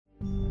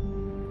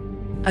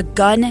a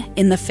gun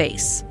in the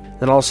face.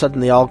 Then all of a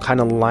sudden, they all kind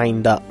of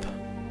lined up.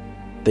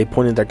 They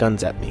pointed their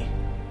guns at me.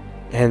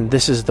 And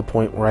this is the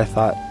point where I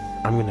thought,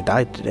 I'm going to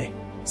die today.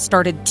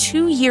 Started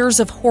 2 years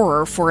of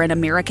horror for an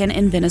American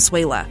in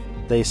Venezuela.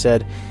 They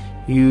said,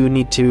 you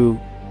need to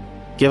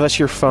give us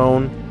your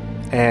phone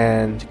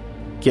and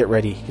get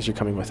ready because you're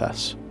coming with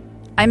us.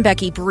 I'm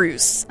Becky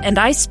Bruce, and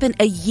I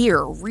spent a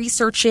year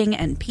researching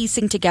and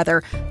piecing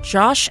together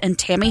Josh and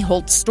Tammy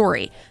Holt's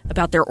story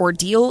about their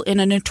ordeal in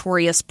a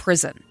notorious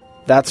prison.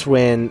 That's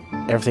when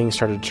everything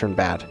started to turn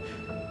bad.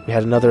 We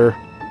had another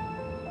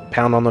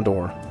pound on the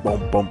door.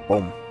 Boom, boom,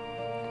 boom.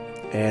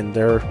 And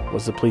there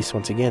was the police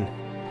once again.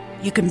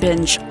 You can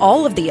binge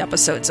all of the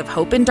episodes of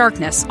Hope in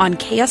Darkness on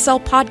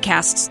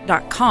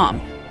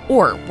KSLpodcasts.com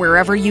or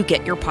wherever you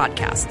get your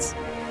podcasts.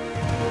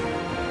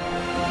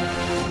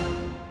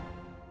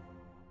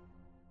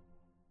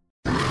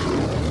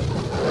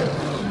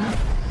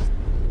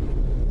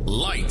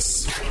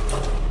 Lights.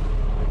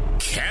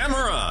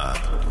 Camera.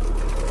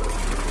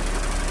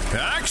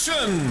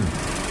 Action.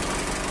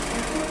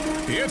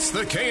 It's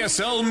the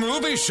KSL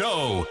Movie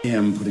Show. Yeah,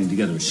 I'm putting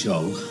together a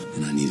show,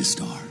 and I need a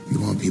star. You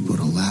want people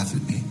to laugh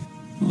at me?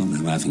 Well, I'm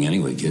not laughing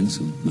anyway, kid,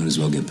 so might as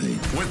well get paid.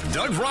 With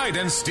Doug Wright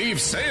and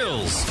Steve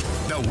Sales.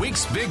 The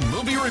week's big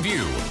movie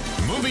review,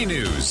 movie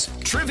news,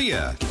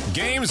 trivia,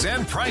 games,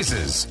 and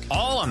prizes.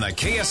 All on the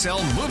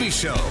KSL Movie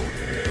Show.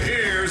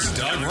 Here's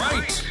Doug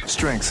Wright.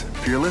 Strength,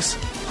 fearless,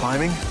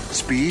 climbing,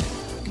 speed,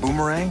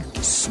 boomerang,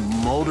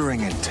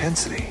 smoldering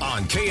intensity.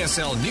 On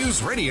KSL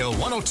News Radio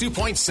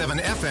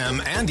 102.7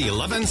 FM and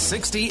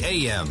 1160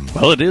 AM.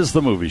 Well, it is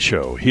the movie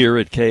show here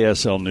at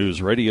KSL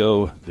News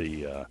Radio,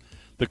 the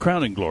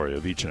crowning glory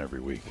of each and every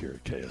week here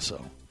at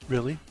KSL.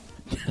 Really?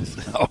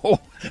 No.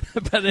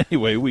 But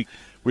anyway, we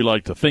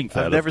like to think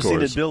that, I've never of course.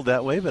 seen it billed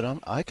that way, but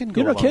I can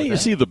go You know, along can't with you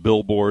that. see the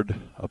billboard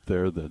up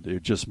there? That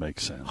it just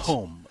makes sense.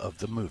 Home of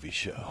the movie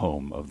show.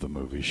 Home of the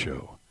movie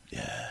show.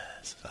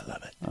 Yes, I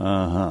love it.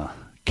 Uh-huh.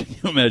 Can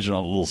you imagine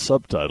all the little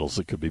subtitles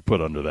that could be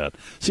put under that?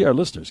 See, our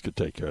listeners could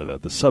take care of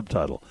that. The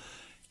subtitle,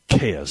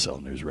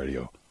 KSL News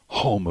Radio,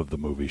 Home of the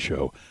Movie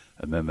Show.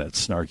 And then that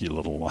snarky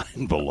little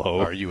line below.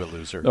 Are you a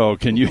loser? Oh,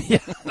 can you? Yeah,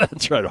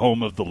 that's right.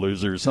 Home of the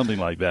loser, something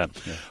like that.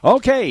 Yeah.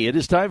 Okay, it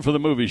is time for the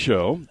movie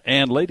show.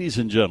 And ladies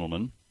and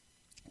gentlemen,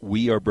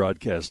 we are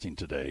broadcasting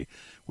today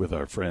with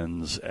our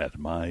friends at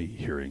My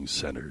Hearing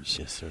Centers.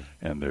 Yes, sir.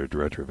 And their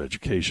Director of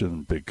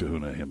Education, Big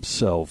Kahuna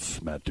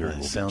himself, Matt Deary,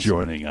 will be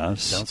joining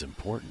us. Sounds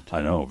important.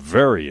 I know,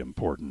 very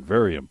important,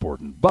 very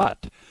important.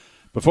 But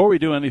before we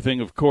do anything,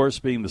 of course,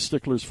 being the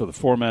sticklers for the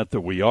format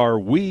that we are,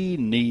 we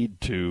need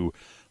to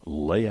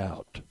lay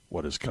out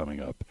what is coming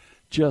up.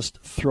 Just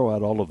throw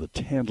out all of the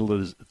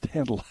tantalizing, I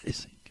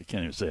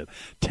can't even say it,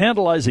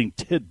 tantalizing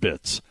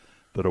tidbits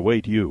that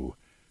await you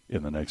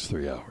in the next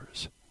 3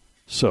 hours.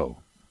 So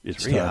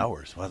it's 3 time.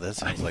 hours. Wow, that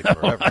sounds like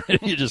forever.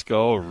 You just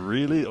go, oh,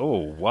 really? Oh,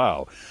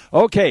 wow.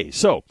 Okay,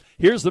 so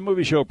here's the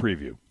movie show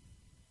preview.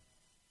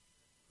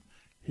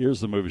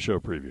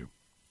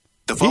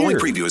 The following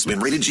preview has been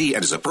rated G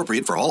and is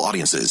appropriate for all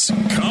audiences.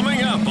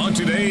 Coming up on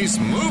today's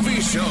movie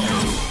show,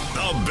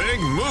 the big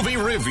movie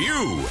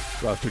review.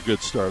 We're off to a good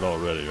start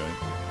already,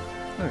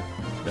 right?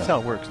 That's how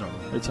it works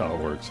normally. It's how it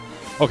works.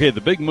 Okay, the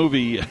big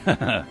movie.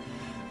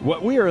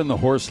 We are in the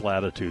horse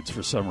latitudes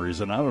for some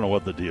reason. I don't know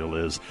what the deal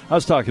is. I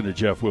was talking to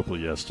Jeff Whipple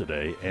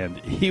yesterday, and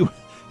he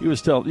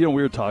was telling, we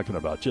were talking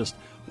about just,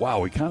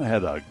 wow, we kind of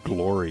had a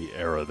glory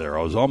era there.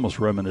 I was almost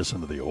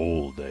reminiscent of the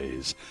old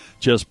days,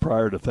 just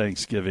prior to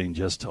Thanksgiving,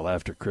 just till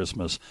after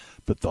Christmas.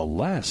 But the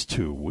last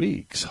 2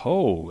 weeks,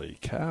 holy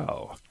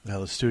cow. Well,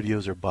 the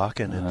studios are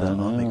balking at the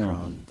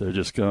Omicron. They're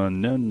just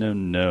going,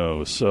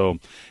 no. So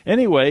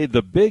anyway,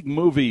 the big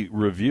movie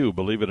review,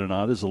 believe it or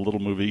not, is a little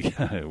movie.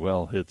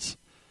 Well, it's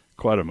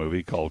quite a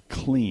movie called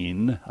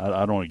Clean.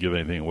 I don't want to give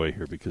anything away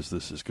here because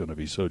this is going to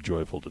be so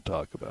joyful to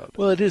talk about.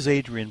 Well, it is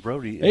Adrian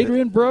Brody.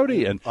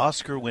 And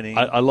Oscar-winning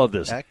I love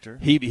this actor.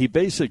 He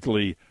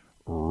basically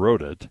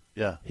wrote it.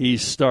 Yeah. He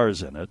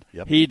stars in it.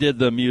 Yep. He did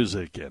the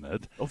music in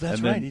it. Oh, that's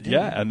and then, right. He did.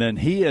 Yeah, and then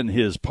he and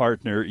his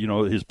partner,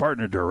 his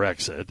partner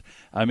directs it.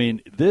 I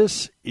mean,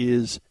 this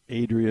is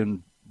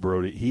Adrian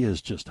Brody. He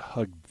has just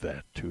hugged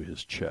that to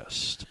his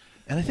chest.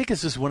 And I think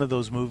this is one of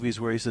those movies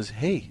where he says,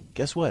 hey,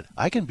 guess what?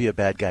 I can be a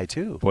bad guy,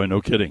 too. Boy,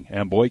 no kidding.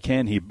 And boy,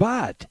 can he.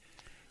 But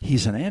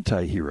he's an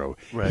anti-hero.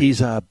 Right.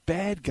 He's a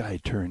bad guy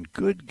turned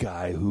good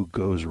guy who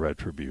goes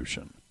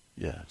retribution.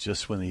 Yeah,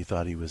 just when he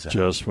thought he was out.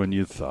 Just when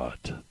you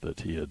thought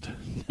that he had.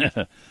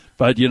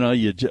 But,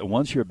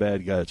 once you're a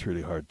bad guy, it's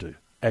really hard to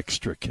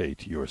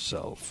extricate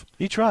yourself.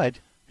 He tried.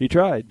 He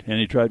tried, and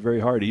he tried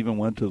very hard. He even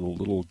went to the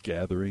little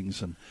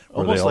gatherings. And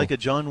almost like a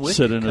John Wick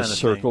sit in kind a of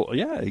circle. thing.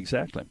 Yeah,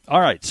 exactly. All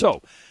right,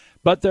 so...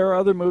 But there are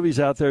other movies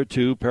out there,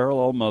 too.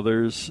 Parallel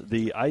Mothers,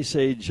 The Ice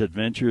Age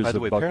Adventures By the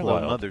of way, Buck Parallel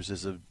Wild. Mothers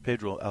is a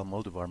Pedro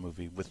Almodovar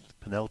movie with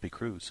Penelope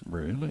Cruz.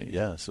 Really?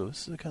 Yeah, so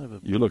this is a kind of a...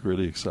 You look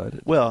really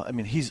excited. Well, I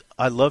mean,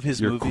 I love his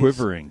You're movies.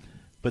 quivering.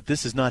 But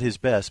this is not his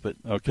best. But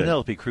Okay.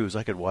 Penelope Cruz,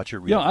 I could watch her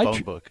read a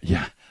phone book.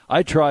 Yeah,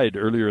 I tried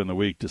earlier in the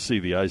week to see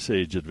the Ice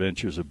Age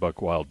Adventures of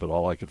Buck Wild, but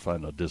all I could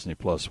find on Disney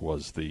Plus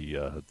was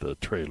the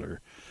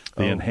trailer,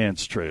 the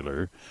enhanced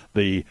trailer,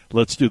 the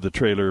let's do the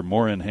trailer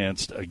more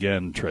enhanced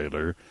again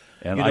trailer.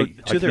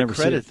 And to their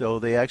credit, though,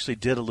 they actually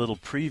did a little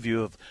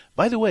preview of.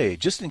 By the way,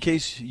 just in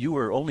case you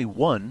were only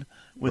one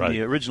when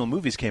the original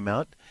movies came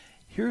out,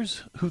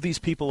 here's who these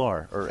people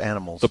are, or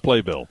animals. The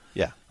playbill.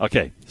 Yeah.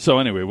 Okay. So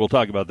anyway, we'll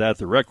talk about that.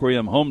 The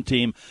Requiem, Home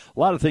Team. A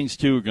lot of things,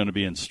 too, are going to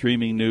be in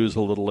streaming news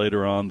a little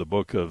later on. The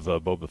book of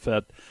Boba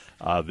Fett,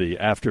 the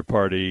After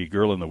Party,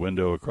 Girl in the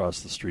Window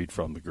across the street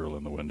from the Girl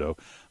in the Window,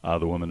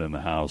 the Woman in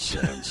the House,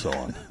 and so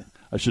on.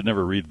 I should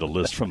never read the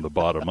list from the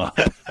bottom up.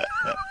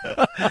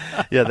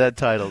 Yeah, that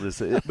title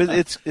is. But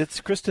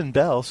it's Kristen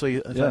Bell, so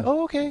you thought,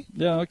 oh, okay.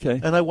 Yeah,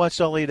 okay. And I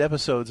watched all 8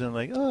 episodes, and I'm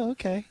like, oh,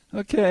 okay.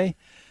 Okay.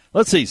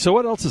 Let's see. So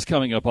what else is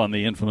coming up on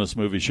the Infamous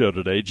Movie Show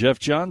today? Jeff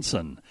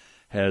Johnson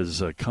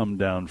has come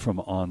down from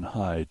on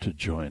high to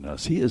join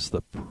us. He is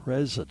the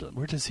president.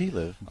 Where does he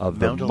live? Of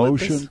the Mount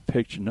Motion Olympus?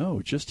 Picture.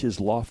 No, just his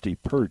lofty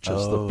perch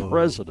as the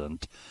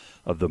president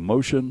of the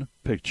Motion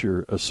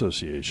Picture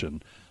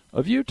Association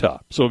of Utah.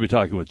 So we'll be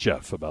talking with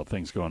Jeff about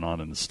things going on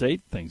in the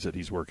state, things that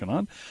he's working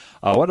on.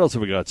 What else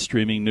have we got?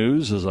 Streaming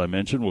news, as I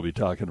mentioned, we'll be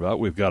talking about.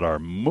 We've got our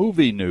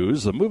movie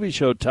news, the Movie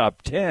Show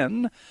Top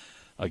 10.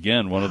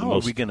 Again, one of the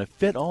most. How are we going to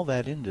fit all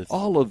that into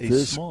all of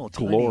this small,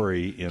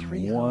 glory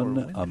in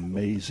one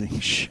amazing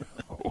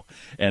show?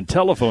 And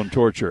telephone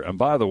torture. And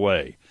by the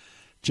way,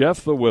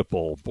 Jeff the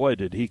Whipple, boy,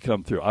 did he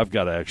come through. I've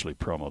got to actually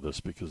promo this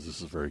because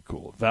this is very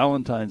cool.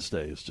 Valentine's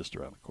Day is just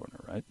around the corner,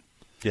 right?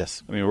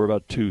 Yes. I mean, we're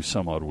about 2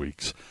 some odd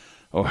weeks,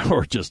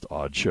 or just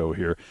odd show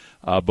here,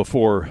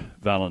 before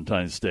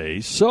Valentine's Day.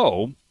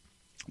 So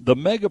the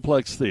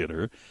Megaplex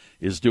Theater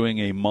is doing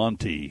a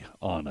Monty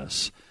on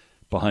us.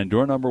 Behind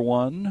door number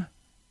 1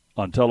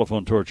 on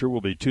telephone torture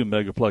will be 2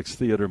 Megaplex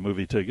Theater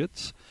movie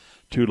tickets,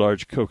 2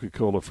 large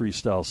Coca-Cola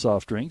Freestyle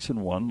soft drinks,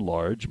 and 1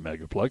 large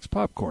Megaplex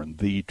popcorn,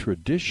 the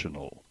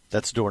traditional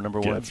That's door number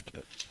gift.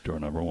 1? Door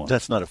number 1.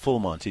 That's not a full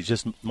Monty,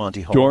 just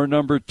Monty Hall. Door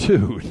number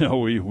 2. No,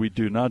 we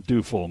do not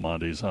do full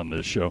Monties on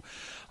this show.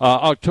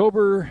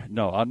 Option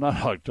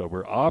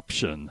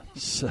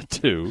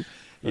 2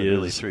 is...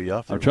 really threw you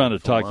off there I'm trying to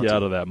with full talk you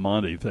out of that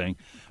Monty thing.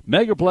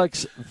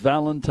 Megaplex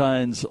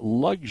Valentine's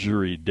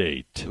Luxury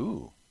Date.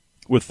 Ooh.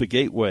 With the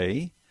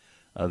Gateway.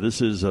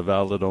 This is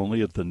valid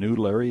only at the new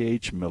Larry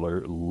H.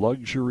 Miller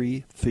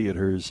Luxury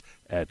Theaters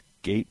at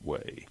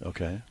Gateway.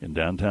 Okay. In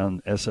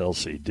downtown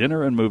SLC.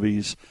 Dinner and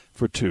movies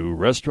for 2.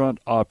 Restaurant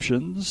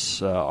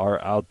options are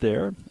out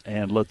there.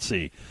 And let's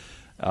see.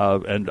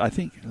 And I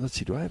think, let's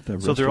see, do I have the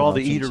So they're all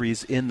the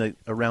options? eateries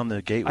around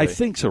the Gateway? I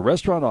think so.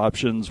 Restaurant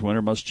options,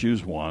 winner must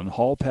choose one.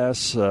 Hall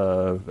pass,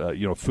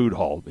 food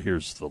hall,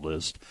 here's the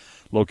list,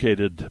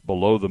 located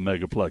below the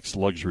Megaplex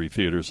Luxury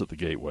Theaters at the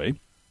Gateway.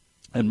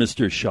 And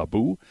Mr.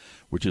 Shabu,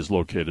 which is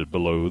located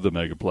below the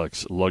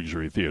Megaplex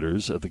Luxury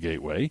Theaters at the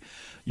Gateway.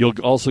 You'll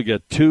also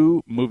get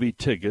 2 movie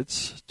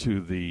tickets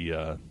to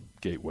the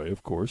Gateway,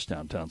 of course,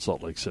 downtown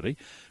Salt Lake City,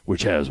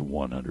 which has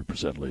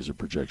 100% laser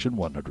projection,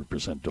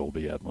 100%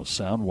 Dolby Atmos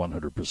sound,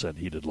 100%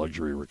 heated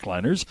luxury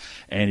recliners,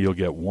 and you'll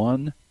get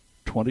 1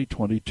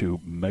 2022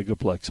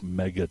 Megaplex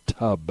Mega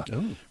Tub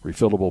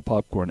refillable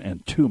popcorn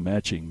and 2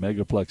 matching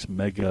Megaplex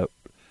Mega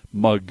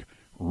Mug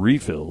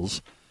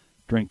refills,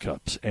 drink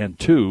cups, and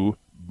 2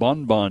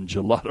 Bonbon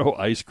Gelato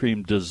ice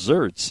cream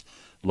desserts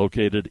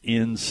located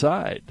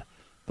inside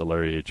the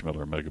Larry H.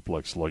 Miller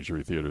Megaplex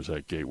Luxury Theaters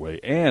at Gateway.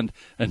 And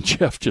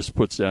Jeff just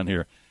puts down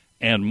here,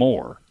 and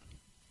more.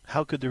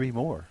 How could there be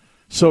more?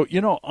 So,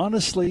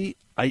 honestly,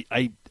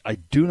 I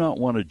do not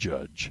want to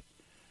judge.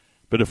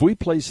 But if we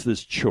place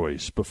this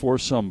choice before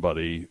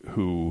somebody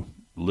who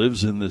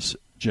lives in this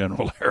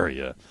general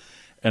area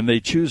and they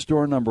choose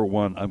door number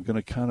 1, I'm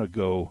going to kind of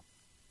go,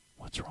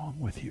 what's wrong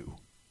with you?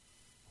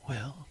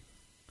 Well,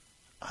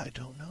 I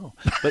don't know.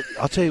 But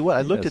I'll tell you what,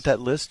 I looked at that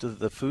list of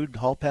the food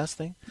hall pass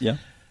thing. Yeah.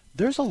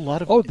 There's a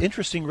lot of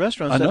interesting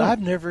restaurants that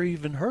I've never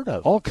even heard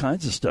of. All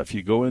kinds of stuff.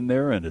 You go in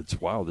there and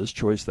it's, wow, this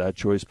choice, that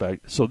choice,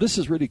 back. So this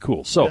is really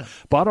cool. So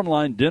bottom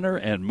line, dinner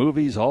and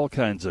movies, all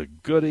kinds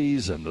of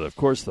goodies, and, of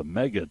course, the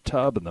Mega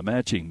Tub and the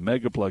matching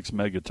Megaplex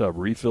Mega Tub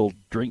refilled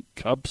drink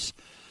cups.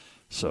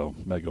 So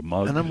Mega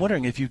Mug. And I'm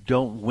wondering, if you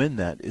don't win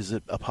that, is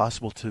it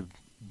possible to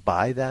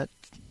buy that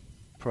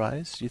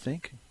prize, do you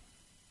think?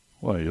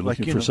 Well, you're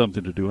looking for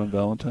something to do on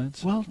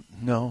Valentine's? Well,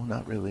 no,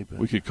 not really. But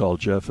we could call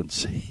Jeff and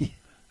see.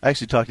 I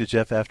actually talked to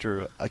Jeff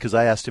after, because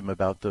I asked him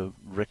about the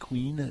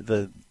Requiem,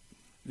 the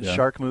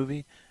shark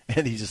movie,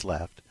 and he just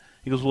laughed.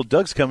 He goes, well,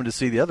 Doug's coming to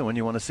see the other one.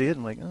 You want to see it?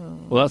 I'm like, oh.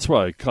 Well, that's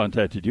why I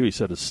contacted you. He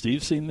said, has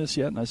Steve seen this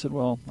yet? And I said,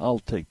 well, I'll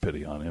take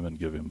pity on him and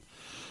give him,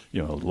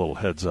 a little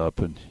heads up.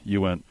 And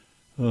you went,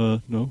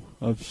 no,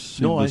 I've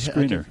seen the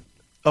screener.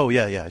 Oh,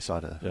 yeah, I saw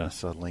it. I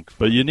saw a link.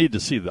 But you need to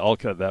see all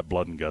kind of that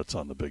blood and guts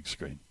on the big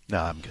screen. No,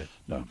 I'm good.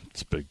 No,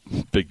 it's big,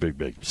 big, big,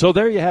 big. So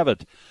there you have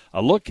it.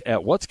 A look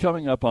at what's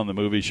coming up on the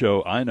movie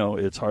show. I know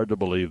it's hard to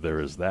believe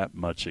there is that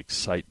much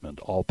excitement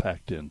all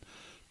packed in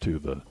to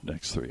the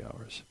next 3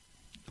 hours.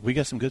 We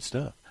got some good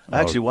stuff.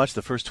 I actually watched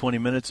the first 20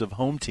 minutes of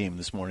Home Team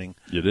this morning.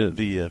 You did?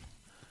 The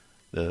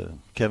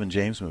Kevin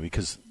James movie,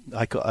 because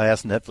I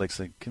asked Netflix,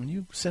 like, can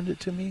you send it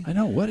to me? I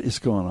know. What is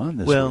going on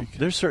this week? Well,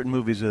 there's certain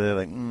movies where they're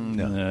like,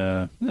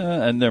 no.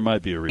 And there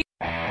might be a reason.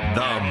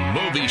 The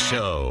Movie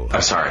Show.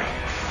 I'm sorry.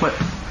 What?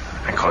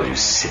 I called you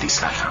City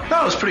Sniper.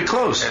 No, it was pretty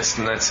close.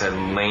 That's a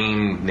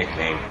lame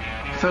nickname.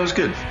 I thought it was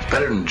good. It's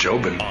better than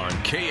Jobin. On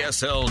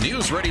KSL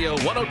News Radio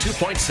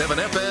 102.7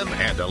 FM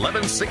and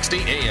 1160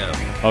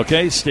 AM.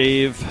 Okay,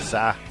 Steve.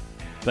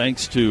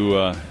 Thanks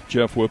to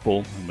Jeff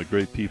Whipple and the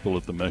great people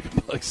at the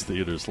Megaplex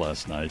Theaters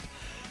last night,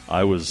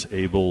 I was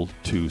able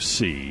to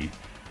see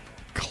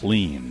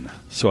Clean.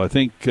 So I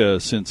think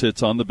since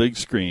it's on the big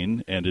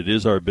screen and it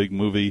is our big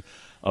movie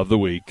of the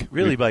week.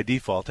 Really by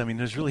default. I mean,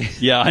 there's really...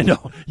 Yeah, I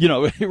know. You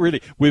know,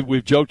 really,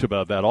 we've joked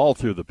about that all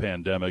through the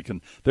pandemic.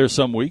 And there's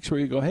some weeks where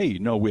you go, hey, you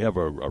know, we have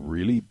a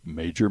really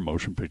major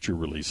motion picture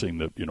releasing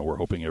that, you know, we're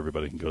hoping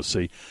everybody can go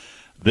see.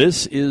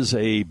 This is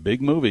a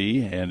big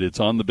movie, and it's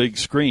on the big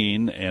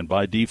screen. And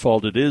by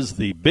default, it is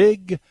the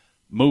big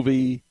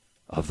movie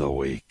of the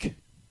week.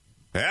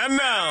 And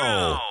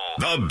now,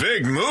 the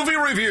Big Movie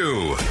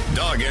Review.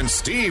 Doug and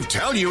Steve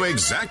tell you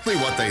exactly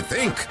what they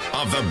think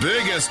of the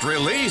biggest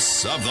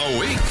release of the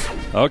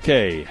week.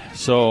 Okay,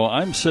 so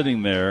I'm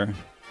sitting there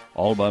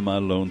all by my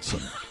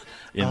lonesome.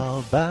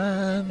 All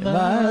by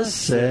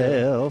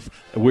myself.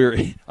 There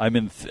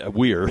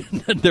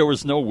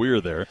was no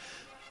we're there.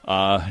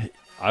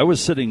 I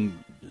was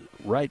sitting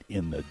right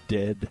in the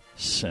dead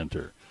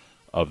center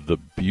of the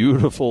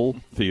beautiful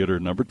theater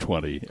number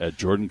 20 at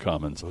Jordan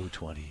Commons. Oh,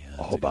 20.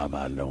 All by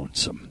my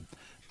lonesome.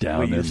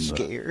 Down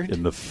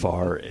in the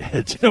far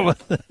edge.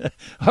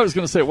 I was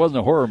going to say it wasn't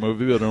a horror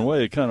movie, but in a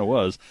way it kind of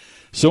was.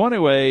 So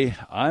anyway,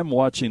 I'm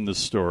watching the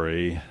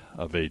story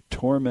of a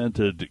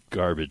tormented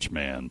garbage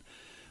man.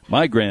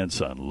 My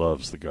grandson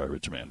loves the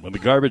garbage man. When the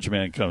garbage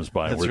man comes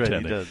by, and we're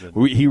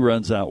tending, he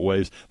runs out,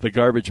 waves. The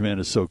garbage man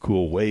is so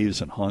cool,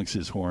 waves and honks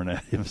his horn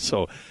at him.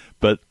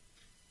 But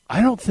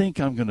I don't think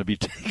I'm going to be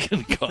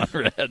taking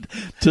Conrad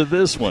to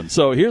this one.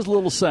 So here's a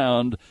little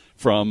sound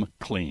from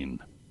Clean.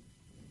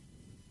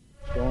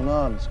 What's going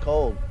on? It's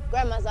cold.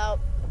 Grandma's out.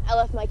 I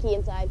left my key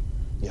inside.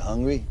 You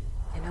hungry?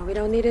 You know, we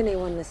don't need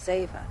anyone to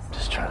save us.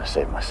 Just trying to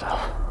save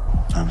myself.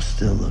 I'm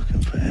still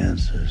looking for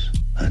answers.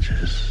 I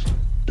just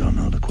don't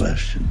know the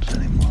questions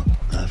anymore.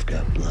 I've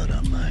got blood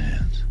on my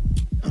hands.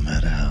 No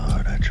matter how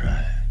hard I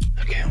try,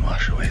 I can't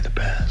wash away the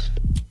past.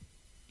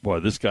 Boy,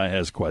 this guy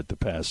has quite the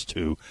past,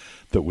 too,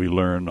 that we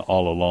learn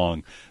all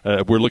along.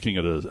 We're looking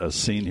at a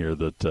scene here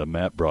that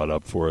Matt brought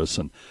up for us,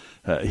 and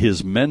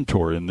his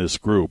mentor in this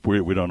group,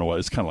 we don't know what,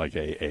 it's kind of like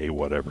AA,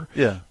 whatever.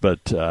 Yeah.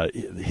 But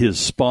his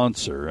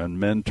sponsor and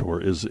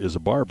mentor is a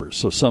barber.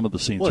 So some of the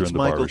scenes are in the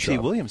barber shop.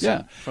 Michael T.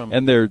 Williamson. Yeah.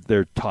 And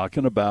they're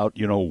talking about,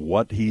 you know,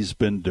 what he's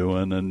been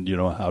doing and, you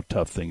know, how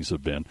tough things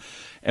have been.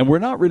 And we're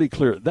not really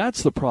clear.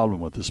 That's the problem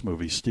with this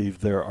movie, Steve.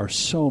 There are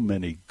so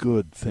many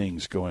good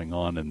things going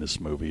on in this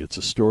movie. It's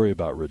a story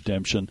about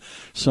redemption,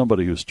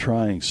 somebody who's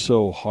trying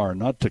so hard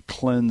not to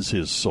cleanse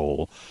his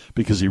soul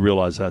because he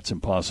realized that's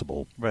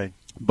impossible. Right.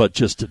 But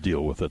just to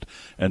deal with it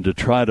and to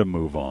try to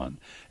move on.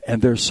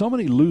 And there's so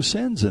many loose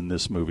ends in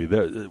this movie.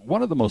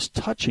 One of the most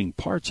touching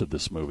parts of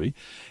this movie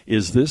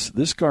is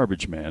this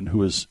garbage man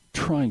who is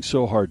trying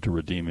so hard to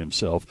redeem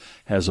himself,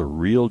 has a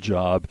real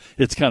job.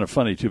 It's kind of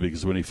funny, too,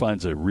 because when he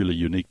finds a really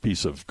unique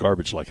piece of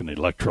garbage like an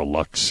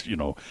Electrolux, you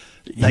know,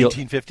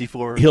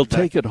 1954, he'll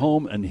take it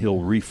home and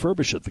he'll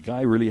refurbish it. The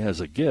guy really has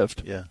a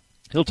gift. Yeah.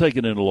 He'll take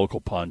it in a local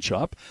pawn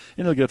shop,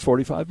 and he'll get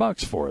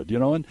 $45 for it, you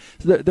know. And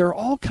there are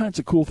all kinds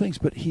of cool things,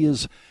 but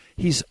he's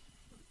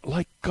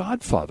like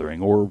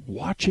godfathering or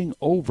watching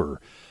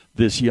over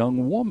this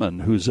young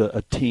woman who's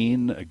a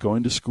teen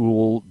going to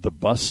school. The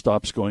bus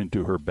stops going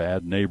to her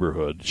bad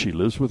neighborhood. She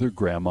lives with her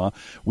grandma.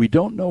 We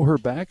don't know her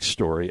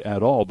backstory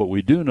at all, but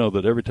we do know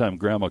that every time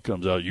grandma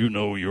comes out, you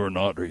know you're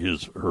not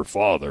her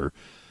father.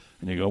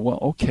 And you go, well,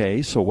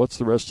 okay, so what's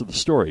the rest of the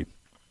story?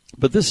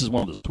 But this is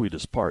one of the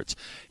sweetest parts.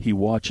 He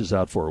watches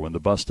out for her when the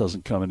bus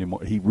doesn't come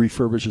anymore. He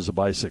refurbishes a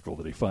bicycle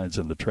that he finds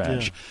in the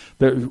trash. Yeah.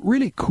 There are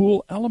really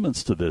cool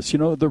elements to this. You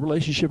know, the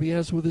relationship he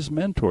has with his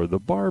mentor, the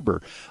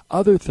barber,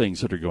 other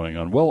things that are going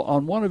on. Well,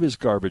 on one of his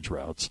garbage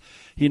routes,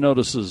 he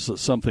notices that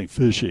something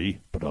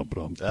fishy, thank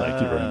you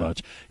very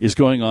much, is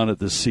going on at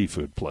this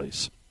seafood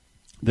place.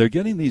 They're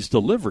getting these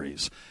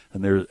deliveries,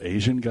 and there are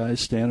Asian guys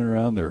standing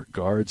around. There are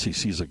guards. He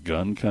sees a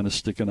gun kind of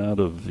sticking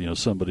out of, you know,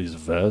 somebody's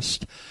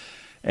vest.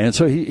 And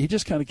so he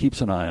just kind of keeps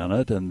an eye on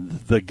it. And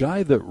the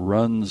guy that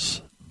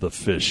runs the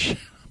fish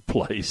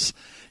place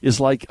is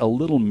like a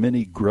little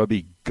mini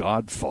grubby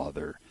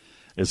godfather.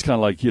 It's kind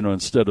of like, you know,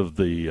 instead of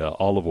the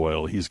olive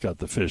oil, he's got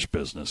the fish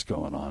business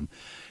going on.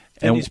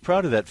 And he's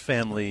proud of that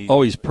family.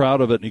 Oh, he's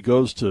proud of it, and he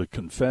goes to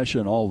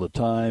confession all the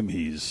time.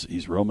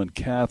 He's Roman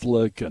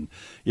Catholic, and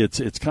it's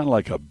kind of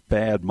like a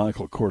bad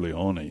Michael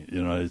Corleone.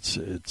 You know, it's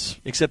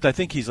except I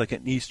think he's like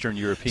an Eastern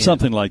European,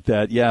 something like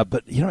that. Yeah,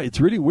 but you know, it's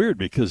really weird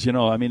because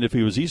I mean, if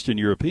he was Eastern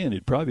European,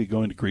 he'd probably be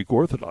going to Greek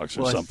Orthodox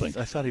or something.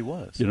 I thought he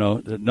was. You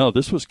know, no,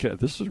 this was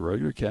a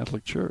regular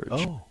Catholic church.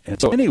 Oh, and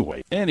so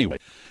anyway.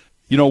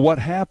 You know, what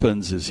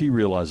happens is he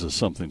realizes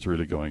something's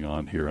really going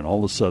on here, and all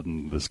of a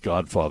sudden this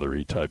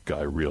Godfather-y type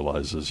guy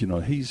realizes, you know,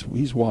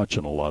 he's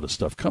watching a lot of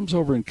stuff, comes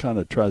over and kind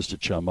of tries to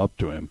chum up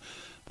to him.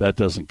 That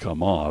doesn't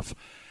come off.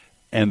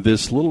 And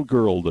this little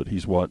girl that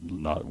he's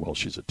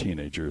she's a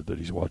teenager that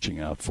he's watching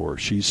out for,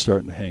 she's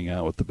starting to hang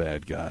out with the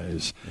bad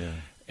guys. Yeah.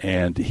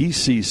 And he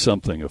sees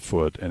something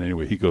afoot, and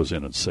anyway, he goes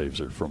in and saves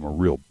her from a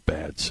real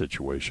bad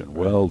situation.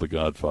 Right. Well, the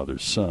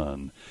Godfather's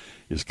son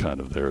is kind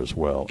of there as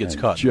well. Gets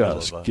and caught.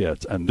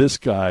 And this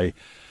guy,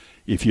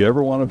 if you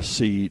ever want to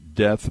see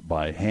death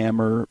by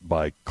hammer,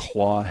 by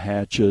claw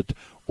hatchet,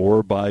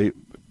 or by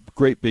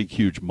great big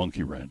huge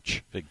monkey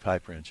wrench. Big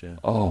pipe wrench, yeah.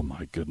 Oh,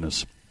 my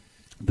goodness.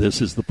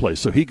 This is the place.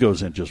 So he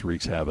goes in, just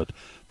wreaks havoc.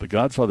 The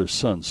Godfather's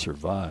son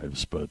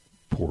survives, but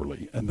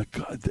poorly. And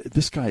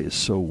this guy is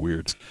so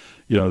weird.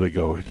 You know, they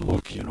go,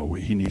 look, you know,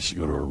 he needs to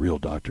go to a real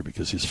doctor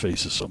because his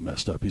face is so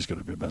messed up. He's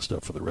going to be messed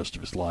up for the rest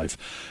of his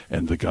life.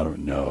 And the guy,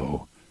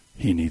 no.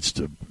 He needs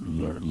to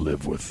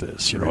live with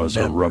this, you know, as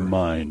a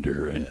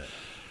reminder. And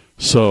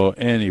so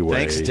anyway.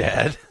 Thanks,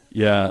 Dad.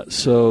 Yeah,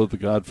 so the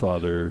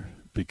Godfather,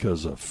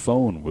 because a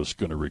phone was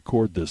going to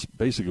record this,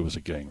 basically it was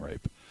a gang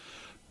rape.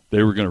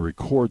 They were going to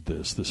record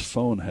this. This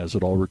phone has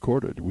it all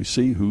recorded. We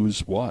see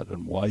who's what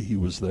and why he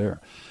was there.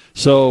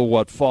 So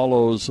what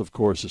follows, of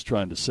course, is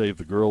trying to save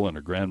the girl and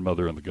her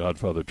grandmother, and the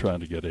Godfather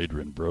trying to get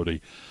Adrian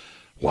Brody.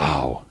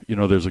 Wow. You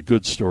know, there's a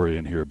good story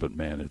in here, but,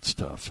 man, it's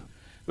tough.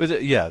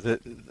 Yeah,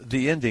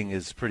 the ending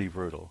is pretty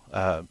brutal.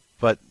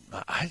 But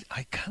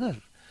I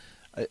kind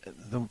of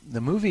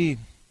the movie.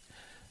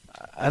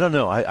 I don't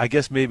know. I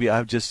guess maybe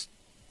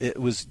it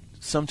was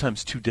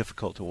sometimes too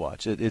difficult to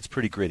watch. It's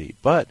pretty gritty,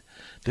 but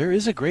there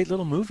is a great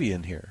little movie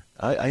in here.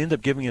 I end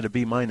up giving it a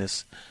B-.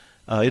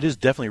 It is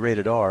definitely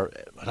rated R,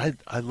 but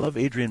I love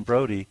Adrian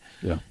Brody.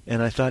 Yeah,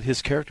 and I thought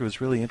his character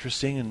was really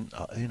interesting, and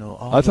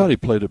I thought he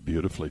played it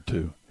beautifully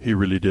too. He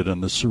really did,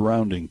 and the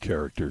surrounding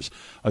characters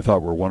I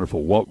thought were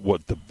wonderful.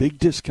 What the big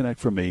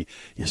disconnect for me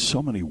is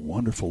so many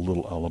wonderful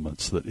little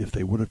elements that if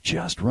they would have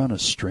just run a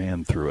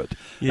strand through it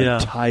and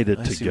tied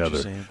it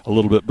together a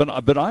little bit.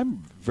 But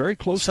I'm very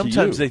close to you.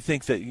 Sometimes they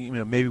think that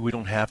maybe we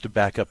don't have to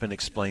back up and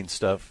explain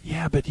stuff.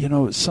 Yeah, but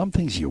some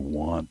things you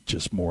want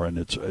just more, and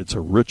it's a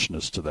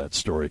richness to that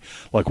story.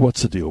 Like,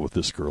 what's the deal with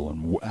this girl,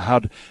 and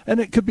and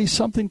it could be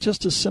something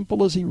just as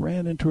simple as he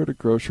ran into her at a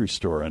grocery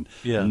store and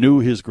knew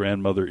his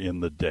grandmother in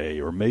the day,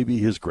 or maybe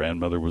his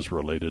grandmother was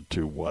related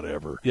to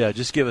whatever. Yeah,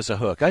 just give us a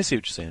hook. I see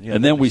what you're saying. Yeah,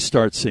 and then we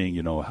start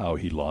seeing, how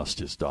he lost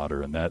his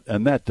daughter, and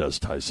that does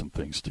tie some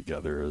things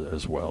together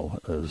as well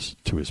as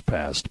to his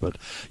past. But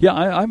yeah,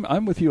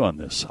 I'm with you on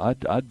this.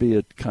 I'd be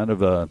at kind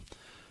of a.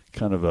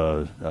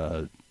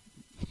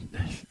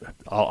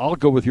 I'll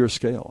go with your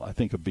scale. I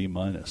think a B-.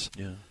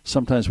 Yeah.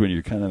 Sometimes when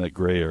you're kind of in that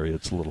gray area,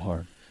 it's a little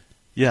hard.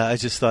 Yeah, I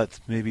just thought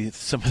maybe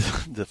some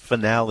of the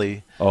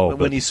finale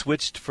when he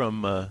switched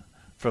from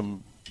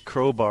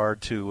crowbar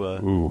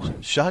to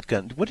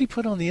shotgun. What did he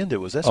put on the end?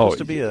 Was that supposed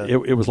to be a?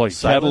 It was like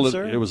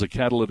silencer? It was a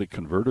catalytic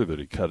converter that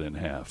he cut in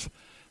half.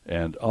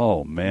 And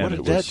man, what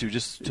did that do?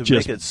 Just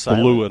make it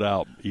silent? Blew it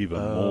out even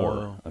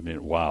more. I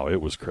mean, wow,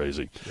 it was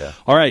crazy. Yeah.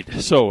 All right,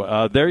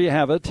 so there you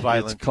have it.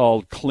 Violent. It's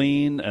called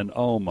Clean, and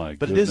oh my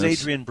but goodness. But it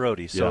is Adrian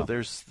Brody, so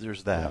there's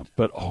that. Yeah.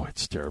 But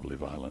it's terribly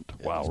violent.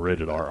 Wow,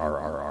 rated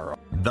R.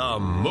 The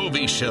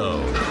Movie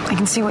Show. I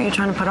can see what you're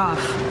trying to put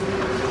off,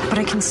 but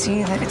I can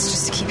see that it's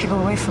just to keep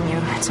people away from you.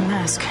 It's a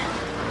mask.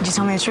 Did you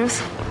tell me the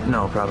truth?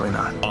 No, probably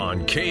not.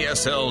 On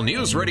KSL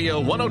News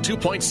Radio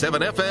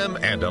 102.7 FM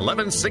and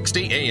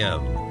 1160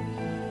 AM.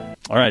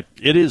 All right,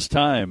 it is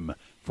time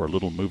for a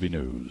little movie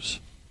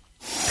news.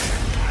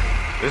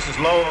 This is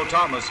Lowell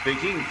Thomas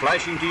speaking,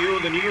 flashing to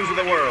you the news of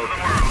the world.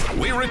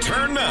 We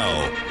return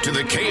now to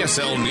the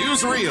KSL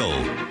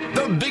Newsreel.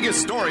 The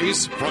biggest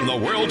stories from the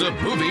world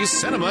of movies,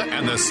 cinema,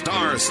 and the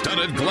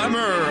star-studded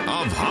glamour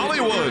of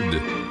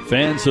Hollywood.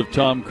 Fans of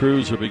Tom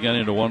Cruise are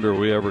beginning to wonder are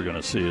we ever going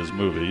to see his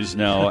movies.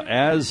 Now,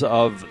 as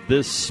of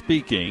this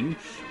speaking,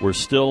 we're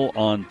still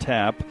on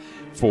tap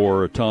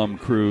for Tom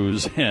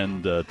Cruise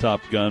and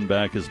Top Gun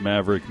back as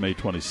Maverick May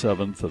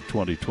 27th of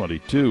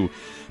 2022.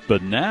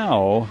 But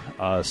now,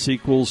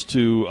 sequels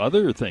to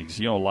other things,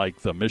 like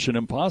the Mission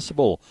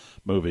Impossible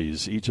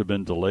movies, each have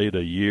been delayed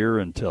a year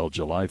until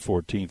July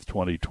 14th,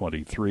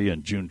 2023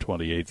 and June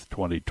 28th,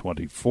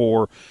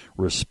 2024,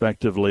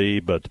 respectively.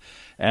 But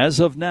as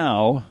of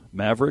now,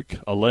 Maverick,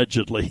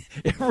 allegedly,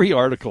 every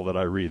article that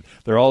I read,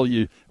 they're all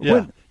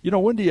when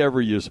do you ever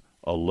use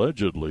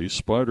allegedly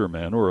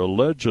Spider-Man or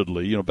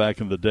allegedly,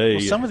 back in the day,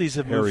 well, some of these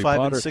have moved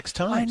 5 and 6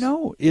 times. I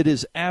know. It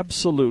is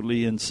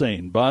absolutely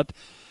insane. But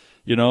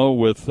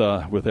with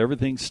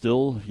everything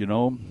still,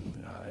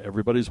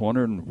 everybody's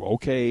wondering,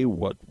 okay,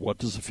 what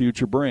does the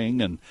future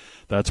bring? And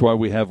that's why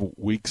we have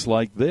weeks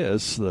like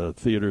this. The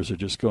theaters are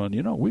just going,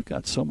 we've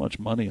got so much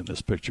money in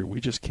this picture,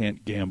 we just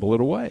can't gamble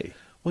it away.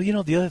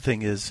 Well, the other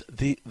thing is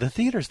the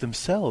theaters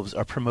themselves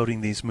are promoting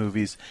these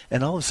movies,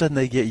 and all of a sudden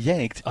they get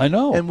yanked. I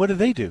know. And what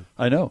do?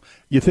 I know.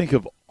 You think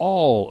of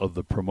all of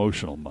the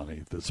promotional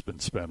money that's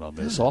been spent on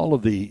this, all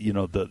of the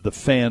the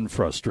fan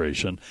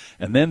frustration,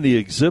 and then the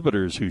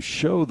exhibitors who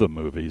show the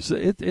movies.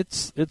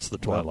 It's the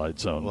Twilight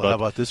Zone. Well, how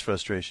about this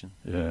frustration?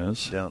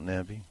 Yes. Downton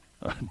Abbey.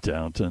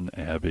 Downton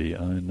Abbey.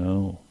 I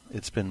know.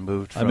 It's been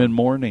moved from I'm in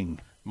mourning.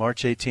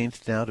 March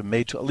 18th now to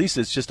May 12th. At least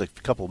it's just a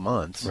couple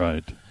months.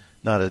 Right.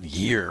 Not a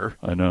year.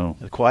 I know.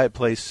 The Quiet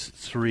Place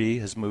 3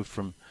 has moved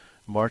from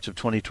March of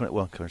 2020.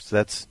 Well, of course,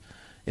 that's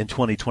in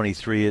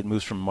 2023. It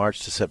moves from March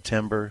to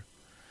September.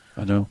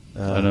 I know.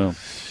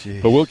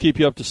 Geez. But we'll keep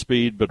you up to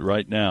speed. But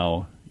right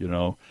now,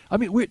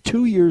 we're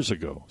 2 years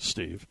ago,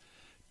 Steve.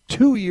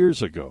 2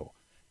 years ago,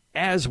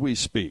 as we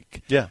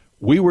speak. Yeah.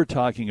 We were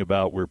talking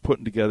about we're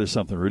putting together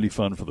something really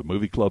fun for the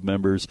movie club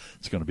members.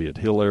 It's going to be at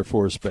Hill Air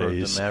Force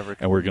Base.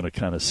 And we're going to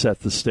kind of set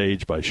the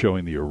stage by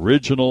showing the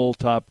original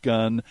Top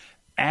Gun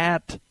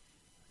at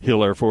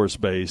Hill Air Force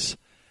Base,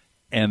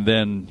 and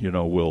then,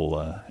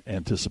 we'll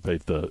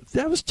anticipate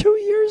that was 2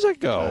 years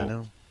ago. I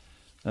know.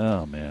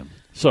 Oh, man.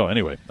 So,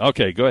 anyway,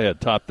 okay, go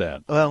ahead. Top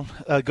that. Well,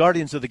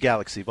 Guardians of the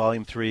Galaxy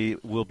Volume 3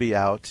 will be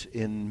out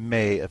in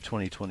May of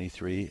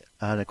 2023,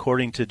 and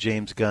according to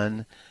James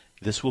Gunn,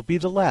 this will be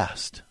the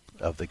last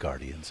of the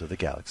Guardians of the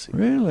Galaxy.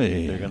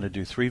 Really? They're going to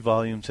do 3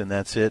 volumes, and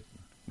that's it.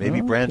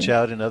 Maybe branch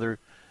out in other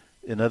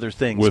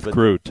things. With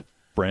Groot.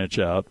 Branch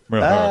out.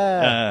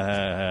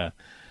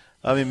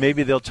 I mean,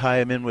 maybe they'll tie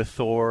him in with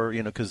Thor,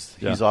 because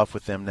he's off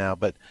with them now.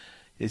 But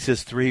it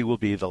says 3 will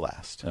be the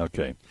last.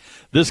 Okay.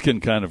 This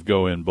can kind of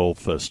go in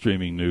both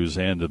streaming news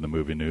and in the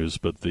movie news,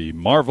 but the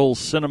Marvel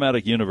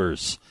Cinematic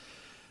Universe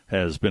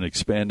has been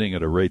expanding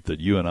at a rate that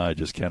you and I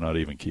just cannot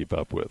even keep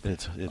up with.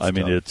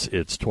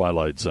 It's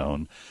Twilight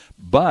Zone.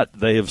 But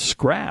they have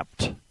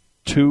scrapped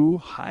 2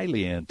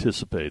 highly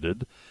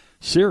anticipated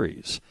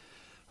series.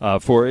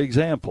 For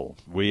example,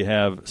 we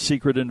have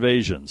Secret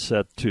Invasion,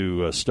 set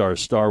to star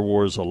Star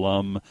Wars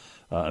alum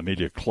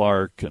Emilia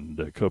Clarke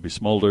and Cobie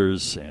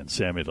Smulders, and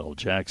Samuel L.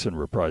 Jackson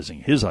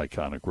reprising his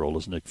iconic role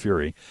as Nick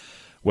Fury.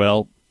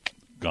 Well,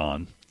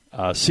 gone.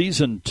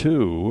 Season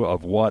 2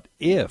 of What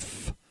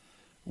If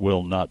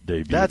will not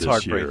debut That's this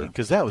heartbreaking, year.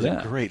 because that was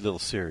a great little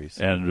series.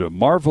 And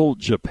Marvel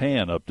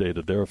Japan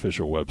updated their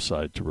official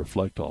website to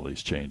reflect all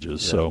these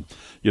changes. Yeah. So,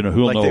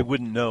 who'll know? They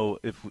wouldn't know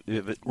if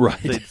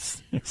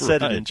they'd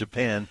said it in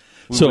Japan.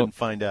 We wouldn't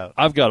find out.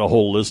 I've got a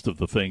whole list of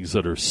the things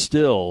that are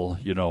still,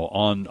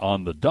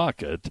 on the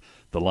docket.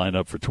 The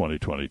lineup for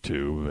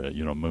 2022,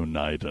 Moon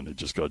Knight, and it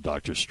just got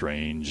Doctor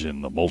Strange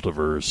in the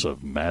Multiverse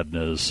of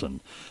Madness,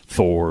 and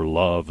Thor,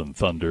 Love and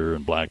Thunder,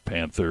 and Black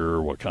Panther,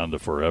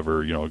 Wakanda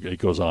Forever. It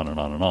goes on and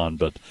on and on.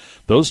 But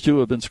those 2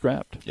 have been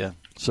scrapped. Yeah.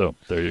 So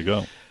there you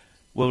go.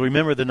 Well,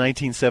 remember the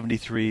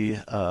 1973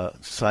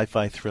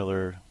 sci-fi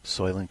thriller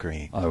Soylent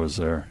Green? I was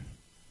there.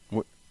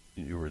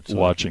 You were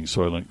watching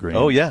Soylent Green.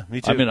 Oh yeah,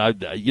 me too.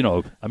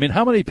 I mean,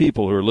 how many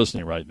people who are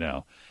listening right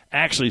now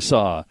actually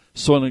saw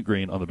Soylent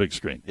Green on the big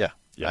screen? Yeah.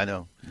 I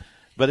know.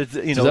 But it's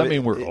Does that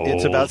mean we're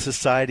it's old? about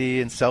society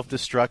and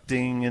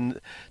self-destructing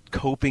and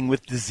coping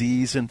with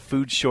disease and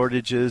food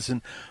shortages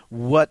and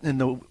what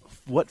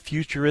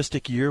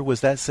futuristic year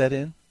was that set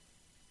in?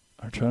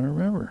 I'm trying to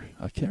remember.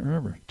 I can't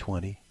remember.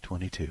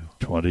 2022.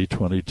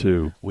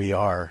 2022. We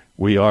are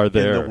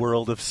there in the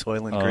world of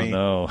Soylent Green.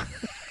 Oh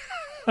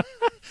no.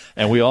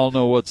 And we all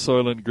know what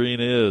Soylent Green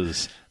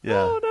is.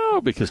 Yeah. Oh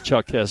no, because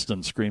Chuck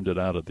Heston screamed it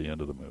out at the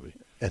end of the movie.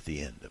 At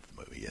the end of the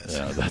movie, yes.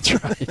 Yeah,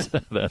 that's right.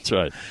 That's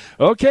right.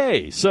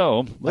 Okay,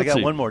 so I got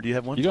see. one more. Do you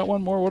have one? You got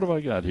one more? What have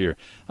I got here?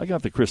 I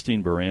got the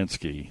Christine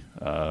Baranski,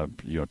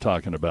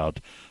 talking about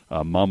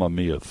Mamma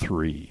Mia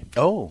 3.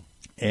 Oh.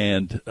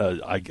 And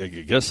I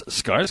guess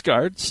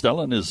Skarsgård,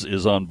 Stellan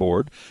is on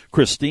board.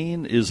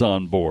 Christine is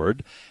on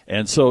board,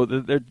 and so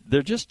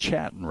they're just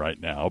chatting right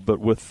now. But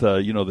with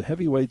the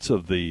heavyweights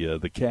of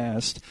the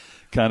cast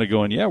kind of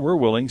going, yeah, we're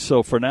willing.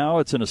 So for now,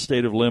 it's in a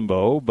state of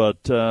limbo. But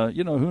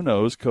who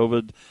knows?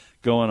 COVID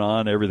going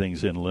on,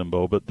 everything's in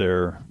limbo. But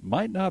there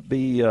might not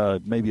be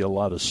maybe a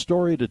lot of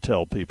story to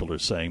tell. People are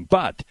saying,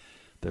 but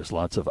there's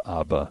lots of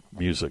ABBA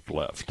music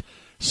left.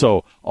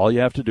 So all you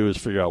have to do is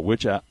figure out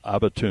which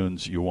ABBA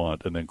tunes you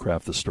want and then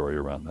craft the story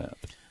around that.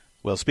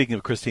 Well, speaking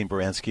of Christine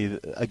Baranski,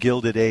 A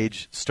Gilded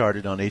Age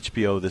started on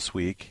HBO this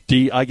week.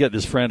 I get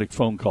this frantic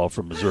phone call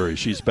from Missouri.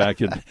 She's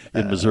back in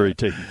Missouri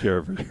taking care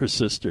of her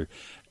sister.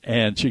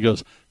 And she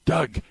goes,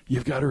 Doug,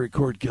 you've got to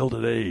record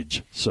Gilded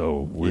Age. So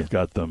we've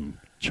got them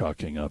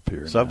chalking up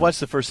here. So I've watched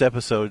the first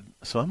episode,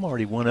 so I'm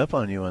already one up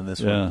on you on this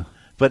one. Yeah.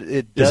 But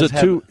it does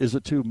Is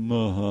it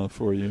too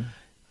for you?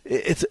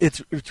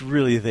 It's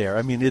really there.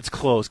 I mean, it's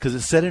close because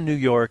it's set in New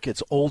York.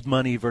 It's old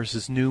money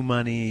versus new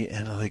money,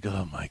 and I'm like,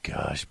 oh my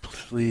gosh,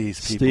 please,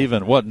 people.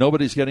 Stephen, what?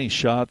 Nobody's getting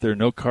shot. There are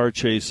no car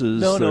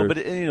chases. No, but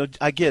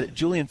I get it.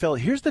 Julian Fell.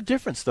 Here's the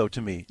difference, though,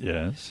 to me.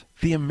 Yes.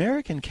 The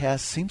American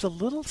cast seems a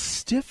little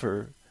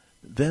stiffer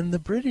than the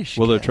British.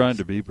 Well, they're cast. trying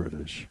to be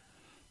British.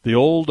 The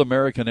old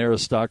American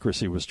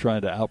aristocracy was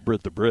trying to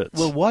outbrit the Brits.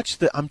 Well,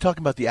 I'm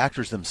talking about the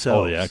actors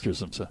themselves. Oh, the actors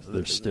themselves.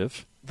 They're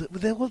stiff.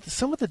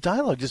 Some of the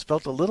dialogue just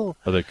felt a little.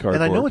 Are they cardboard?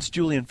 And I know it's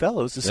Julian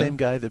Fellows, the same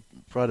guy that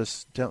brought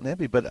us Downton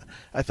Abbey, but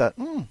I thought,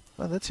 well,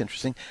 that's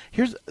interesting.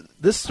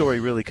 This story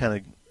really kind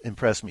of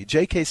impressed me.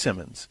 J.K.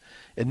 Simmons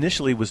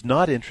initially was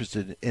not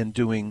interested in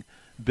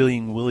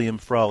being William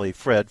Frawley,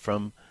 Fred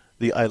from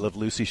the I Love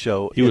Lucy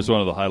show. He was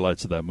one of the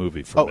highlights of that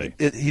movie for me.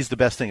 He's the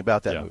best thing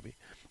about that movie,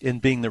 in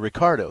being the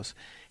Ricardos.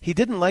 He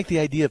didn't like the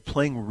idea of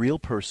playing a real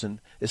person,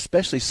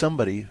 especially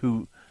somebody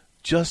who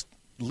just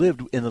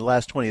lived in the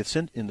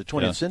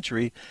 20th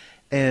century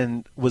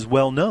and was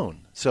well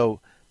known. So,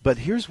 but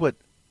here's what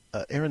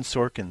Aaron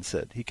Sorkin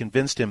said. He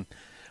convinced him,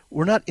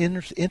 we're not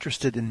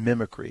interested in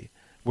mimicry.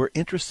 We're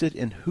interested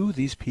in who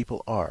these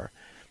people are.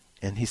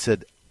 And he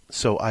said,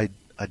 so I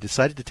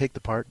decided to take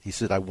the part. He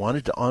said, I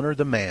wanted to honor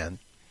the man.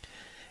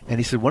 And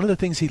he said one of the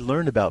things he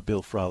learned about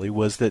Bill Frawley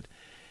was that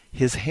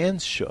his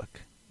hands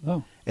shook.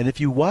 Oh. And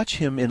if you watch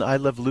him in I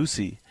Love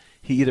Lucy,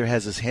 he either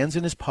has his hands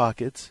in his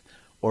pockets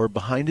or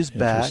behind his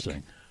back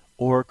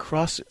or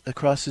across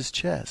his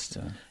chest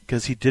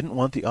because he didn't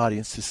want the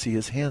audience to see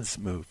his hands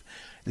move.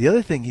 The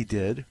other thing he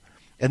did,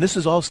 and this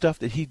is all stuff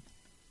that he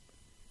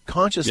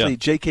consciously,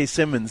 J.K.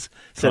 Simmons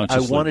said, I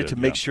wanted to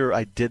make sure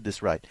I did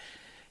this right.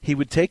 He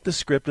would take the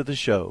script of the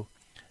show,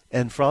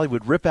 and Frawley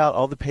would rip out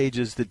all the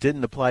pages that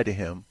didn't apply to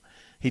him.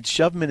 He'd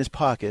shove them in his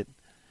pocket,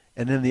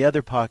 and in the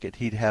other pocket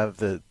he'd have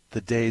the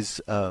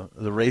day's the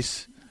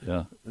race.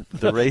 Yeah.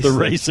 The race. The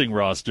racing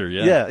roster,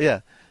 Yeah.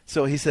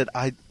 So he said,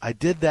 I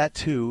did that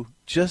too,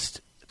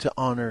 just to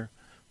honor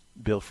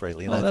Bill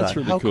Frawley. And I that's thought,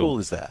 really how cool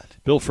is that?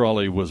 Bill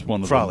Frawley was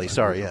one of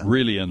them.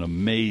 Really an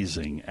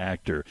amazing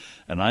actor.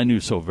 And I knew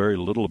so very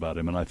little about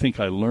him. And I think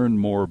I learned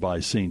more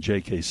by seeing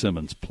J.K.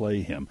 Simmons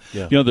play him.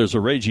 Yeah. You know, there's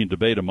a raging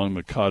debate among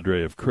the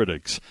cadre of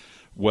critics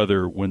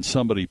whether when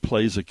somebody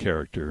plays a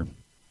character,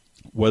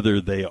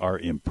 whether they are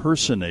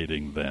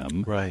impersonating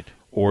them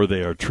or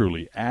they are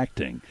truly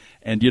acting.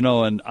 And, you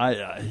know, and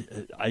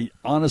I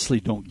honestly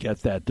don't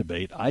get that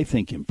debate. I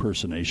think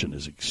impersonation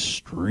is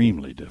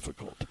extremely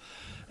difficult.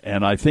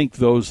 And I think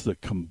those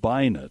that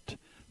combine it,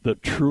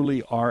 that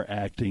truly are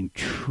acting,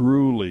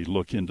 truly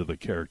look into the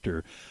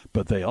character,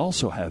 but they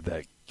also have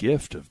that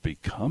gift of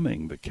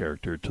becoming the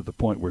character to the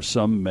point where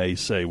some may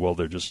say, well,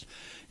 they're just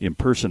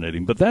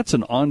impersonating. But that's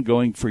an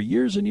ongoing, for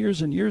years and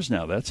years and years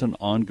now, that's an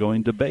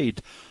ongoing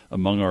debate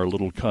among our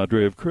little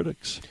cadre of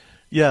critics.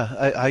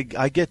 Yeah,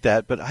 I get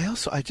that, but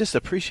I just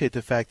appreciate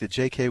the fact that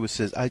J.K.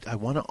 says, I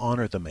want to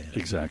honor the man.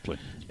 Exactly.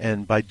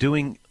 And by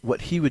doing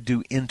what he would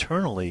do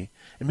internally,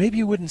 and maybe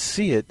you wouldn't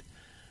see it,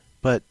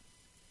 but,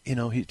 you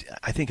know,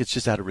 I think it's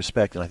just out of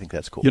respect, and I think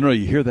that's cool. You know,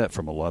 you hear that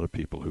from a lot of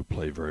people who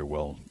play very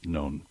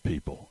well-known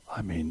people.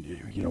 I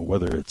mean, you know,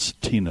 whether it's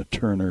Tina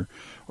Turner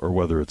or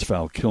whether it's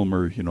Val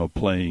Kilmer, you know,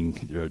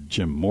 playing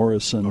Jim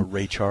Morrison. Or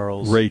Ray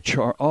Charles.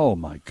 Oh,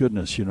 my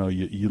goodness. You know,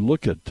 you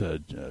look at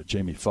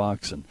Jamie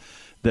Foxx, and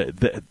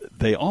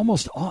they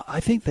almost, I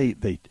think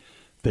they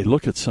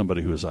look at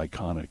somebody who is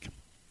iconic.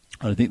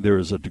 I think there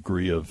is a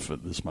degree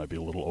of, this might be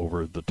a little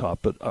over the top,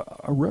 but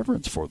a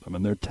reverence for them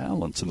and their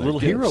talents and their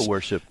little gifts. Hero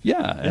worship.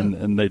 Yeah,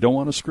 and they don't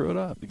want to screw it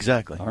up.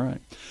 Exactly. All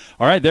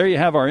right, there you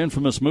have our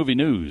infamous movie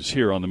news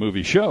here on The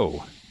Movie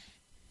Show.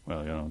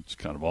 Well, you know, it's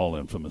kind of all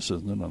infamous,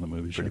 isn't it, on The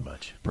Movie Show?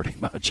 Pretty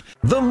much.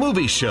 The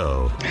Movie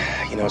Show.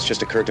 You know, it's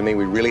just occurred to me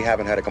we really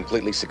haven't had a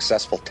completely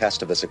successful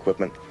test of this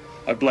equipment.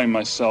 I blame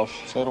myself.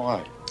 So do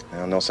I.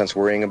 Well, no sense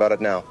worrying about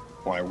it now.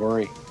 Why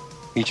worry?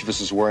 Each of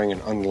us is wearing an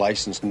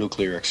unlicensed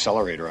nuclear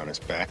accelerator on his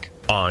back.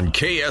 On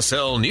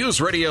KSL News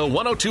Radio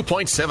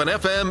 102.7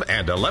 FM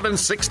and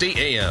 1160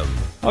 AM.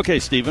 Okay,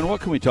 Stephen,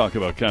 what can we talk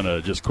about kind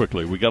of just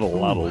quickly? We got a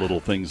lot of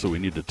little things that we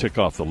need to tick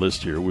off the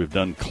list here. We've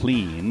done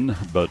clean,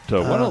 but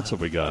what else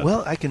have we got?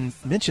 Well, I can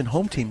mention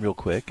Home Team real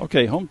quick.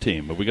 Okay, Home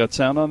Team. Have we got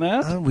sound on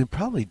that? We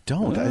probably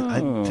don't.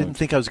 I didn't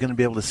think I was going to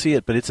be able to see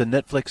it, but it's a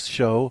Netflix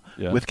show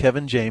with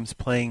Kevin James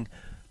playing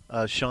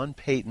Sean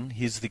Payton.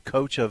 He's the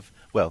coach of,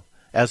 well,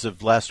 as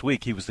of last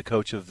week, he was the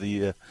coach of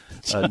the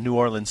New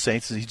Orleans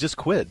Saints. He just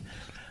quit.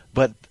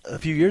 But a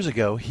few years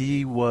ago,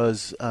 he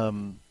was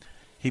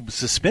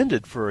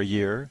suspended for a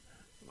year.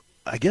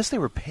 I guess they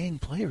were paying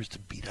players to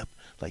beat up,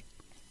 like,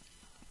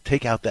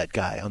 take out that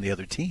guy on the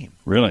other team.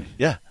 Really?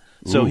 Yeah.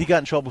 So Ooh. he got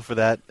in trouble for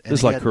that. This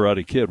is like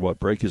Karate Kid. What,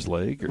 break his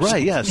leg? Or right,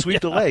 something? Yeah,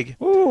 sweep the leg.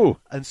 Ooh.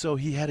 And so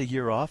he had a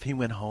year off. He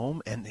went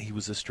home, and he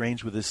was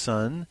estranged with his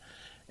son,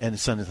 and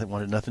his son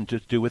wanted nothing to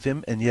do with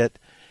him, and yet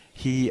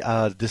he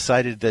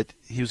decided that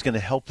he was going to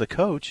help the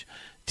coach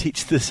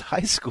teach this high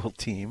school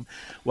team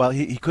while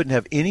he couldn't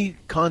have any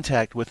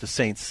contact with the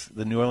Saints,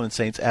 the New Orleans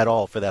Saints, at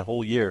all for that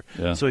whole year.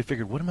 Yeah. So he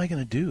figured, what am I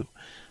going to do?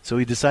 So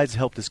he decides to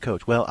help this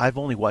coach. Well, I've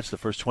only watched the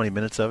first 20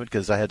 minutes of it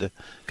because I had to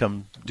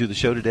come do the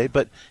show today.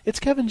 But it's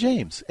Kevin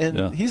James,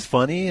 and he's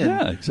funny. And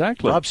yeah,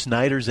 exactly. Rob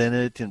Schneider's in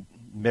it, and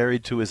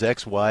married to his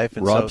ex-wife.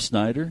 And Rob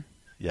Schneider?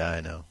 Yeah,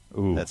 I know.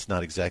 Ooh. That's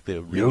not exactly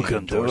a You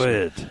can do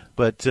it.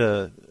 But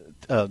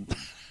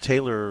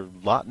Taylor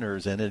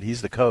Lautner's in it.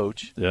 He's the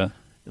coach. Yeah.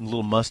 And a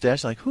little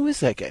mustache. Like, who is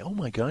that guy? Oh,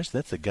 my gosh,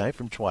 that's the guy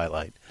from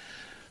Twilight.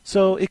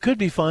 So it could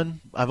be fun.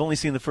 I've only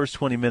seen the first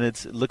 20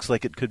 minutes. It looks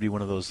like it could be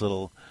one of those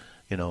little,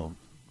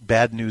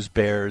 Bad News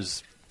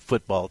Bears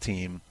football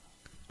team.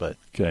 But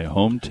okay,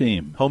 Home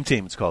Team. Home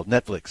Team, it's called.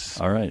 Netflix.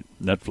 All right,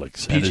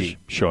 Netflix. PG. And it's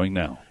showing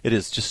now. It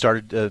is. Just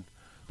started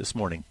this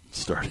morning.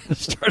 Started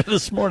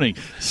this morning.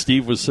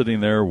 Steve was sitting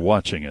there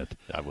watching it.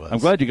 I was. I'm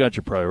glad you got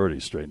your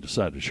priorities straight and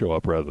decided to show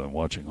up rather than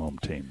watching Home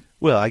Team.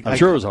 Well, I'm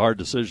sure it was a hard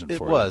decision for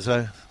you. It was.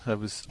 I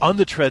was on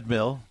the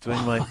treadmill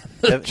doing my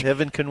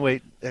Heaven Can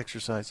Wait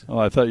exercise. Oh,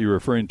 I thought you were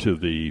referring to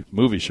the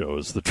movie show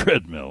as the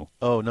treadmill.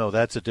 Oh, no,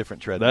 that's a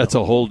different treadmill. That's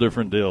a whole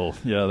different deal.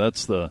 Yeah,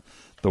 that's the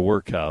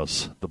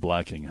workhouse, the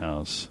blacking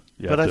house.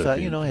 But I thought,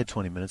 I had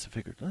 20 minutes. I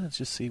figured, let's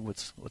just see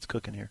what's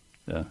cooking here.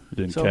 Yeah, you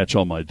didn't catch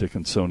all my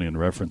Dickinsonian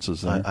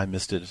references there. I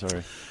missed it,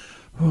 sorry.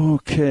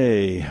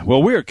 Okay.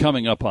 Well, we're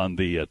coming up on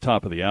the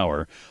top of the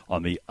hour.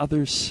 On the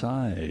other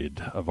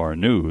side of our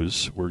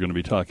news, we're going to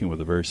be talking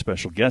with a very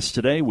special guest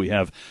today. We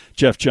have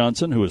Jeff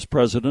Johnson, who is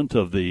president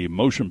of the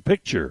Motion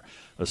Picture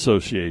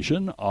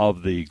Association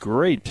of the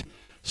great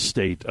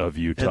state of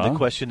Utah. And the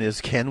question is,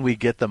 can we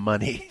get the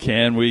money?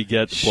 Can we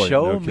get...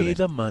 Show me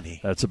the money.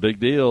 That's a big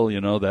deal.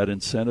 That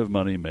incentive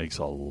money makes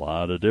a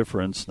lot of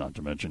difference, not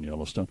to mention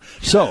Yellowstone.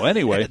 So,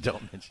 anyway.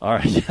 Don't mention. All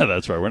right, yeah,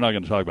 that's right. We're not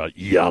going to talk about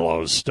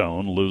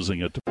Yellowstone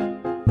losing it.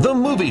 The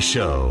Movie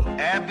Show.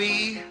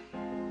 Abby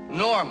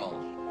Normal.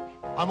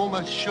 I'm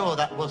almost sure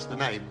that was the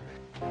name.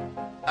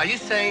 Are you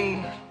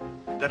saying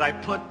that I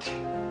put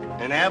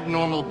an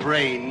abnormal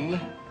brain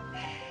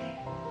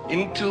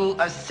into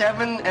a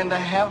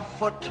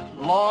 7.5-foot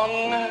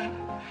long,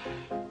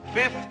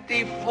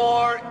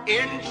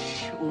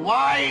 54-inch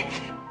wide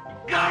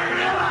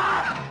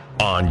gorilla?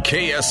 On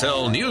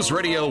KSL News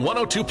Radio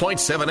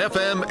 102.7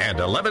 FM and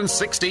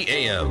 1160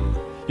 AM.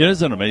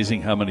 Isn't it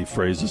amazing how many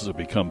phrases have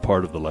become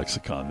part of the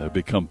lexicon? They've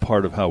become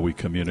part of how we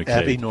communicate.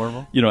 Abby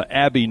Normal?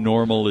 Abby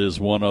Normal is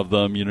one of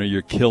them.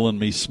 You're killing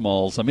me,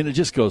 Smalls. I mean, it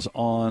just goes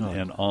on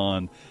and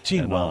on.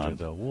 Gene and Wilder, on.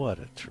 though, what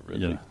a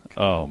terrific...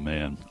 Oh,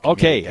 man.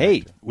 Okay,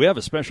 hey, we have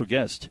a special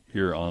guest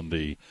here on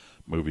the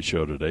movie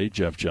show today,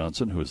 Jeff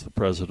Johnson, who is the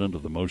president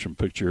of the Motion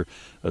Picture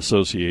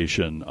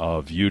Association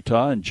of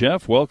Utah. And,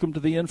 Jeff, welcome to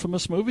the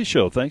infamous movie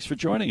show. Thanks for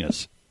joining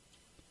us.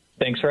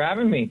 Thanks for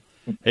having me.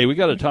 Hey, we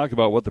got to talk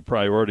about what the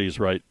priorities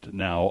right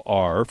now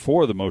are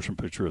for the Motion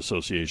Picture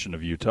Association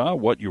of Utah,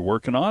 what you're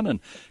working on,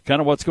 and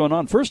kind of what's going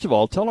on. First of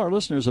all, tell our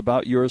listeners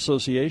about your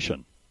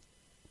association.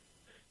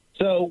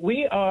 So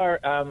we are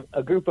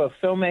a group of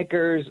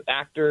filmmakers,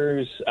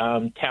 actors,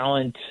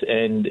 talent,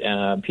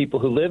 and people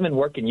who live and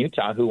work in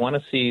Utah who want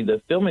to see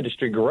the film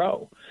industry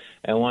grow,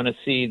 and want to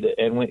see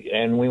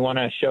we want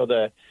to show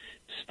the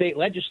state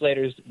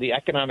legislators the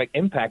economic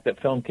impact that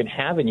film can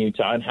have in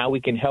Utah and how we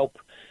can help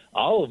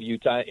all of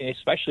Utah,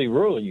 especially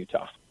rural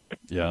Utah.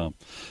 Yeah.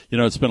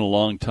 It's been a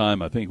long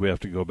time. I think we have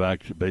to go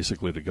back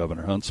basically to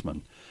Governor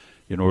Huntsman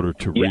in order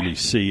to really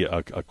see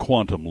a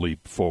quantum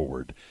leap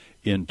forward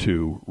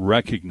into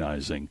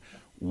recognizing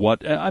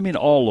what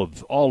all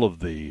of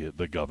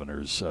the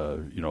governors,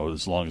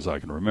 as long as I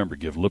can remember,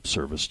 give lip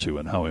service to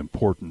and how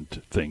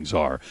important things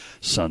are.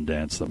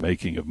 Sundance, the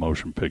making of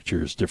motion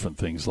pictures, different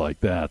things like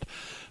that.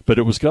 But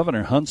it was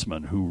Governor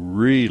Huntsman who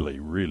really,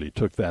 really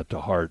took that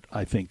to heart.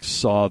 I think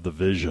saw the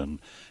vision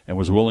and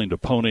was willing to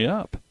pony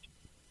up.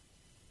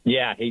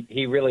 Yeah,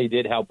 he really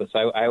did help us.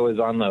 I was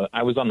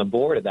on the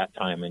board at that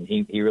time, and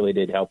he really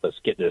did help us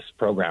get this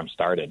program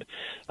started.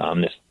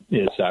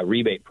 This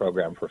rebate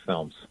program for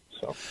films.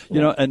 So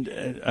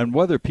and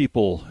whether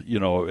people,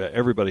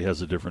 everybody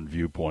has a different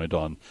viewpoint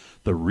on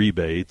the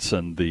rebates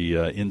and the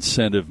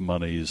incentive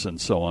monies and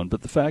so on.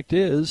 But the fact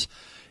is,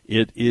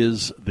 it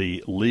is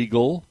the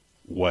legal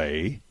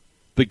way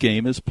the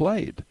game is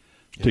played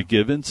to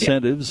give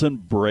incentives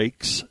and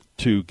breaks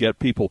to get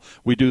people.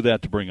 We do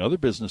that to bring other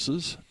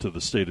businesses to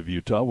the state of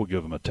Utah. We'll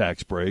give them a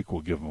tax break.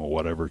 We'll give them a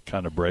whatever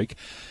kind of break.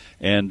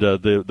 And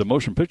the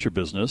motion picture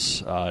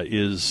business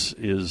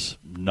is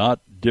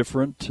not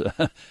different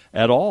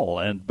at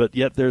all. But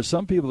yet there's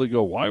some people that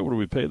go, why would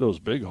we pay those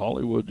big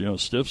Hollywood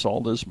stiffs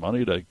all this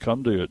money to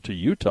come to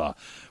Utah?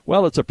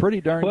 Well, it's a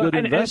pretty darn good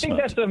investment. I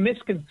think that's a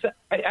misconception.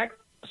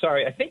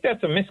 I think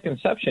that's a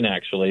misconception,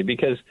 actually,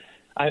 because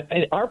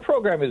our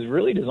program is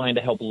really designed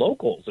to help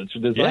locals. It's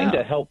designed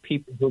to help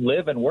people who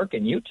live and work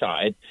in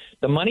Utah.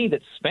 The money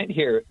that's spent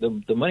here,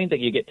 the money that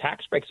you get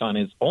tax breaks on,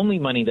 is only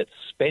money that's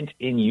spent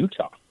in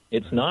Utah.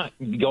 It's not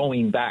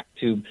going back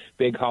to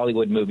big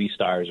Hollywood movie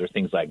stars or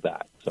things like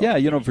that. So.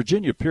 Yeah,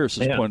 Virginia Pierce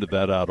has pointed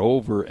that out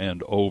over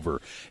and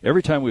over.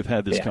 Every time we've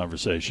had this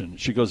conversation,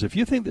 she goes, if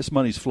you think this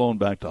money's flown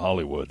back to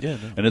Hollywood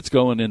and it's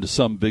going into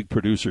some big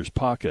producer's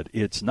pocket,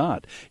 it's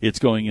not. It's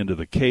going into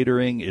the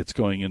catering, it's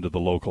going into the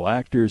local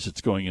actors,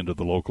 it's going into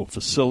the local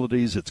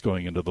facilities, it's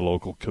going into the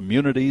local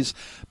communities,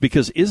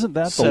 because isn't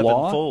that the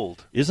law?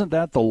 Sevenfold. Isn't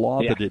that the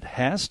law that it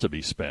has to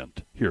be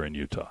spent here in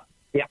Utah?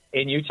 Yeah,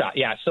 in Utah.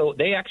 Yeah, so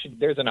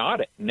there's an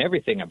audit and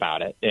everything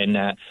about it, and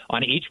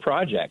on each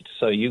project.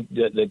 So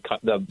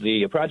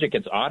the project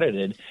gets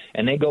audited,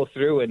 and they go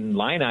through and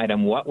line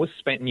item what was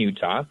spent in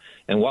Utah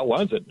and what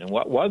wasn't, and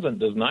what wasn't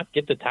does not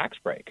get the tax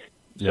break.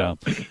 Yeah.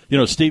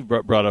 Steve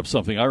brought up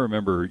something. I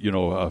remember,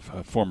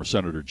 former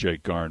Senator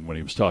Jake Garn, when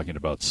he was talking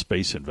about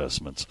space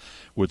investments,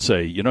 would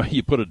say,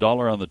 you put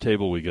 $1 on the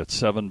table, we get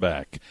 7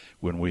 back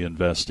when we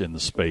invest in the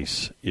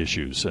space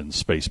issues and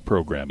space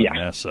program at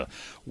NASA.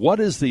 What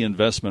is the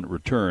investment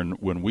return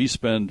when we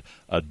spend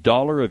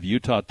 $1 of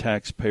Utah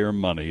taxpayer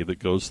money that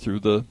goes through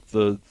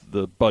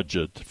the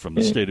budget from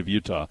the state of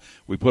Utah?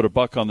 We put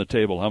 $1 on the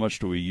table. How much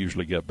do we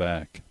usually get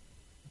back?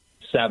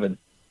 7.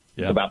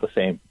 Yeah. About the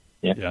same.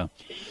 Yeah.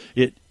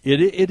 It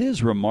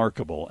is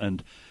remarkable,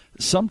 and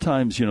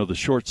sometimes, the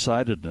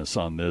short-sightedness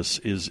on this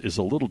is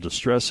a little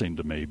distressing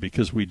to me,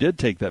 because we did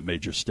take that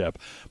major step.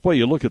 Boy,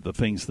 you look at the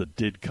things that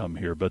did come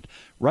here, but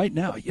right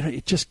now,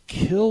 it just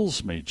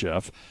kills me,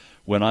 Jeff,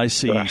 when I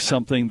see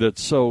something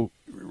that's so,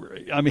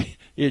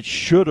 it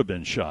should have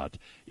been shot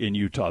in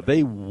Utah.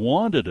 They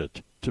wanted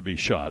it to be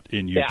shot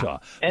in Utah.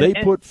 Yeah. They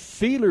put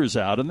feelers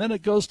out, and then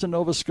it goes to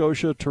Nova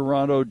Scotia,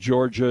 Toronto,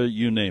 Georgia,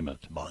 you name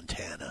it.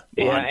 Montana.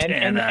 Yeah,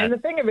 and the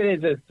thing of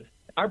it is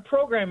our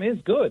program is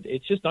good.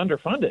 It's just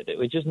underfunded.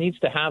 It just needs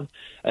to have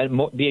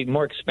be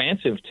more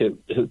expansive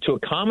to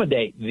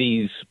accommodate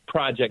these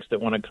projects that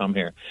want to come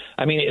here.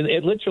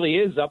 It literally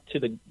is up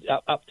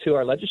to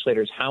our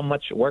legislators how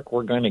much work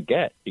we're going to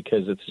get,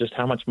 because it's just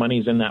how much money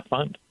is in that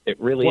fund. It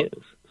really is.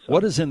 So.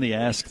 What is in the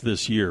ask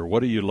this year?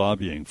 What are you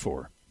lobbying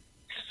for?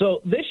 So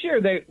this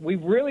year, we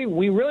really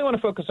want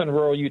to focus on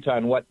rural Utah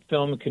and what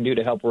film can do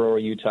to help rural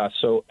Utah.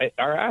 So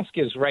our ask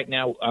is right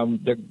now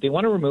they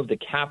want to remove the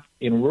cap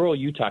in rural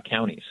Utah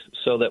counties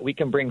so that we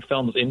can bring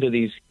films into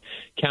these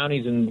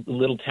counties and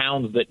little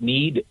towns that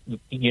need,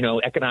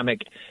 economic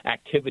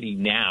activity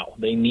now.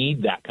 They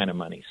need that kind of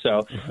money.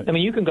 So,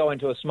 you can go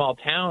into a small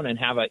town and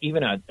have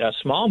even a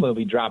small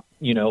movie drop,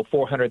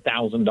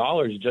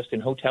 $400,000 just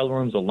in hotel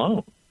rooms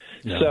alone.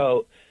 Yeah.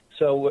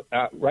 So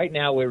right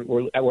now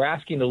we're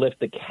asking to lift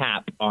the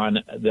cap on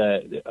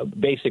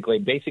basically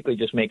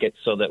just make it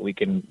so that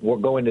we'll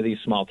go into these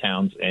small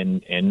towns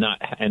and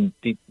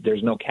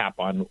there's no cap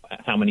on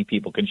how many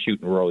people can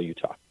shoot in rural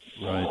Utah.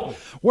 Right.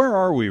 Where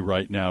are we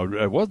right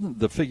now? Wasn't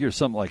the figure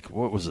something like,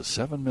 what was it,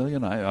 7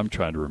 million? I'm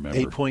trying to remember.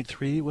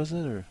 8.3 was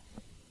it, or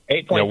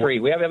 8.3?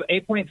 We have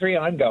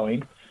 8.3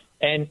 ongoing.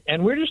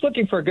 And we're just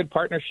looking for a good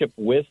partnership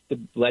with the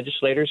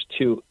legislators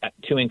to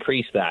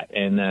increase that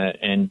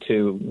and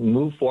to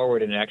move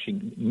forward and actually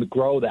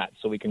grow that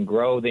so we can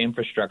grow the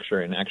infrastructure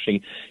and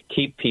actually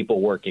keep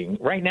people working.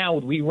 Right now,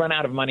 we run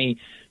out of money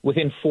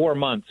within 4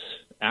 months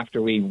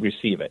after we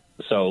receive it.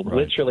 So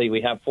literally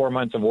we have 4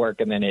 months of work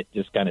and then it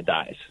just kind of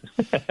dies.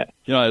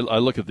 I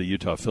look at the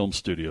Utah Film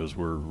Studios.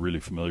 We're really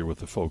familiar with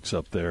the folks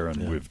up there,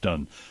 and we've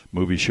done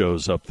movie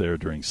shows up there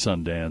during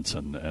Sundance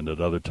and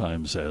at other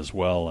times as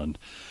well. And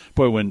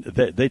boy, when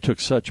they took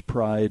such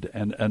pride,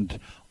 and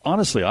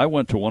honestly, I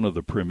went to one of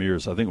the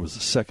premieres. I think it was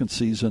the second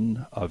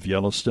season of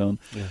Yellowstone.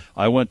 Yeah.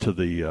 I went to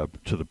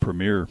the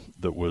premiere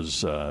that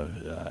was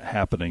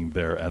happening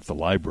there at the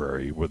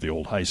library with the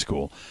old high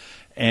school.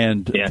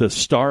 And the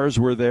stars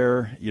were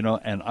there,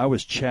 and I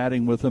was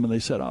chatting with them, and they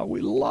said, "Oh,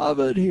 we love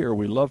it here.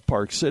 We love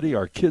Park City.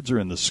 Our kids are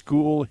in the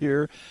school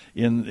here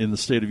in the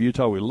state of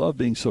Utah. We love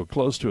being so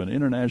close to an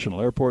international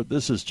airport.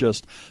 This is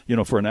just,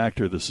 for an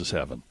actor, this is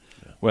heaven."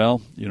 Yeah. Well,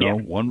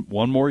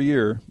 one more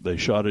year they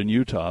shot in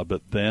Utah,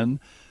 but then,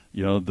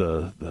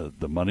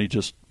 the money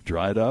just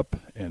dried up,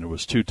 and it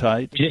was too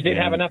tight. You just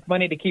didn't have enough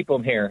money to keep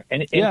them here,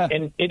 and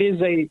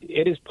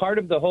it is part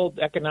of the whole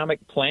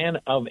economic plan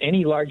of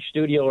any large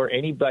studio or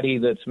anybody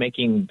that's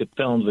making the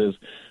films is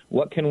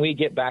what can we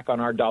get back on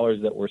our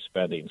dollars that we're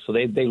spending. So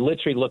they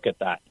literally look at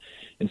that,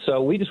 and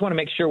so we just want to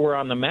make sure we're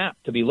on the map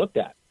to be looked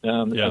at.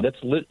 That's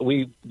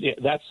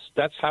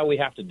how we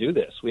have to do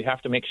this. We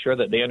have to make sure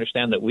that they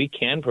understand that we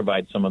can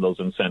provide some of those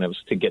incentives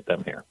to get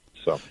them here.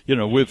 So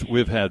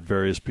we've had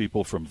various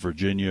people from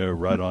Virginia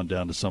right on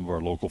down to some of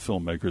our local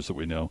filmmakers that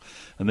we know,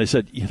 and they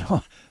said,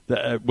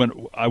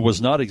 when I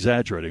was not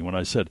exaggerating when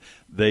I said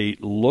they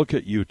look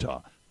at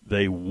Utah,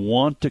 They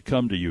want to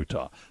come to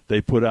Utah. They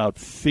put out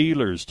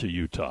feelers to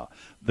Utah.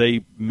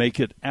 They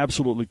make it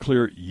absolutely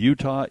clear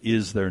Utah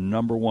is their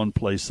number one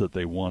place that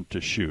they want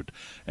to shoot.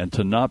 And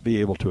to not be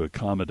able to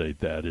accommodate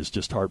that is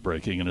just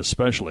heartbreaking, and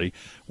especially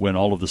when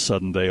all of a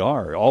sudden they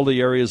are. All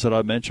the areas that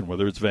I mentioned,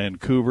 whether it's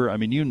Vancouver, I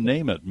mean, you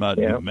name it,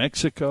 New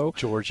Mexico,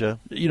 Georgia.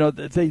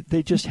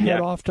 They just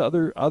head off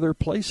to other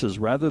places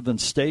rather than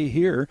stay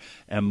here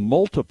and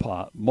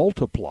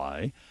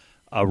multiply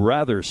a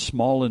rather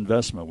small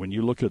investment. When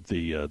you look at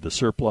the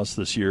surplus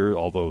this year,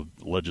 although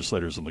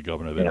legislators and the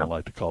governor, they don't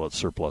like to call it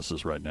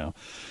surpluses right now,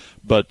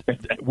 but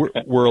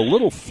we're a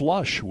little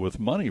flush with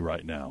money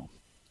right now.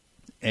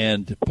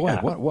 And boy,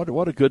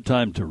 what a good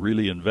time to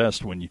really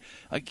invest. When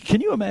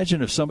can you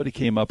imagine if somebody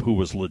came up who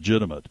was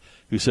legitimate,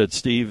 who said,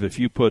 Steve, if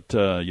you put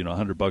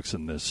 $100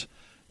 in this,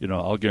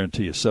 I'll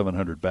guarantee you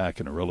 $700 back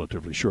in a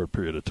relatively short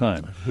period of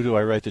time. Who do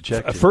I write the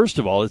check to? First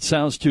of all, it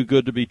sounds too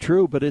good to be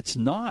true, but it's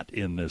not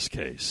in this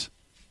case.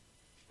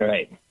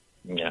 Right.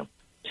 Yeah.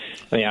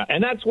 Yeah,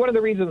 and that's one of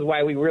the reasons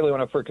why we really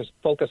want to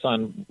focus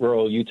on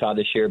rural Utah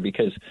this year,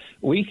 because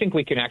we think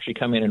we can actually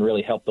come in and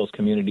really help those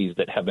communities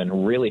that have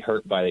been really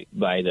hurt by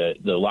the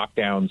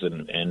lockdowns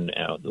and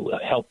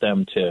help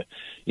them to,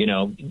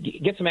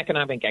 get some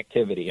economic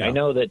activity. Yeah. I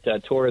know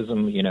that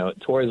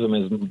tourism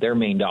is their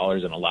main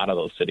dollars in a lot of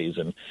those cities,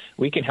 and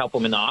we can help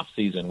them in the off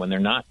season when they're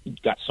not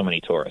got so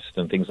many tourists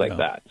and things like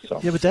that. So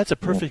yeah, but that's a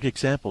perfect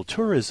example.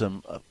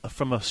 Tourism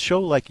from a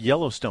show like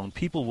Yellowstone,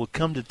 people will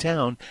come to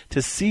town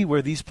to see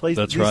where these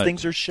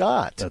things are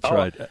shot. That's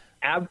right.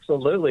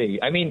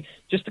 Absolutely. I mean,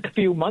 just a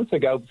few months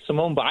ago,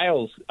 Simone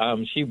Biles,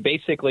 she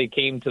basically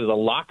came to the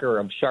locker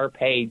of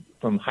Sharpay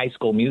from High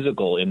School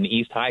Musical in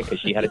East High because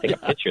she had to take a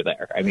picture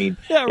there. I mean,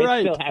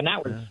 right. And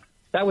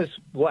that was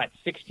what,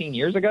 16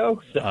 years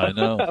ago? So I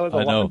know. That was a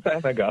long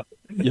time ago.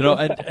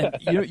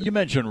 You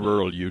mentioned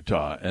rural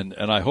Utah, and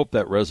I hope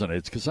that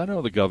resonates, because I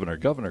know the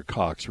Governor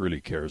Cox,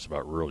 really cares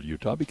about rural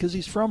Utah because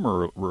he's from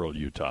rural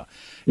Utah,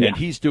 and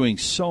he's doing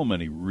so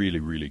many really,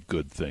 really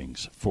good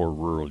things for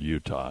rural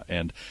Utah.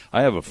 And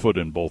I have a foot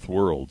in both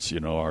worlds.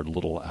 Our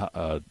little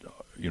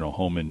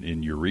home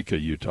in Eureka,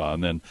 Utah,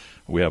 and then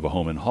we have a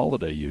home in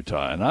Holiday,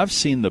 Utah, and I've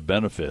seen the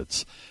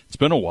benefits. It's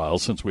been a while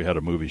since we had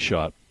a movie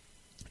shot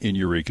in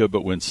Eureka,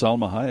 but when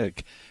Salma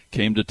Hayek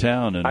came to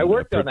town, and I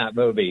worked on that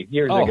movie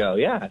years ago.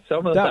 Yeah,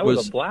 that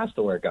was a blast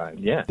to work on.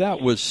 Yeah,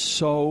 that was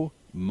so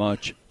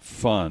much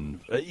fun.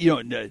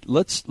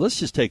 Let's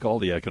just take all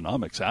the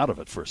economics out of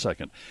it for a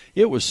second.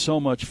 It was so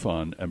much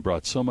fun and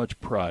brought so much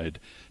pride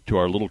to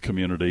our little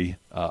community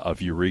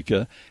of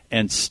Eureka,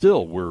 and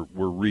still we're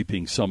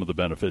reaping some of the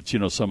benefits.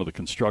 Some of the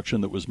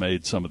construction that was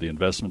made, some of the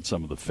investment,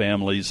 some of the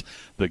families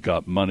that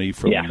got money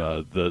from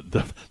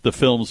the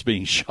films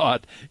being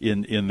shot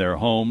in their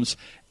homes.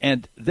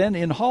 And then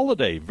in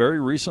Holiday, very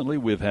recently,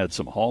 we've had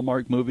some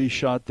Hallmark movies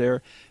shot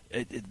there.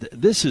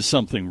 This is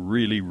something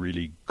really,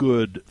 really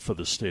good for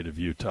the state of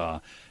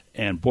Utah.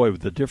 And boy,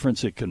 the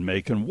difference it can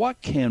make. And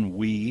what can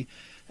we,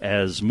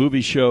 as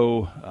movie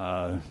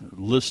show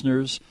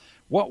listeners,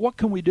 what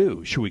can we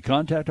do? Should we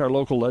contact our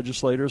local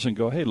legislators and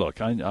go, hey,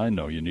 look, I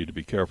know you need to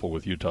be careful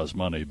with Utah's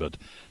money, but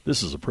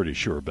this is a pretty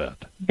sure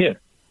bet? Yeah.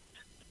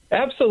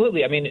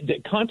 Absolutely. I mean,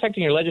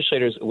 contacting your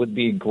legislators would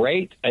be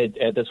great.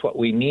 That's what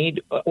we need.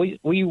 We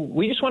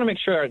just want to make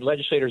sure our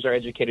legislators are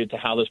educated to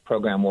how this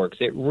program works.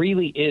 It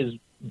really is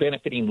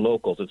benefiting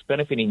locals. It's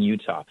benefiting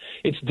Utah.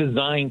 It's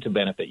designed to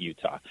benefit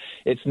Utah.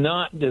 It's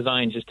not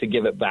designed just to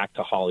give it back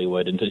to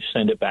Hollywood and to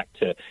send it back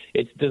to –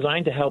 it's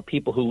designed to help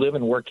people who live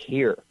and work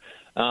here.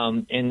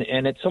 And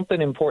it's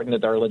something important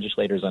that our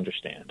legislators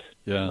understand.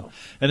 Yeah,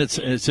 and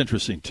it's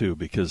interesting, too,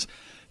 because,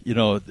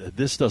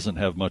 this doesn't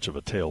have much of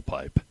a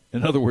tailpipe.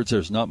 In other words,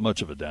 there's not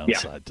much of a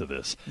downside to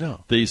this.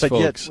 No, these but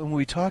folks. Yet when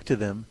we talk to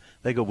them,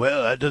 they go,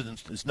 "Well,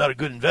 it's not a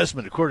good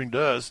investment according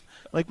to us."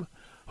 Like,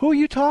 who are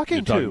you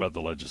talking to? You're talking about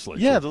the legislature.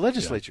 Yeah, the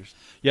legislatures.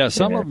 Yeah,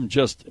 some of them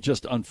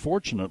just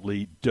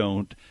unfortunately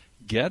don't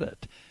get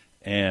it,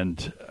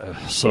 and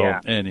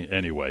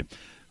anyway.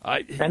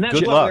 And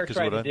that's what we're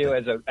trying to do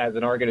as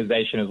an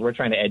organization, is we're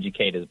trying to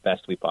educate as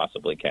best we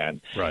possibly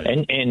can, right?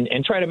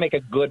 And try to make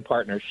a good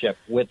partnership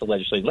with the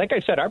legislature. Like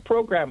I said, our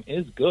program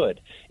is good.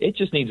 It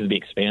just needs to be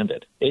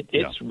expanded. It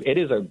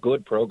is a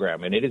good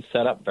program, and it is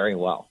set up very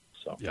well.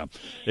 So yeah,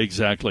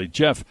 exactly.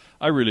 Jeff,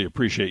 I really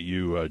appreciate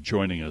you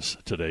joining us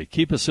today.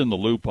 Keep us in the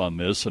loop on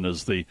this, and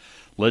as the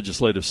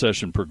legislative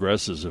session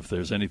progresses, if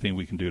there's anything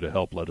we can do to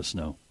help, let us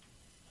know.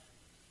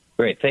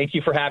 Great. Thank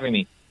you for having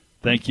me.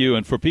 Thank you.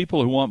 And for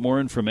people who want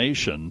more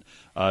information,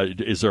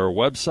 is there a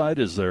website?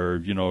 Is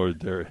there,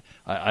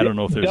 I don't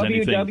know if there's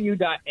anything.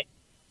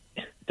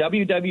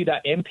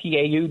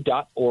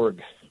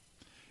 www.mpau.org.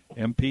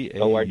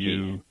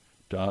 mpau.org.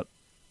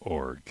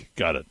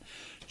 Got it.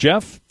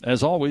 Jeff,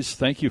 as always,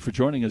 thank you for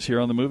joining us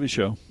here on The Movie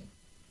Show.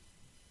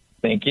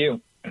 Thank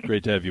you.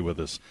 Great to have you with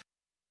us.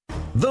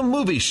 The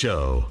Movie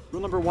Show.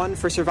 Rule number 1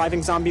 for surviving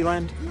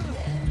Zombieland: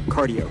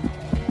 cardio.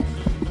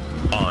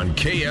 On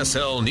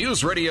KSL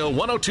News Radio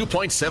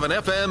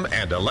 102.7 FM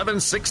and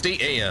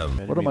 1160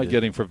 AM. What am I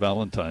getting for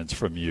Valentine's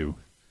from you?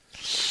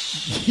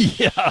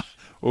 Yeah.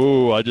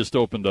 Oh, I just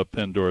opened up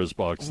Pandora's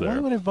box there. Why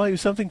would I buy you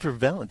something for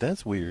Valentine?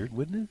 That's weird.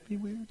 Wouldn't it be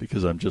weird?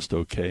 Because I'm just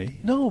okay?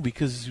 No,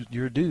 because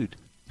you're a dude.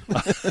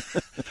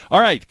 All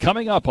right,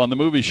 coming up on the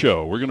movie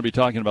show, we're going to be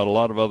talking about a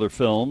lot of other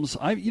films.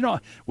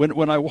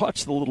 When I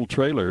watched the little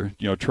trailer,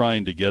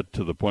 trying to get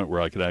to the point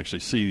where I could actually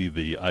see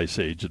the Ice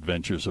Age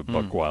Adventures of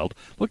Buck Wild,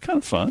 looked kind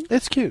of fun.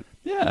 It's cute.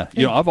 Yeah.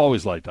 I've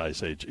always liked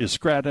Ice Age. Is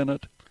Scrat in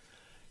it?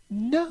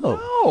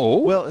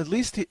 No. Well, at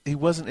least he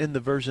wasn't in the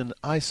version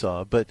I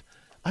saw, but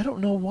I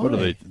don't know why. What are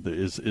they?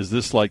 Is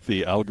this like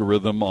the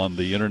algorithm on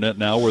the internet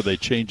now, where they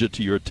change it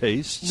to your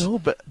tastes? No,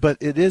 but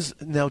it is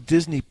now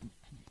Disney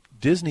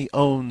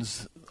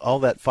owns all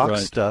that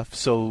Fox stuff,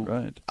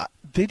 so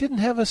they didn't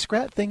have a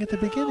Scrat thing at the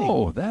beginning.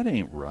 Oh, that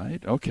ain't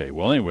right. Okay,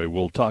 well, anyway,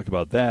 we'll talk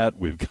about that.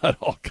 We've got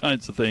all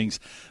kinds of things.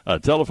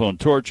 Telephone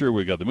torture.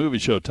 We've got the movie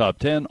show top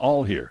 10,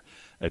 all here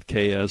at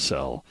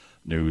KSL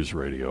News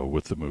Radio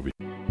with the movie.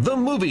 The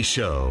Movie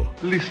Show.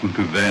 Listen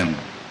to them.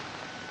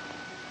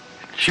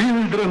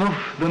 Children of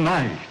the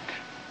night.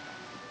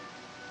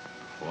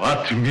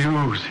 What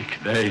music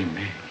they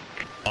make.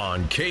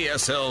 On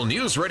KSL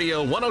News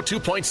Radio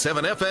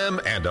 102.7 FM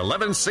and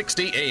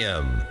 1160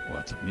 AM.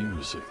 What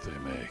music they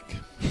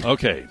make.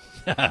 Okay.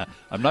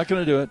 I'm not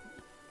going to do it.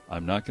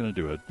 I'm not going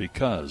to do it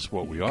because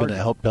what we are going to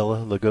help Bella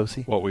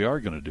Lugosi. What we are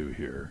going to do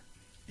here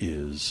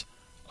is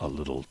a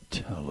little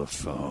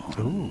telephone.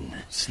 Ooh,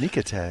 sneak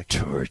attack.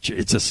 Torture.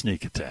 It's a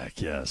sneak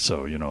attack, yeah.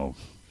 So,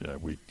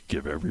 we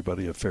give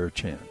everybody a fair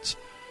chance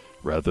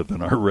rather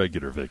than our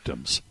regular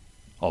victims,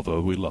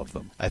 although we love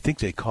them. I think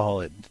they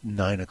call at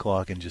 9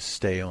 o'clock and just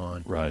stay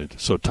on. Right.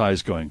 So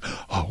Ty's going,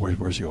 oh,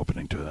 where's the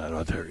opening to that?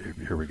 Oh, there,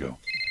 here we go.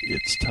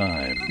 It's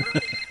time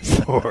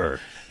for...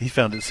 He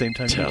found it the same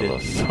time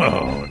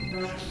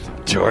telephone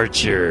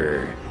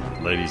torture,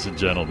 ladies and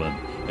gentlemen.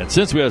 And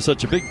since we have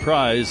such a big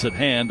prize at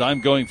hand,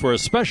 I'm going for a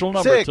special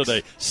number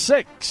today.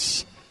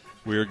 6.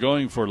 We are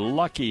going for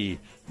lucky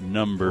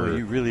number. Well,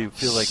 you really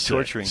feel like 6.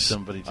 Torturing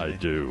somebody today. I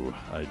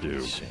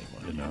do. Shame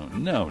on you.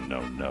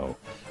 No.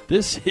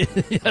 This is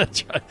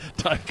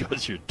Ty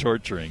goes, you're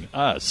torturing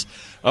us.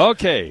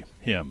 Okay,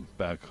 him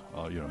back.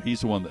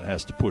 He's the one that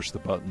has to push the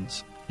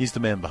buttons. He's the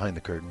man behind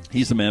the curtain.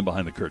 He's the man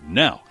behind the curtain.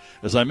 Now,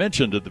 as I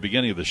mentioned at the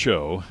beginning of the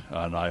show,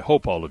 and I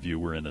hope all of you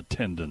were in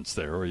attendance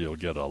there, or you'll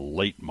get a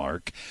late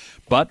mark,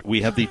 but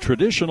we have the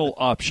traditional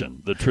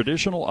option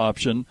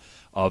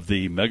of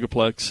the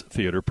Megaplex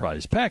Theater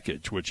Prize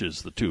Package, which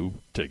is the 2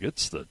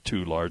 tickets, the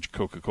 2 large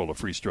Coca-Cola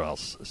freestyle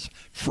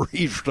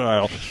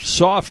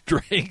soft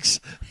drinks,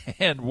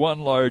 and 1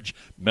 large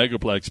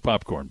Megaplex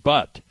popcorn.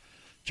 But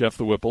Jeff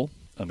the Whipple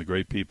and the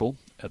great people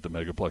at the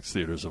Megaplex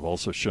Theaters have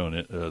also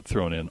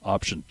thrown in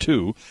option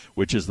 2,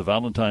 which is the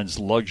Valentine's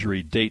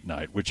Luxury Date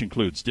Night, which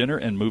includes dinner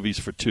and movies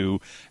for 2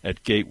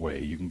 at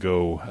Gateway. You can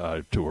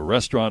go to a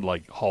restaurant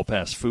like Hall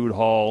Pass Food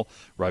Hall,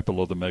 right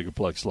below the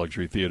Megaplex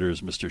Luxury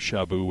Theaters, Mr.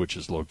 Shabu, which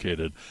is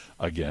located,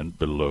 again,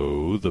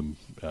 below the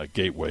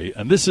Gateway.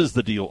 And this is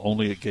the deal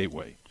only at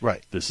Gateway.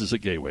 Right. This is at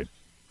Gateway.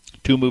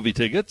 2 movie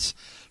tickets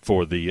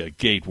for the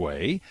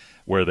Gateway,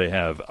 where they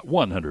have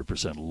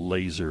 100%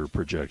 laser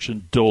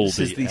projection, Dolby This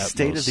is the Atmos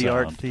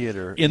state-of-the-art sound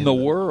theater in the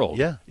world,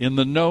 yeah, in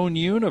the known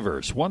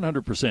universe.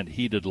 100%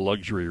 heated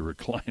luxury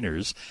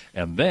recliners,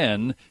 and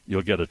then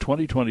you'll get a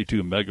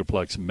 2022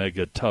 Megaplex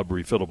Mega Tub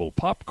refillable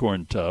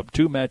popcorn tub,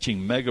 2 matching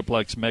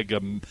Megaplex Mega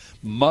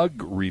Mug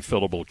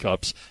refillable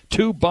cups,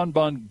 2 Bon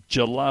Bon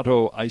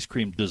Gelato ice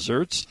cream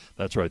desserts.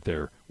 That's right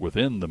there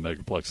within the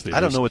Megaplex Theaters. I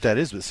don't know what that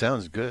is, but it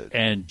sounds good.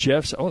 And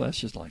Jeff's, that's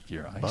just like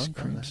your ice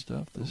cream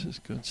stuff. This is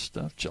good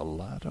stuff.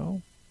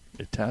 Gelato,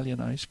 Italian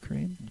ice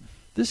cream.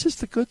 This is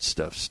the good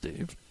stuff,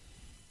 Steve.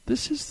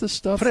 This is the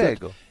stuff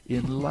that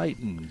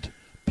enlightened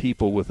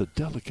people with a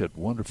delicate,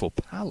 wonderful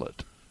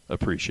palate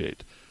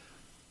appreciate.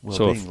 Well,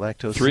 so being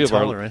lactose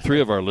intolerant. 3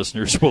 of our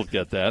listeners will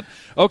get that.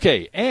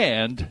 Okay,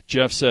 and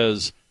Jeff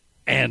says,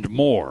 and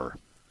more.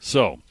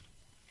 So,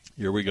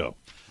 here we go.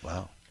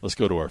 Wow. Let's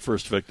go to our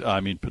first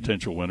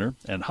potential winner.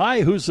 And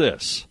hi, who's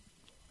this?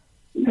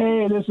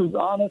 Hey, this is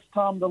Honest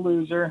Tom the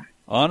Loser.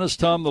 Honest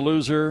Tom the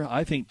Loser.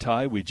 I think,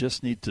 Ty, we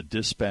just need to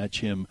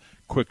dispatch him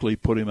quickly,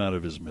 put him out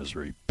of his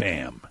misery.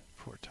 Bam.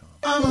 Poor Tom.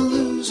 I'm a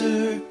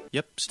loser.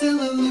 Yep. Still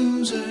a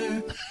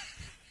loser.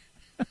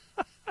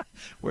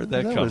 Where'd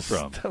that come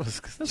from?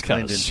 That's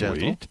kind of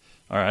sweet.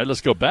 All right,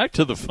 let's go back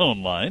to the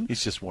phone line.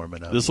 He's just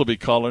warming up. This will be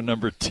caller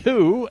number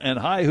 2. And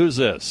hi, who's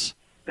this?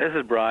 This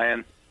is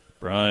Brian.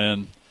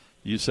 Brian,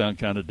 you sound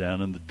kind of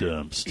down in the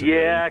dumps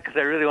today. Yeah, because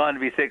I really wanted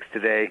to be 6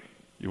 today.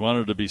 You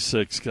wanted to be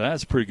 6.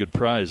 That's a pretty good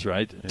prize,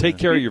 right? Yeah. Take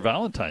care of your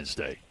Valentine's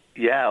Day.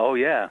 Yeah, oh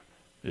yeah.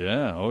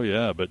 Yeah, oh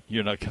yeah, but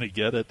you're not going to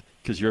get it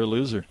because you're a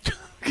loser.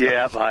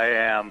 Yep, I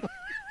am.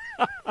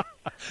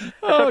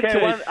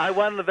 Okay. I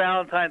won the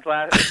Valentine's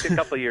a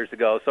couple of years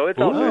ago, so it's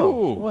all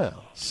good.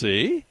 Well,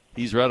 see?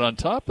 He's right on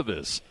top of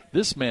this.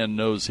 This man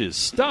knows his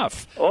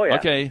stuff. Oh, yeah.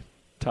 Okay,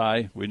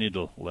 Ty, we need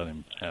to let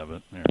him have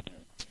it. Here.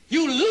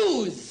 You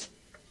lose!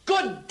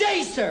 Good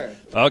day, sir.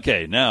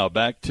 Okay, now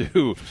back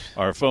to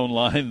our phone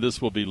line.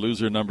 This will be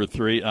loser number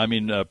 3.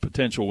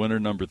 Potential winner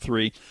number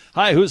 3.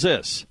 Hi, who's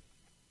this?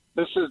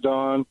 This is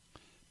Don.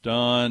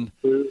 Don.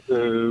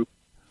 Boo-hoo.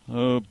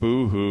 Oh,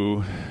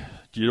 boo-hoo.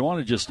 Do you want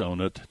to just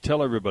own it?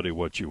 Tell everybody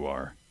what you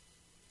are.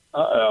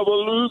 I am a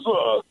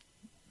loser.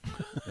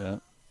 Yeah.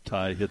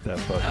 Ty, hit that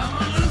button.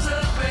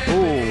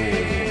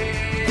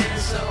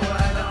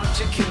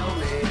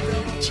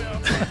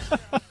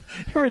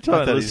 Every time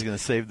I thought he was going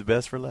to save the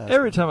best for last.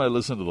 Every time I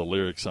listen to the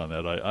lyrics on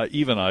that,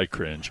 I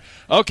cringe.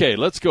 Okay,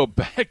 let's go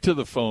back to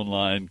the phone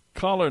line.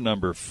 Caller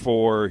number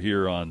 4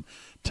 here on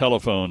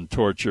Telephone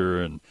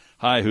Torture. And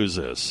hi, who's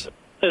this?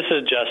 This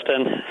is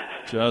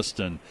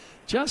Justin.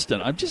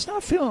 Justin, I'm just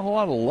not feeling a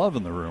lot of love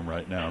in the room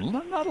right now.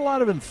 Not a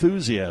lot of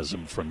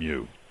enthusiasm from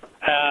you.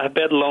 A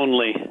bit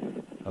lonely.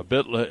 A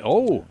bit.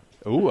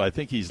 I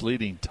think he's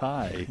leading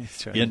Ty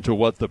into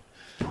what the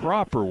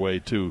proper way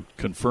to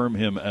confirm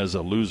him as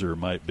a loser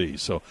might be.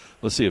 So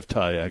let's see if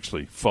Ty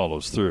actually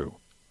follows through.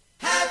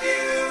 Have you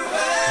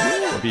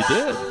heard? He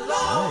did.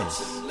 Nice.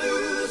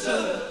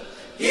 Loser.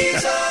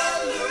 He's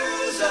a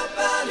loser,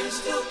 but he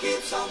still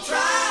keeps on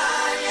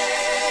trying.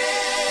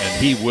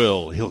 And he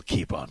will. He'll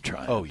keep on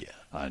trying. Oh, yeah.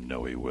 I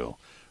know he will.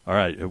 All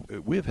right.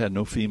 We've had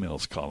no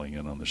females calling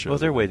in on the show. Well,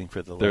 they're waiting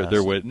for the last.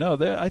 They're waiting. No,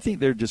 I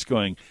think they're just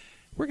going,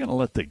 we're going to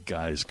let the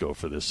guys go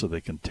for this so they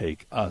can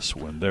take us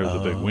when they're the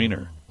big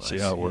wiener. See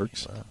how it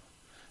works? Wow.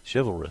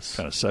 Chivalrous.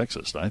 Kind of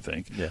sexist, I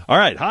think. Yeah. All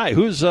right. Hi.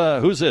 Who's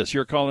this?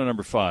 You're caller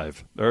number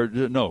 5. Or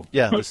no.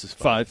 Yeah, this is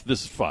 5.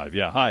 This is 5.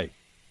 Yeah. Hi.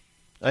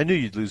 I knew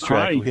you'd lose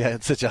track. Hi. We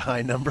had such a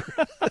high number.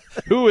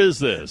 Who is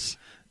this?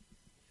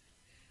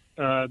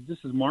 This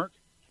is Mark.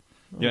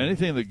 Yeah,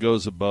 anything that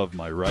goes above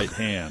my right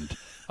hand,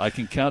 I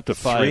can count to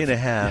 5.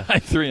 3.5.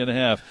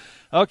 3.5.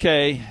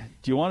 Okay.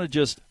 Do you want to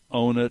just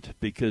own it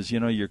because,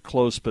 you're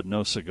close but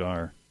no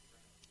cigar?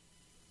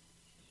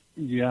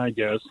 Yeah, I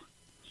guess.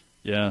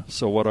 Yeah,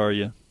 so what are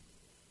you?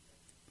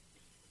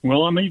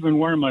 Well, I'm even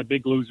wearing my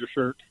Big Loser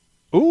shirt.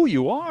 Ooh,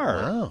 you are?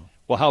 Wow.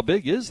 Well, how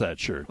big is that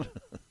shirt?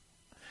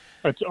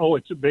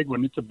 It's a big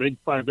one. It's a big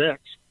 5X.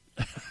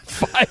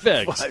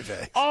 5X.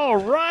 5X. All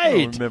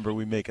right. I remember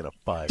we making a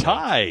 5X.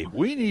 Ty,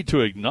 we need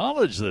to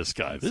acknowledge this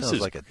guy. This sounds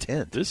is like a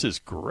tent. This is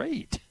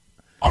great.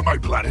 On my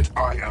planet,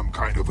 I am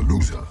kind of a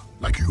loser,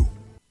 like you.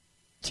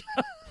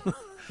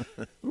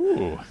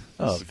 Ooh,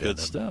 this is good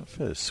stuff.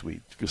 That is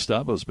sweet.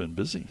 Gustavo's been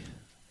busy.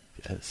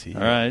 Yes, he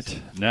All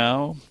right,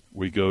 now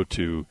we go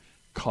to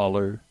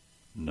caller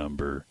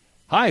number.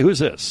 Hi, who's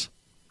this?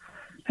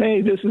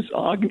 Hey, this is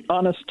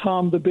Honest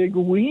Tom, the Big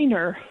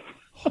Wiener.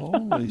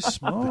 Holy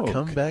smoke! The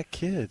comeback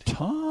kid,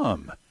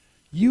 Tom.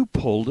 You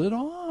pulled it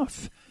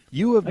off.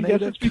 You have I made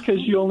guess it's because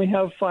you only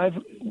have 5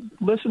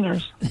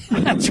 listeners.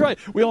 That's right.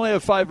 We only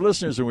have 5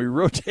 listeners, and we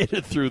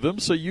rotated through them,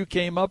 so you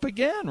came up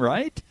again,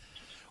 right?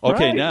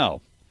 Okay, right.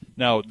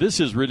 Now this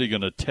is really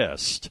going to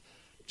test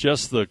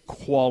just the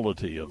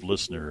quality of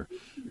listener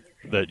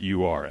that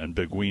you are and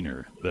big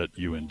wiener that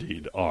you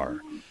indeed are.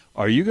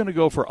 Are you going to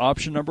go for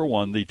option number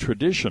 1, the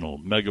traditional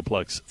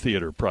Megaplex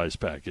Theater prize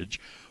package,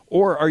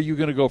 or are you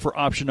going to go for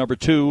option number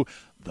 2,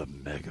 the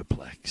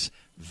Megaplex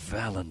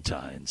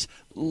Valentine's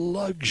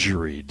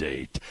luxury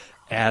date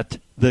at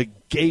the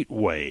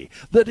Gateway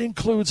that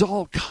includes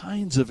all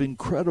kinds of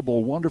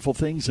incredible, wonderful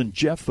things, and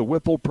Jeff the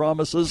Whipple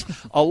promises,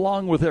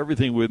 along with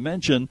everything we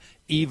mentioned,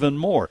 even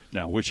more.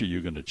 Now, which are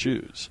you going to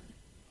choose?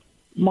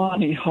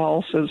 Monty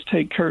Hall says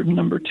take curtain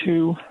number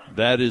 2.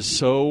 That is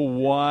so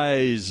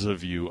wise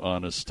of you,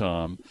 Honest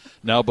Tom.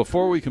 Now,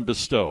 before we can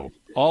bestow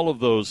all of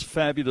those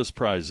fabulous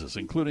prizes,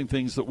 including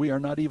things that we are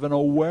not even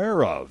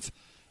aware of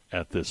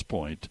at this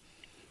point,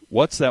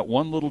 what's that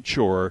one little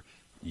chore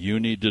you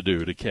need to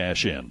do to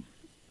cash in?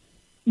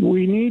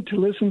 We need to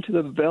listen to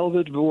the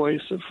velvet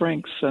voice of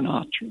Frank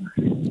Sinatra.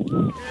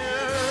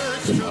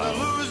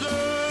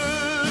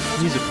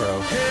 He's a pro.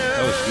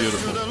 That was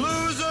beautiful.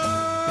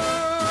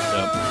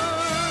 Yep.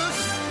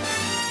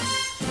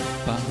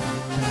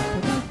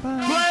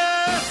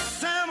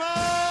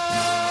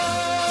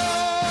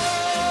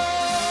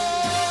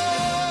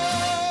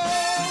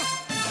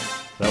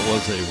 That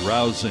was a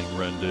rousing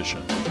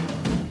rendition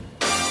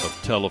of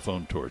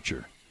Telephone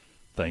Torture,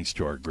 thanks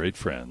to our great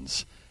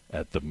friends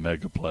at the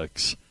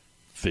Megaplex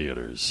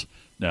Theaters.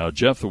 Now,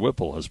 Jeff the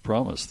Whipple has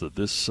promised that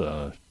this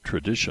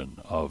tradition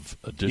of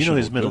additional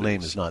his middle goodies,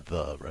 name is not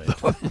the,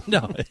 right?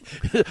 No,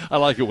 I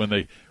like it when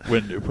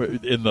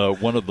in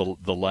one of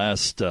the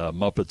last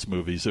Muppets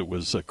movies, it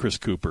was Chris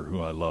Cooper,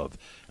 who I love,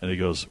 and he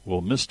goes,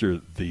 "Well,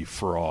 Mr. the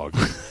Frog."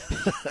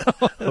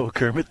 Oh,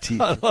 Kermit T.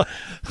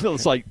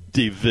 It's like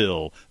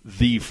DeVille,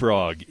 the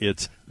Frog.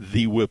 It's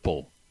the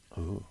Whipple.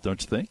 Ooh.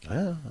 Don't you think?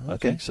 Yeah, okay. I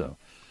think so.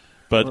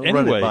 But well,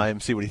 anyway, run it by him,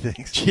 see what he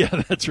thinks.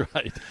 Yeah, that's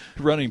right.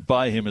 Running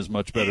by him is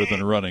much better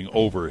than running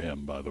over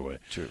him, by the way.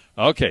 True.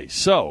 Okay,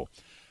 so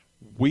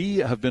we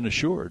have been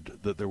assured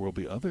that there will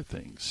be other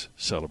things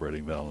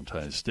celebrating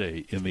Valentine's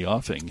Day in the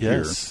offing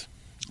yes.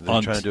 here.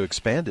 They're trying to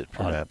expand it,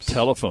 perhaps. On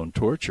Telephone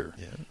Torture.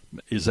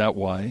 Yeah. Is that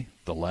why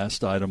the the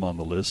last item on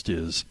the list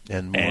is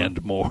and more.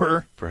 And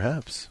more?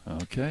 Perhaps.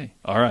 Okay.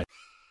 All right.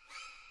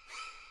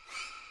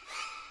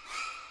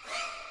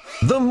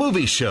 The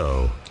Movie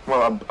Show.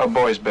 Well, a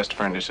boy's best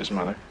friend is his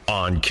mother.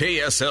 On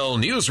KSL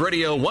News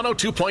Radio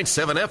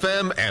 102.7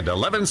 FM and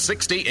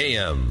 1160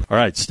 AM. All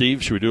right,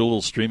 Steve, should we do a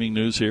little streaming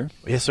news here?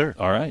 Yes, sir.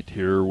 All right,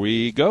 here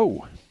we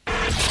go.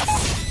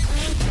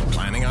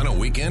 Planning on a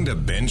weekend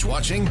of binge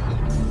watching?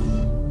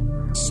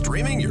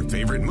 Streaming your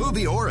favorite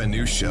movie or a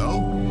new show?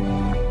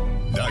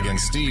 Doug and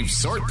Steve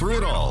sort through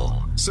it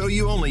all, so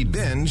you only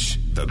binge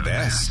the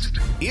best.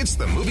 It's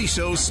the Movie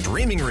Show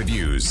Streaming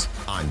Reviews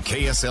on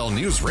KSL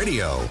News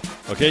Radio.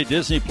 Okay,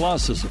 Disney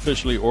Plus has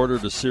officially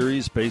ordered a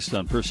series based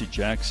on Percy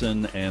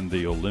Jackson and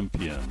the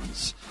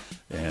Olympians.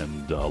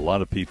 And a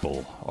lot of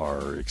people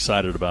are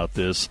excited about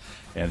this.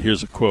 And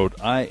here's a quote: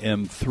 "I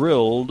am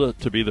thrilled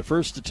to be the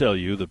first to tell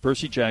you that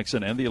Percy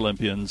Jackson and the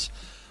Olympians,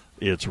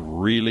 it's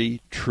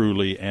really,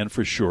 truly, and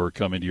for sure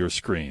coming to your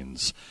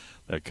screens."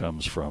 That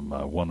comes from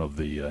one of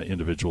the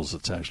individuals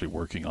that's actually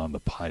working on the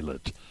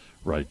pilot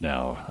right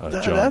now,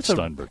 John That's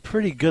Steinberg. a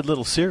pretty good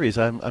little series.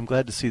 I'm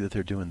glad to see that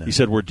they're doing that. He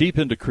said, "We're deep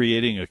into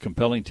creating a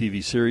compelling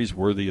TV series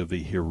worthy of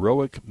the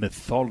heroic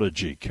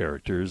mythology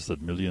characters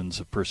that millions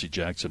of Percy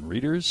Jackson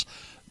readers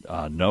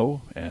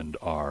know and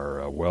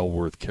are well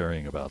worth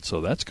caring about."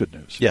 So that's good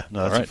news. Yeah,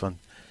 no, that's fun.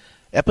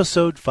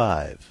 Episode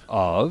 5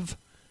 of...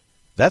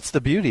 That's the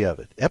beauty of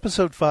it.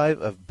 Episode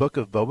 5 of Book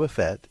of Boba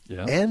Fett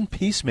and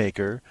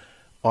Peacemaker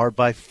are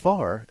by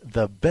far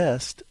the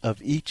best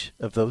of each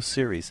of those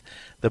series.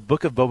 The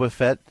Book of Boba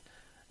Fett,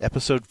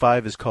 Episode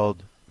 5, is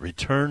called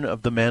Return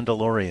of the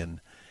Mandalorian.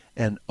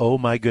 And oh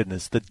my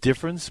goodness, the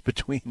difference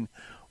between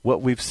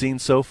what we've seen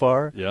so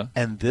far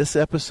and this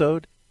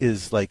episode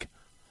is like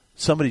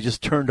somebody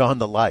just turned on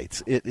the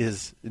lights. It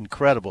is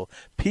incredible.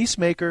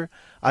 Peacemaker,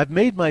 I've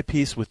made my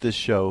peace with this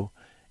show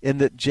in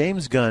that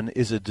James Gunn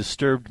is a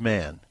disturbed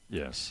man.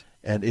 Yes.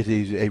 And it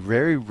is a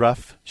very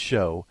rough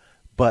show.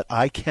 But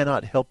I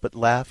cannot help but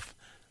laugh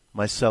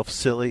myself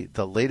silly.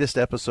 The latest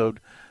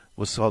episode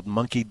was called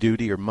Monkey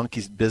Duty or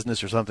Monkey's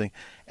Business or something,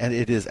 and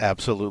it is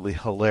absolutely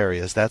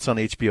hilarious. That's on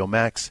HBO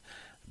Max.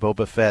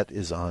 Boba Fett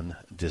is on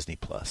Disney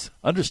Plus.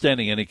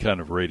 Understanding any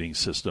kind of rating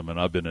system, and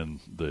I've been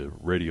in the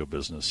radio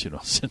business,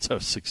 since I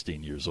was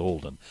 16 years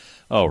old, and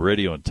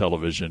radio and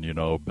television,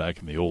 back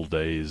in the old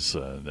days,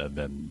 and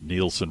then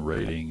Nielsen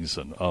ratings,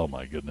 and oh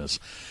my goodness,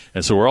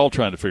 and so we're all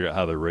trying to figure out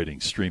how they're rating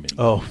streaming.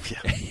 Oh,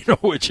 yeah,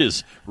 which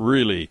is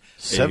really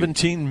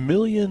 17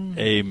 million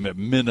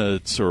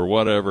minutes or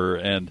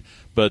whatever,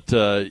 but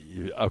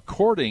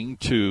according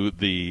to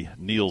the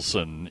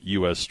Nielsen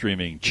U.S.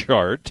 streaming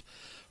chart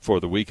for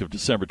the week of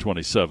December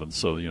 27th,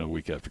 so,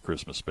 week after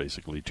Christmas,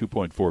 basically,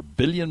 2.4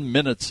 billion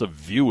minutes of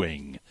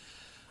viewing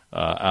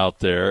out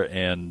there,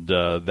 and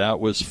that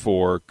was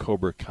for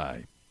Cobra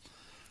Kai.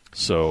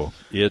 So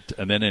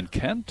and then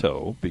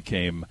Encanto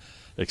became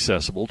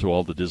accessible to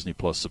all the Disney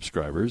Plus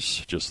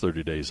subscribers just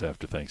 30 days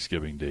after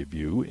Thanksgiving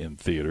debut in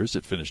theaters.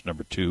 It finished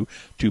number 2,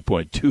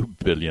 2.2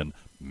 billion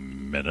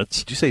minutes.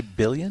 Did you say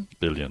billion?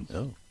 Billion.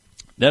 Oh.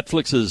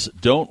 Netflix's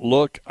Don't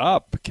Look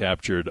Up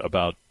captured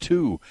about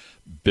 2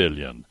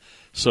 billion.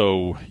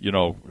 So,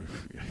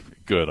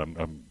 good.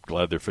 I'm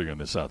glad they're figuring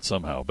this out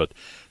somehow. But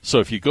so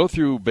if you go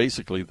through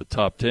basically the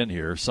top 10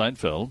 here,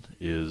 Seinfeld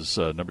is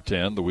number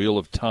 10, The Wheel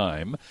of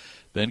Time,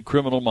 then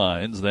Criminal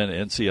Minds, then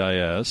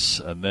NCIS,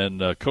 and then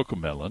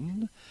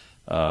Cocomelon.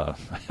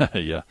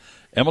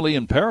 Emily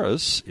in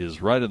Paris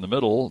is right in the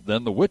middle,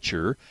 then The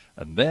Witcher,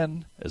 and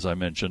then, as I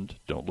mentioned,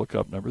 Don't Look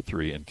Up, number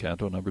 3,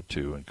 Encanto, number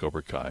 2, and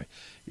Cobra Kai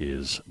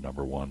is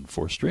number 1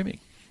 for streaming.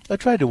 I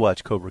tried to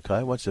watch Cobra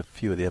Kai. I watched a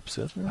few of the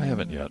episodes. I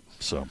haven't yet,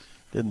 so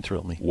didn't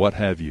thrill me. What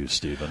have you,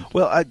 Stephen?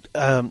 Well, I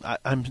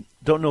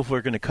don't know if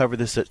we're going to cover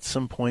this at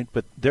some point,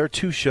 but there are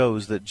 2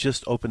 shows that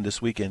just opened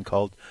this weekend.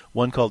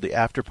 One called The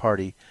After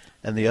Party,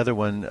 and the other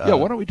one. Why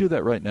don't we do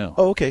that right now?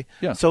 Oh, okay.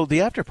 Yeah. So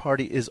The After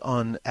Party is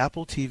on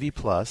Apple TV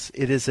Plus.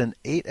 It is an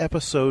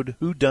 8-episode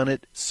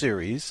whodunit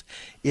series.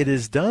 It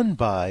is done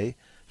by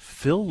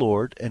Phil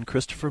Lord and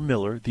Christopher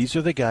Miller. These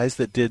are the guys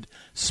that did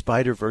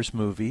Spider-Verse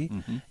movie,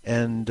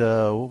 and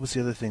what was the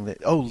other thing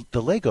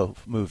the Lego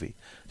movie.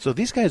 So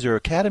these guys are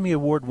Academy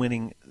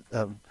Award-winning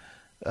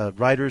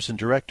writers and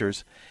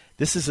directors.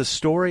 This is a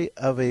story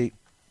of a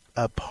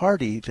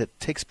party that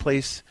takes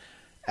place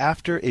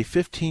after a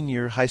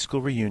 15-year high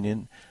school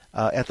reunion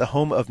at the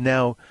home of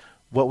now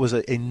what was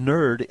a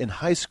nerd in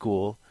high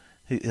school.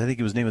 I think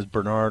his name was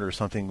Bernard or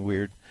something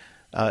weird.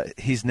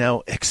 He's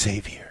now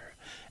Xavier.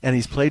 And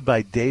he's played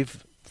by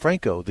Dave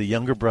Franco, the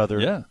younger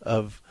brother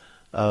of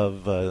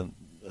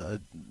Franco.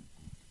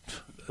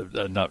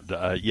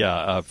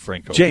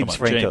 James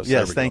Franco.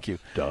 Yes, thank you.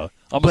 Duh.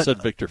 Almost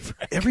said Victor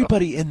Franco.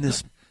 Everybody in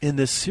this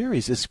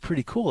series is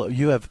pretty cool.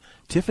 You have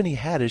Tiffany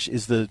Haddish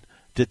is the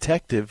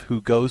detective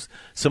who goes.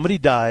 Somebody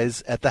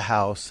dies at the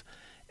house,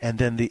 and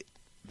then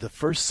the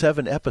first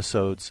 7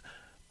 episodes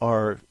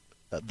are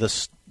the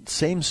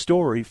same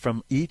story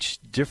from each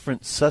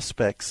different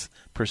suspect's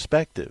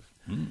perspective.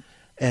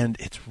 And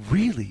it's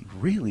really,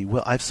 really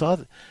well.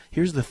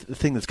 Here's the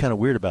thing that's kind of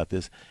weird about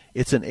this.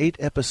 It's an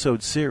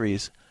 8-episode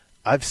series.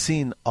 I've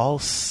seen all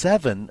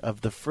 7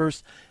 of the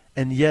first,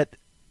 and yet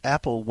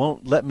Apple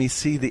won't let me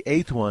see the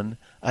 8th one.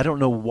 I don't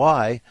know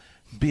why,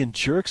 being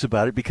jerks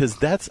about it, because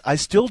I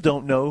still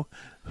don't know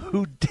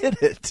who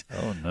did it.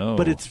 Oh, no.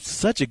 But it's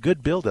such a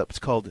good build-up. It's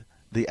called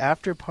The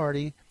After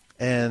Party,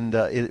 and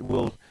it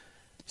will.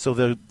 So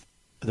they're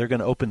going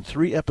to open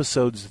 3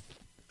 episodes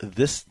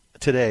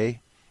today,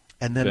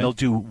 and then they'll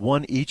do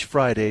 1 each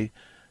Friday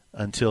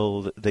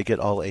until they get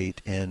all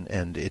 8,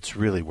 and it's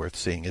really worth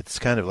seeing. It's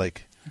kind of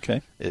like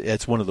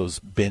it's one of those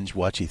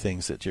binge-watchy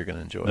things that you're going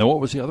to enjoy. Now, what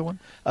was the other one?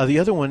 The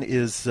other one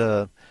is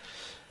The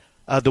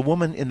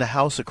Woman in the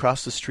House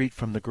Across the Street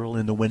from the Girl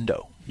in the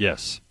Window.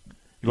 Yes.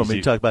 You want me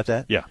to talk about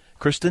that? Yeah.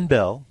 Kristen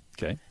Bell.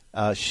 Okay.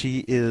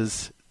 She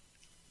is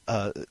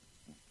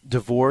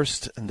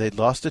divorced, and they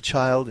lost a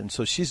child, and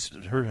so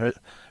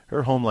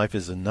her home life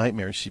is a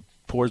nightmare. She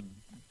pours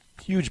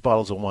huge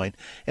bottles of wine,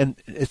 and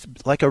it's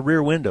like a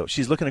Rear Window.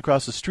 She's looking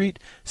across the street,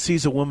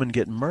 sees a woman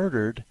get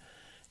murdered,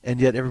 and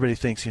yet everybody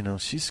thinks,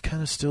 she's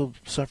kind of still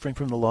suffering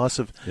from the loss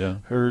of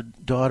her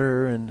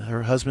daughter, and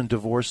her husband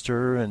divorced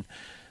her, and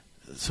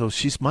so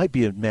she might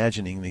be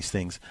imagining these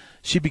things.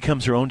 She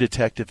becomes her own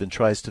detective and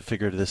tries to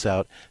figure this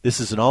out. This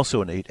is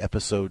also an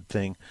 8-episode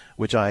thing,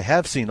 which I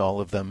have seen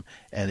all of them,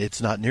 and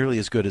it's not nearly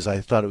as good as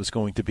I thought it was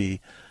going to be,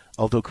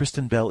 although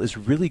Kristen Bell is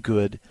really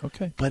good.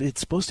 Okay. But it's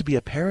supposed to be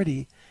a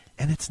parody,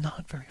 and it's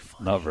not very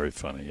funny. Not very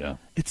funny, yeah.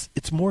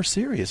 It's more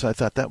serious. I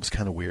thought that was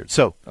kind of weird.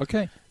 So,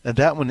 and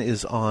that one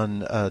is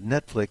on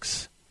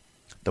Netflix,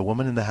 The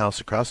Woman in the House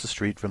Across the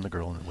Street from the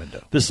Girl in the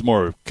Window. This is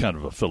more kind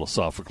of a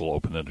philosophical,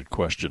 open-ended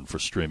question for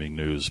streaming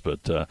news.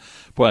 But,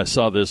 boy, I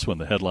saw this when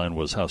the headline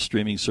was How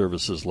Streaming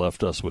Services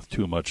Left Us with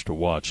Too Much to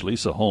Watch.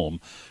 Lisa Holm,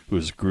 who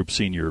is Group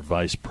Senior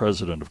Vice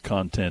President of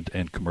Content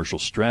and Commercial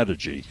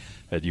Strategy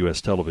at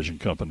U.S. television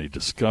company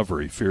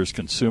Discovery, fears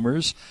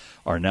consumers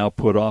are now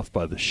put off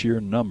by the sheer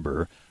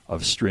number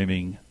of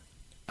streaming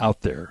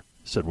out there.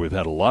 Said we've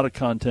had a lot of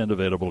content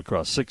available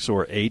across 6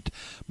 or 8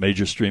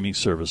 major streaming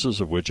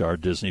services, of which our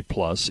Disney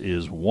Plus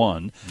is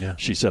one. Yeah.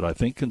 She said, I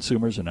think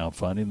consumers are now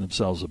finding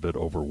themselves a bit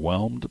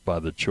overwhelmed by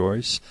the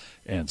choice,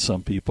 and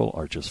some people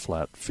are just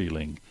flat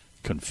feeling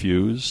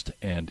confused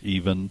and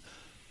even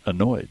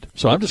annoyed.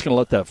 So I'm just going to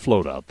let that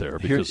float out there.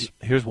 Because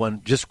here's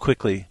one, just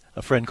quickly.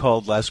 A friend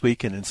called last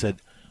weekend and said,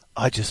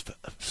 I just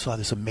saw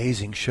this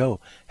amazing show.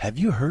 Have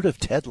you heard of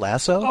Ted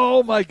Lasso?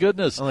 Oh, my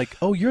goodness. I'm like,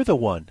 oh, you're the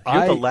one.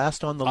 You're the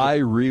last on the list. I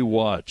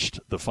rewatched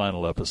the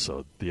final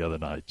episode the other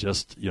night.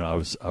 Just, I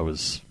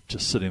was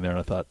just sitting there and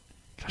I thought,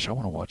 gosh, I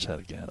want to watch that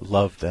again. I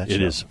love that show.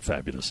 It is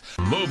fabulous.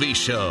 Movie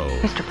show.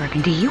 Mr.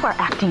 Burgundy, you are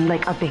acting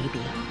like a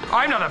baby.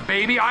 I'm not a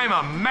baby. I'm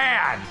a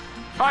man.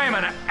 I am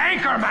an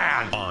anchor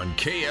man. On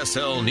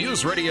KSL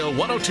News Radio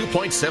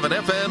 102.7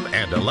 FM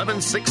and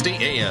 1160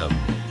 AM.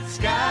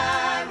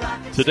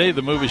 Today,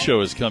 the movie show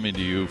is coming to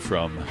you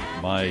from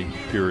my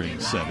hearing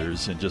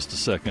centers. In just a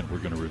second, we're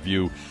going to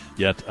review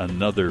yet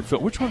another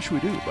film. Which one should we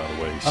do, by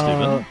the way,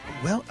 Stephen?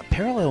 Well,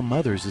 Parallel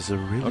Mothers is a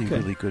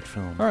really good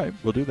film. All right,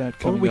 we'll do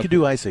that. Or we could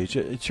do Ice Age.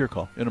 It's your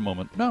call. In a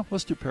moment. No,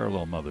 let's do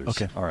Parallel Mothers.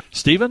 Okay. All right.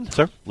 Stephen?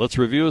 Sir? Let's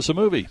review us a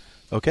movie.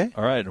 Okay.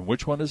 All right, and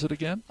which one is it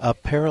again?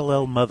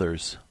 Parallel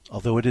Mothers,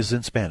 although it is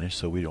in Spanish,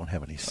 so we don't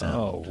have any sound.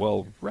 Oh,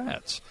 well,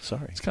 rats.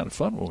 Sorry. It's kind of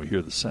fun when we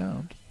hear the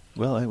sound.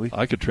 Well,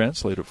 I could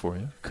translate it for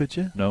you. Could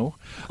you? No.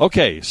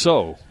 Okay,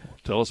 so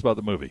tell us about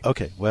the movie.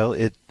 Okay, well,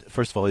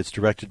 first of all, it's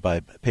directed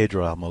by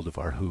Pedro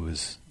Almodovar, who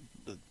is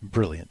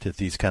brilliant at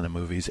these kind of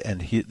movies,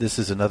 and this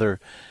is another.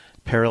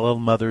 Parallel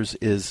Mothers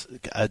is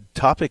a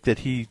topic that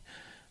he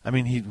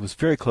was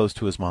very close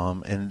to his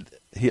mom, and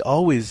he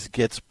always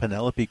gets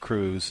Penelope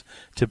Cruz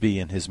to be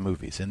in his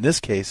movies. In this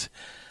case,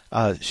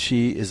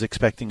 she is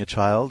expecting a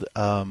child.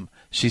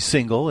 She's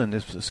single, and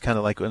it's kind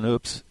of like an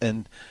oops,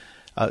 and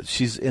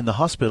she's in the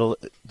hospital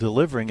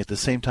delivering at the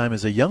same time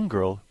as a young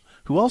girl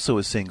who also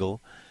is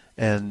single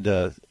and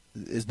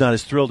is not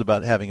as thrilled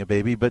about having a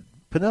baby, but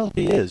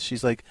Penelope is.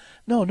 She's like,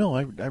 no,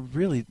 I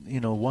really,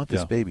 want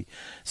this baby.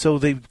 So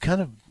they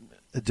kind of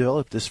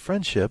developed this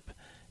friendship,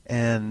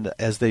 and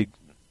as they,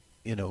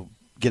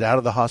 get out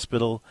of the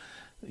hospital,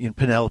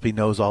 Penelope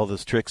knows all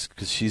those tricks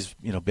because she's,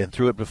 been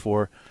through it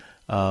before,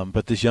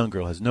 but this young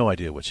girl has no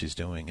idea what she's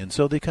doing, and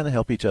so they kind of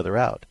help each other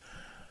out.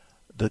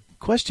 The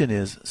question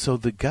is, so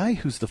the guy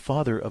who's the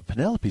father of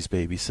Penelope's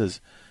baby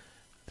says,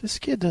 this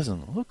kid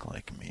doesn't look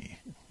like me.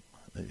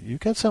 You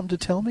got something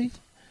to tell me?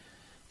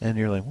 And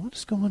you're like,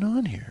 what's going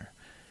on here?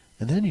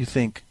 And then you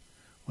think,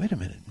 wait a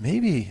minute,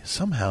 maybe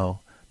somehow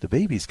the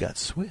baby's got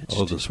switched.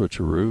 Oh, the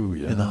switcheroo,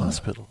 yeah. In the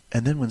hospital.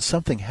 And then when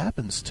something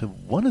happens to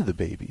one of the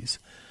babies,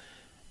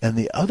 and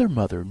the other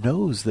mother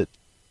knows that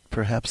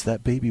perhaps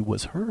that baby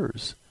was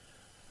hers.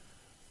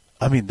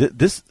 I mean,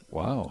 this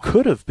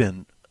could have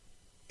been.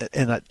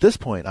 And at this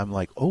point, I'm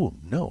like, oh,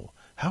 no.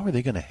 How are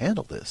they going to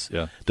handle this?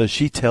 Yeah. Does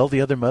she tell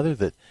the other mother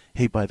that,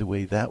 hey, by the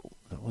way, that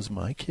was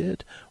my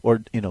kid? Or,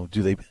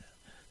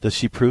 does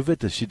she prove it?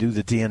 Does she do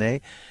the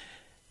DNA?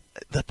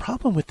 the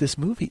problem with this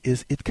movie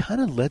is it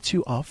kind of lets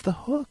you off the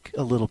hook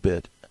a little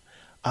bit.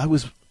 I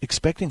was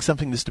expecting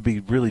something this to be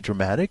really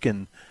dramatic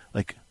and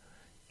like,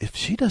 if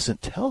she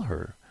doesn't tell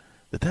her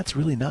that that's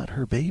really not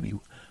her baby,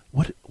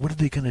 what are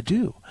they going to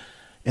do?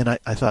 And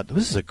I thought,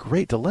 this is a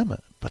great dilemma,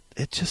 but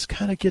it just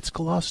kind of gets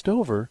glossed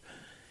over,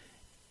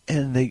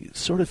 and they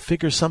sort of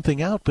figure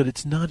something out, but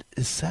it's not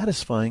as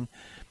satisfying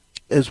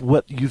as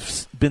what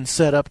you've been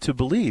set up to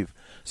believe.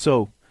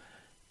 So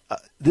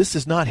this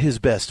is not his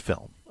best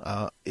film.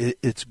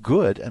 It's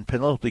good, and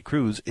Penelope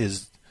Cruz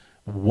is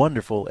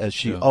wonderful, as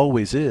she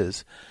always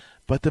is,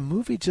 but the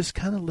movie just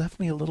kind of left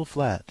me a little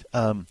flat.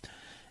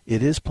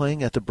 It is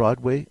playing at the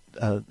Broadway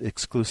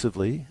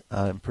exclusively,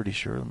 I'm pretty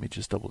sure. Let me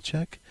just double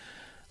check.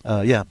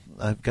 Yeah,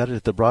 I've got it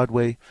at the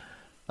Broadway.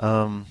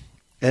 And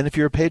if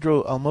you're a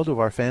Pedro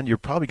Almodovar fan, you're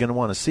probably going to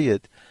want to see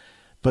it.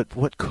 But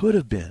what could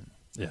have been,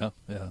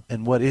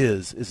 and what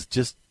is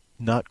just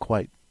not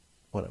quite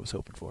what I was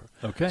hoping for.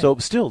 Okay. So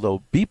still,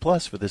 though, B+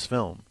 for this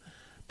film,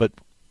 but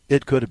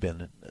it could have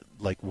been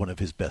like one of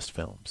his best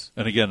films.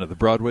 And again, at the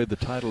Broadway, the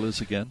title is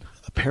again?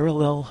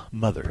 Parallel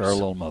Mothers.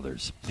 Parallel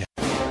Mothers. Yeah.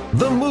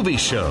 The Movie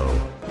Show.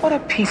 What a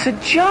piece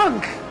of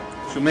junk!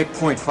 She'll make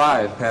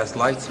 0.5 past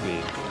light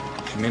speed.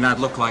 She may not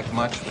look like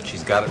much, but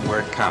she's got it where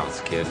it counts,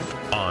 kid.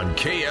 On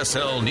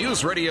KSL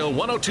News Radio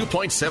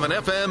 102.7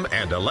 FM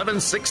and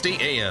 1160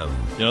 AM.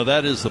 You know,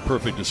 that is the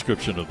perfect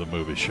description of the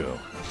Movie Show.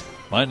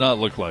 Might not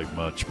look like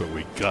much, but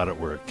we got it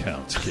where it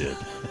counts, kid.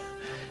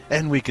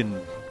 And we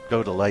can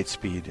go to light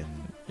speed and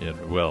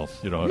well,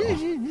 you know,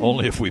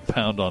 only if we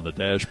pound on the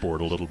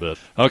dashboard a little bit.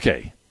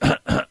 Okay.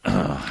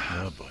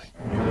 Oh, boy.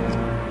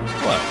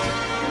 What?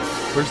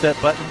 Where's that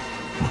button?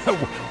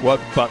 What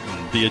button?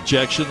 The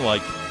ejection,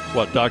 like,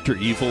 what, Dr.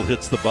 Evil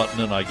hits the button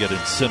and I get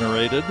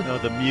incinerated? No,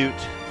 the mute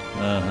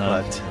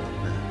button.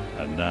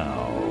 And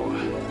now,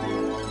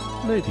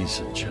 ladies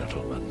and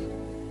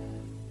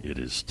gentlemen, it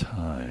is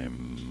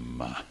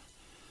time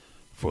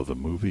for the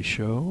Movie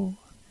Show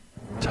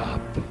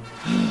Top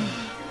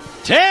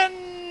 10.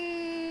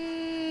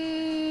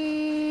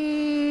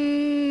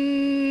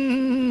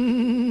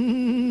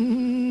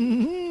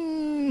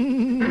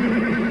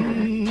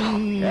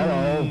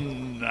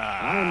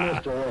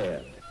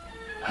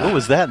 What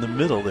was that in the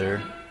middle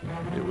there?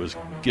 It was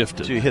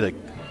gifted. Did you hit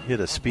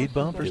a speed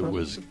bump or something? It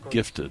was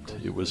gifted.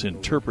 It was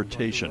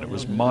interpretation. It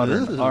was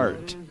modern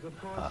art.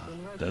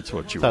 That's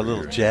what you were. A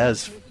little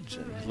jazz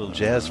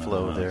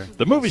flow there.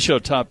 The Movie Show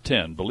Top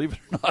 10, believe it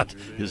or not,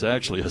 is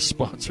actually a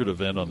sponsored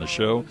event on the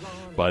show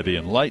by the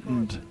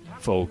enlightened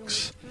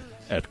folks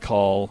at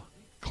Call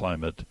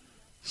Climate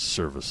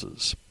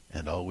Services.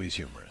 And always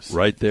humorous.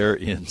 Right there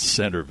in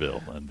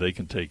Centerville. And they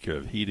can take care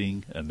of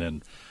heating, and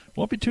then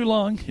won't be too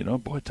long. You know,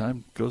 boy,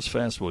 time goes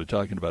fast while we're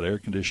talking about air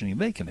conditioning.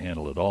 They can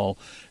handle it all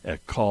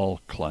at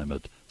Call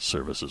Climate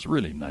Services.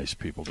 Really nice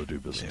people to do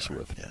business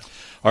with. Yeah.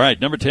 All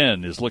right, number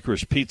 10 is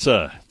Licorice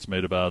Pizza. It's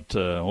made about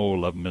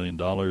 $11 million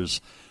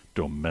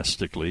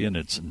domestically, and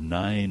it's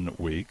 9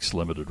 weeks,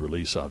 limited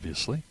release,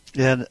 obviously.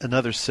 Yeah, and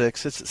another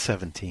 6. It's at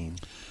 17.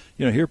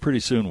 You know, here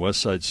pretty soon,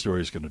 West Side Story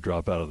is going to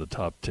drop out of the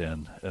top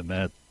 10, and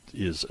that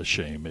is a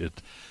shame.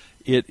 It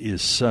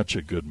is such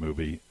a good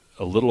movie.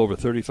 A little over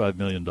 $35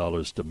 million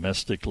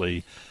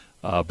domestically,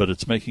 but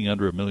it's making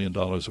under $1 million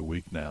a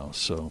week now.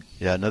 So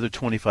yeah, another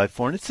 25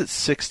 and it's at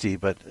 60.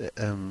 But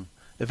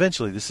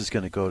eventually, this is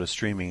going to go to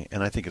streaming,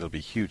 and I think it'll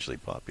be hugely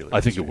popular. I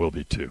think it will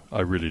be too.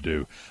 I really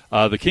do.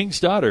 The King's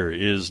Daughter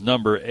is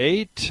number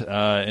 8,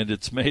 and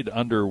it's made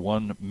under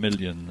 $1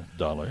 million.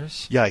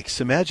 Yikes!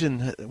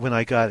 Imagine when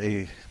I got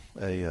a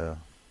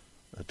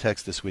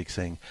text this week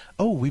saying,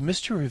 "Oh, we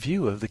missed your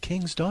review of The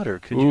King's Daughter.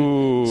 Could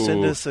you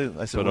send us a..."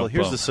 I said, "Well,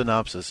 here's the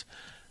synopsis.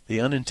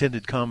 The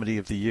unintended comedy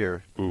of the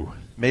year.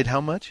 Made how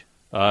much?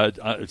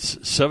 It's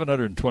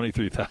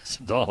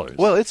 $723,000.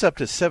 Well, it's up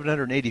to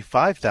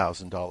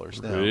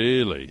 $785,000 now.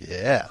 Really?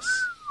 Yes.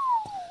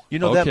 You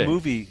know, that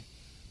movie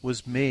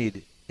was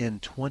made in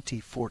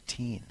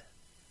 2014.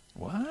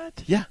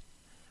 What? Yeah.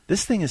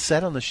 This thing has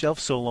sat on the shelf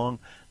so long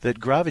that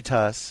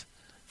Gravitas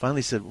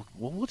finally said,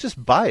 "Well, we'll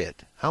just buy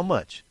it. How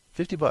much?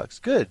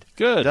 $50. Good.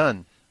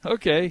 Done.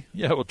 Okay.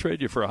 Yeah, we'll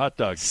trade you for a hot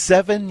dog.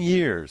 7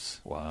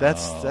 years. Wow.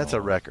 That's a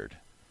record.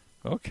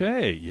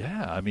 Okay.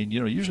 Yeah. I mean, you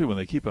know, usually when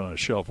they keep it on a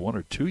shelf 1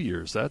 or 2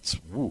 years, that's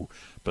woo.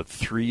 But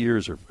 3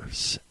 years are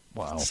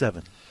wow.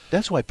 7.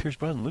 That's why Pierce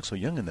Brosnan looks so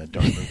young in that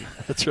darn movie.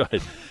 That's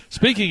right.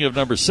 Speaking of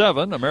number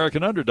 7,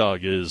 American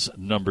Underdog is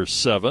number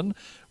 7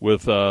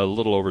 with a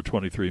little over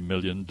 $23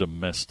 million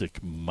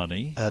domestic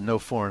money. No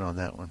foreign on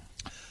that one.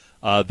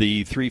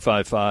 The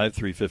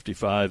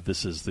 355,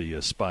 this is the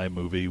spy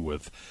movie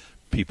with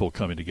people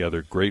coming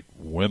together, great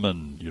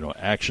women, you know,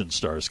 action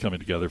stars coming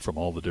together from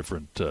all the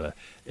different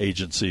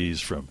agencies,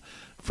 from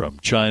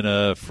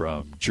China,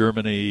 from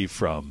Germany,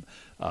 from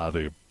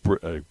the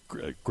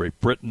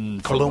Great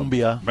Britain,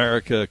 Colombia,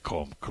 America,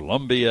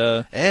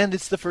 Colombia. And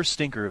it's the first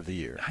stinker of the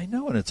year. I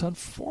know, and it's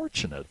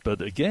unfortunate.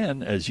 But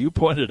again, as you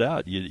pointed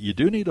out, you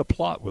do need a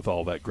plot with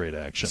all that great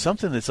action.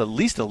 Something that's at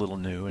least a little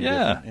new. And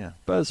yeah,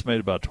 but it's made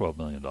about $12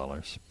 million.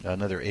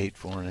 Another 8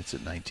 foreign, it's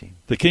at 19.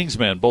 The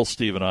Kingsman, both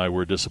Steve and I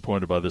were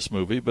disappointed by this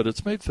movie, but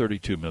it's made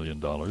 $32 million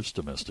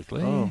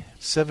domestically. Oh,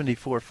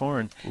 74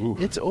 foreign. Ooh.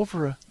 It's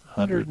over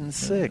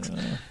 106.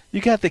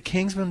 You got the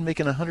Kingsman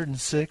making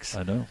 106.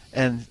 I know.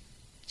 And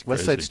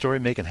West Side Story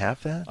making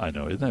half that? I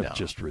know. Isn't that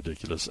just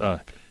ridiculous?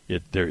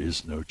 There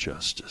is no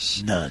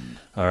justice. None.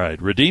 All right.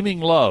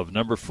 Redeeming Love,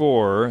 number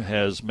 4,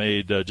 has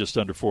made just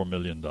under $4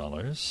 million.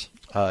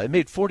 It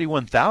made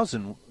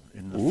 41,000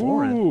 in the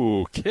foreign.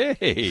 Ooh,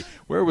 okay.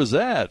 Where was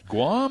that?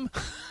 Guam?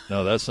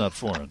 No, that's not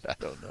foreign. I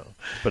don't know.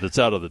 But it's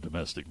out of the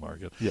domestic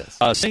market. Yes.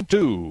 Sing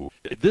 2.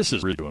 This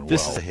is really doing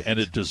This well, is a hit. and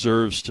it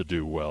deserves to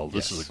do well.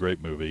 This Yes. is a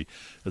great movie.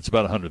 It's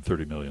about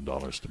 $130 million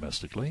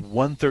domestically.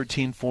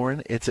 113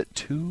 foreign. It's at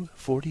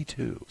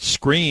 242.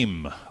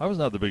 Scream. I was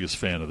not the biggest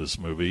fan of this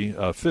movie.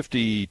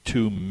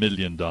 $52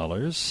 million.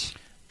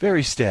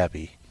 Very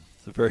stabby.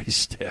 It's very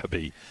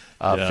stabby.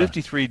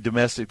 53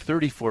 domestic,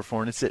 34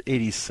 foreign. It's at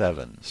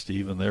 87.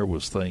 Stephen, there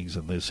was things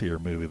in this here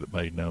movie that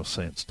made no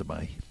sense to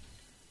me.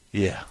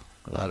 Yeah,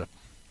 a lot of.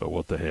 But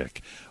what the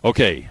heck?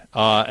 Okay,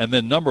 and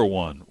then number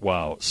 1.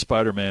 Wow,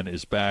 Spider-Man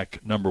is back.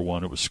 Number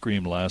 1. It was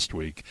Scream last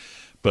week.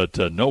 But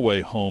No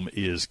Way Home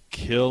is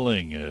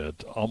killing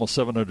it. Almost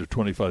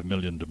 $725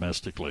 million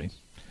domestically.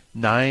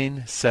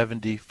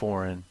 970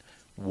 foreign,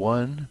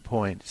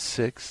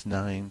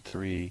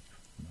 $1.693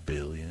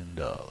 billion.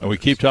 And we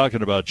keep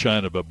talking about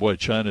China, but boy,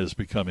 China is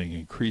becoming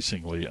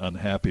increasingly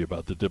unhappy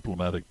about the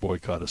diplomatic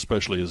boycott,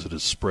 especially as it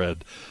has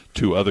spread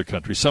to other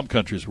countries. Some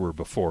countries were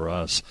before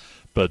us,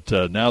 but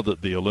now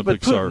that the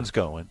Olympics Putin's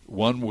going.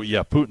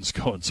 Putin's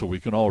going, so we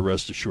can all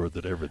rest assured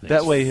that everything's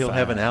that way he'll fine.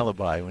 have an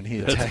alibi when he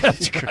attacks.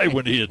 That's right,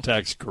 when he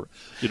attacks,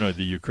 the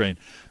Ukraine.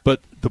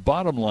 But the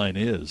bottom line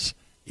is,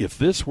 if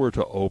this were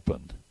to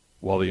open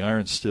while the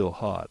iron's still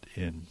hot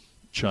in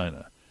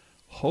China,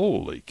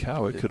 holy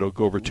cow! It could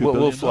go over $2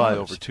 billion. We'll fly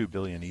over $2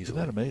 billion easily.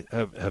 Isn't that amazing?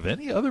 Have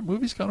any other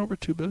movies gone over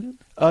 $2 billion?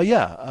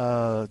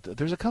 Yeah.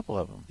 There's a couple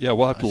of them. Yeah,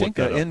 we'll have to look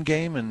that up.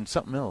 Endgame and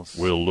something else.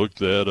 We'll look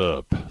that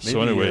up.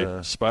 So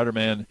anyway,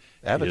 Spider-Man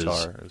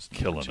Avatar is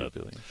killing it.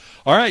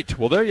 All right.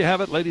 Well, there you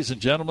have it, ladies and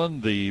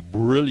gentlemen. The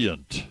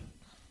brilliant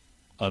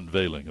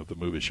unveiling of the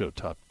Movie Show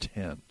Top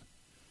 10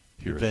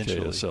 here at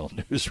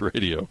KSL News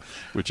Radio,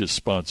 which is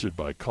sponsored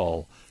by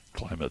Call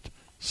Climate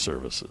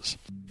Services.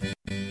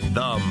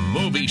 The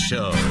Movie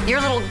Show.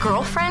 Your little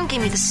girlfriend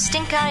gave me the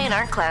stink eye in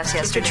art class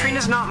yesterday.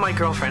 Katrina's not my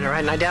girlfriend, all right?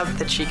 And I doubt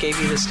that she gave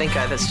you the stink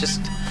eye. That's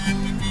just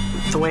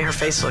the way her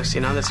face looks,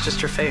 That's just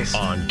her face.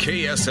 On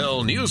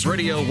KSL News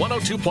Radio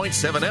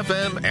 102.7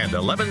 FM and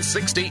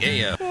 1160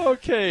 AM.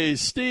 Okay,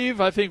 Steve,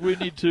 I think we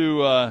need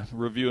to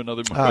review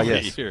another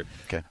movie here.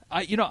 Okay.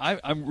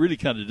 I'm really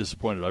kind of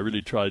disappointed. I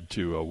really tried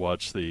to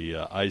watch the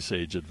Ice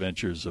Age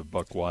Adventures of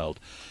Buck Wild,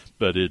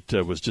 but it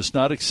was just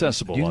not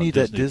accessible. You on need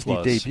Disney that Disney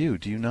Plus. debut.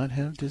 Do you not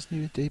have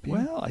Disney debut?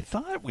 Well, I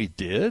thought we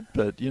did,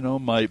 but I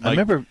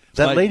remember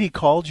that lady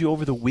called you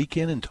over the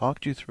weekend and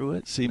talked you through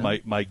it. See,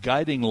 my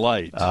guiding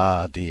light.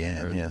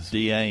 Deanne, yes.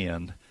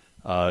 Deanne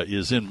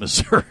is in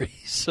Missouri,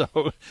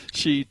 so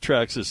she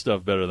tracks this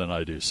stuff better than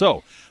I do.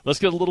 So let's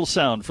get a little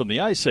sound from the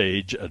Ice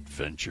Age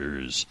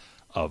Adventures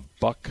of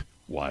Buck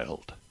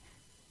Wild.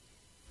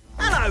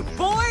 Hello,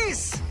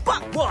 boys!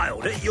 Buck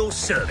Wild at your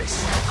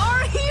service.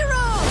 Our hero!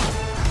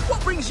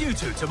 What brings you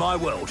two to my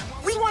world?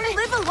 We want to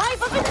live a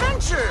life of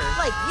adventure,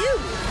 like you.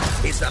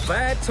 It's a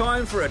bad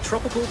time for a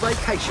tropical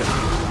vacation.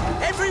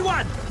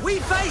 Everyone, we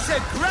face a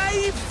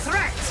grave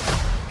threat.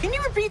 Can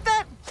you repeat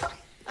that?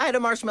 I had a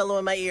marshmallow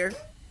in my ear.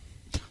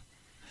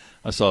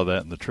 I saw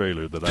that in the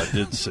trailer that I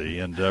did see.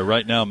 And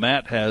right now,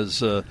 Matt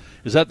has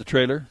is that the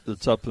trailer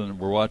that's up and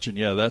we're watching?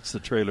 Yeah, that's the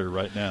trailer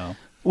right now.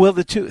 Well,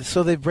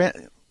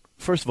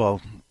 first of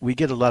all, we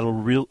get a little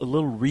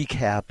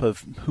recap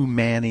of who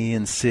Manny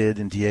and Sid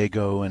and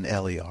Diego and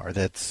Ellie are.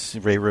 That's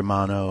Ray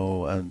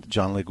Romano,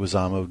 John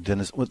Leguizamo,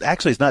 Dennis. Well,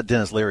 actually, it's not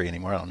Dennis Leary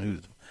anymore. I don't know who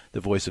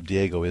the voice of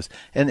Diego is.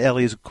 And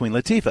Ellie is Queen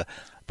Latifah.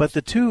 But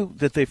the two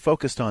that they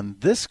focused on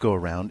this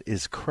go-around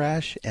is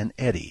Crash and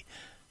Eddie.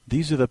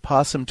 These are the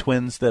possum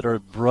twins that are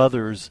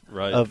brothers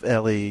of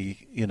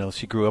Ellie.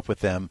 She grew up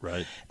with them.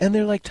 Right. And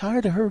they're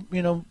tired of her,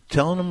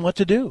 telling them what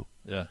to do.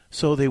 Yeah.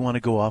 So they want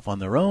to go off on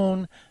their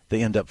own.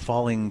 They end up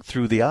falling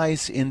through the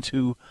ice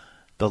into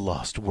the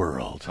lost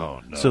world. Oh,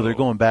 no. So they're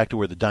going back to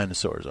where the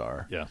dinosaurs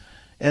are. Yeah.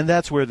 And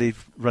that's where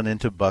they've run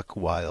into Buck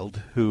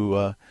Wild,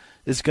 who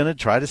is going to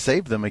try to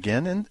save them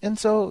again. And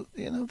so,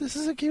 this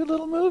is a cute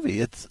little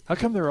movie. How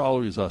come they're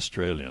always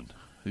Australian?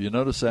 Have you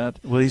noticed that?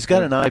 Well, he's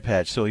got an eye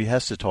patch, so he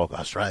has to talk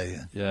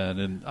Australian. Yeah,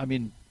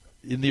 and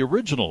in the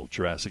original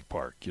Jurassic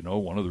Park,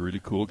 one of the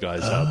really cool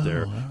guys out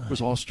there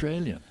was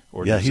Australian.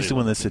 Or yeah, he's the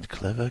one that said,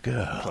 clever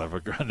girl. Clever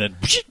girl. And then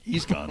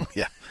he's gone.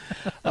 Yeah.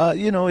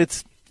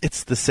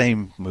 It's the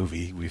same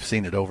movie. We've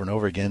seen it over and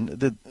over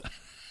again.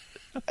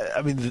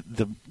 I mean,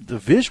 the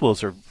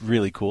visuals are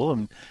really cool,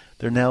 and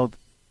they're now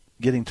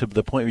getting to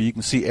the point where you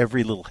can see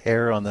every little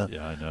hair on the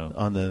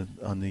on the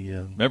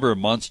Remember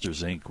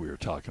Monsters Inc. we were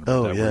talking about?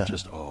 Oh, that yeah. We're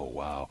just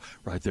wow,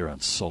 right there on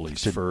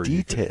Sully's the fur.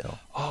 detail.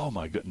 Oh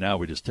my god! Now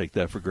we just take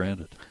that for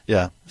granted.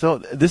 Yeah. So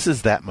this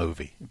is that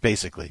movie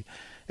basically,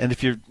 and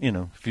if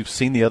if you've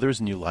seen the others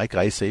and you like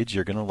Ice Age,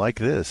 you're going to like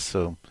this.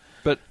 So,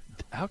 but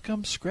how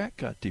come Scrat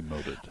got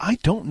demoted? I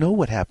don't know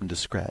what happened to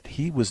Scrat.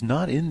 He was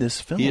not in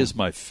this film. He is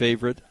my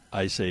favorite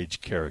Ice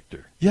Age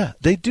character. Yeah,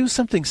 they do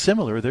something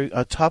similar. They're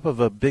on top of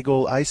a big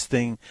old ice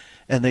thing,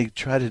 and they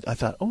try to. I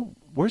thought,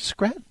 where's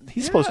Scrat?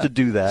 He's supposed to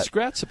do that.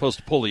 Scrat's supposed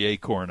to pull the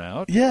acorn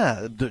out.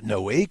 Yeah,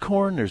 no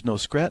acorn. There's no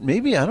Scrat.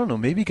 Maybe I don't know.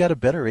 Maybe he got a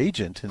better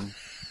agent, and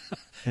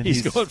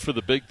he's going for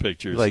the big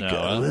pictures like,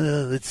 now.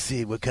 Let's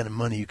see what kind of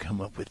money you come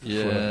up with.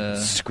 Yeah,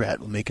 Scrat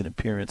will make an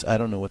appearance. I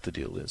don't know what the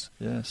deal is.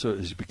 Yeah, so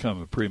has he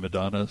become a prima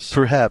donna?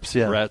 Perhaps,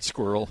 yeah. Rat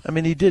squirrel. I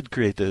mean, he did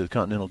create the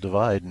Continental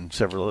Divide and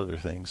several other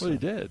things. Well, he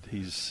did.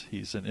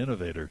 He's an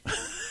innovator.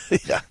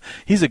 Yeah,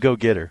 he's a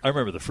go-getter. I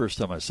remember the first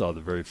time I saw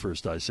the very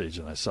first Ice Age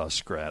and I saw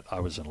Scrat, I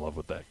was in love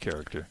with that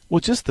character.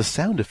 Well, just the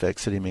sound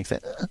effects that he makes.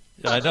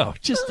 I know.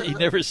 Just he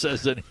never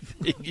says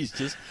anything. He's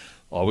just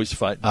always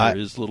fighting for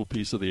his little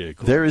piece of the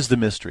acorn. There is the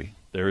mystery.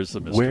 There is the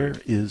mystery. Where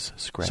is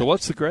Scrat? So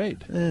what's the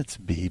grade? It's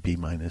B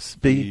minus.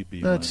 B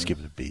Just give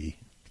it a B.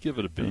 Give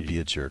it a B. Don't be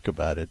a jerk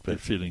about it. But you're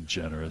feeling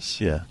generous.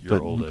 Yeah.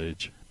 Your old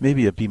age.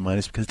 Maybe a B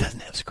minus because it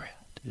doesn't have Scrat.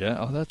 Yeah.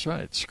 Oh, that's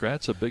right.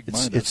 Scrat's a big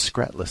minus. It's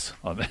Scratless.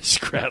 Oh, that's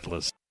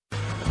Scratless.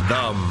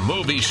 The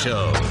Movie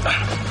Show.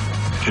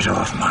 Get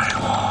off my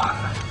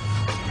lawn.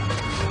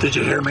 Did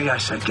you hear me? I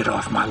said get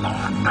off my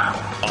lawn now.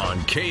 On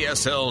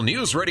KSL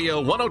News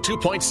Radio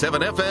 102.7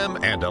 FM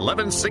and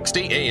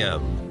 1160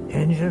 AM.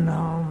 Engine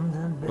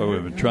on. Well,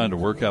 we've been trying to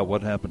work out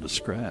what happened to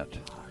Scrat.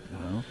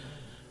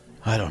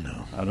 I don't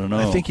know.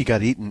 I think he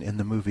got eaten in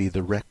the movie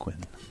The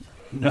Requiem.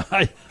 No,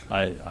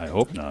 I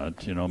hope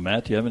not.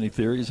 Matt, do you have any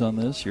theories on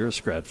this? You're a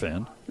Scrat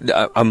fan.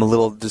 I'm a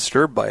little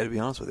disturbed by it, to be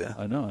honest with you.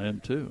 I know, I am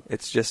too.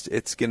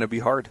 It's going to be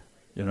hard.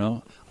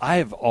 I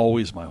have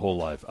always, my whole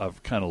life,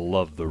 I've kind of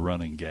loved the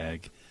running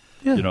gag.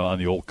 Yeah. On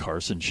the old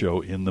Carson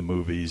show, in the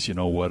movies,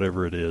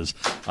 whatever it is.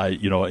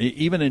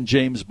 Even in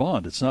James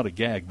Bond, it's not a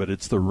gag, but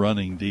it's the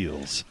running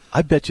deals.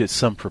 I bet you it's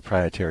some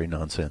proprietary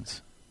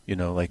nonsense.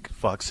 Like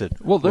Fox said,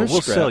 we'll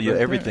sell you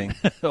everything.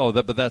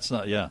 But that's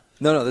not, yeah.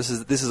 No, this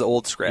is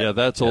old Scrat. Yeah,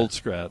 that's old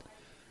Scrat.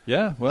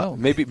 Yeah, well.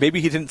 Maybe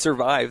he didn't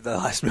survive the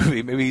last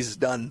movie. Maybe he's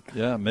done.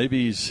 Yeah,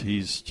 maybe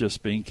he's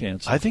just being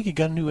canceled. I think he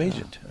got a new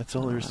agent. That's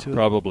all there is to it.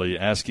 Probably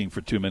asking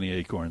for too many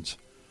acorns.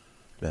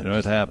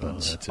 It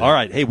happens. All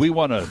right, hey, we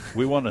want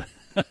to.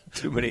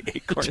 Too many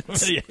acorns. Too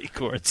many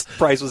acorns.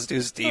 Price was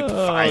too steep.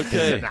 Fine,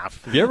 is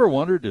enough. Have you ever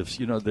wondered if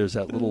there's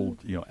that little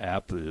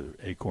app, the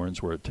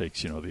Acorns, where it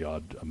takes the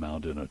odd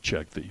amount in a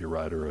check that you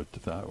write, or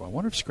I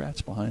wonder if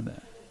Scrat's behind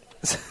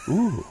that.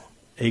 Ooh,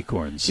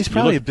 Acorns. He's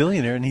probably a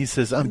billionaire, and he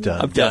says, "I'm done.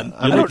 I'm done.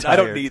 I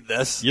don't need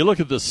this." You look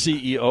at the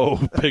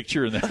CEO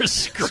picture, and there's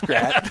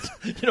Scrat.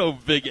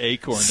 Big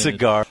acorn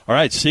cigar. All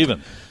right,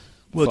 Stephen.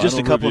 Well, just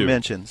a couple review. of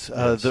mentions.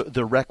 Yes.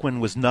 The Requiem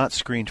was not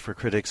screened for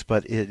critics,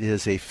 but it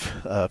is a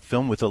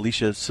film with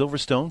Alicia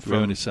Silverstone. Do we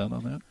have any sound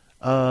on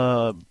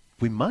that?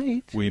 We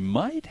might. We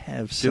might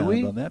have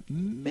sound on that.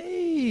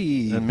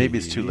 Maybe. Maybe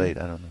it's too late.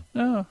 I don't know.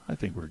 No, I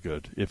think we're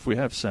good. If we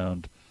have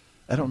sound.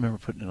 I don't remember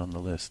putting it on the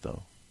list,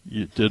 though.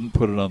 You didn't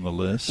put it on the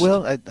list?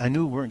 Well, I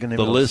knew we weren't going to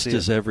be able to see it. The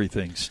list is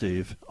everything,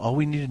 Steve. All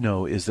we need to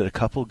know is that a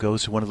couple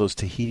goes to one of those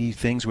Tahiti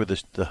things where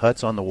the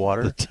hut's on the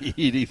water. The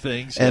Tahiti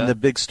things, and the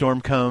big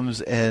storm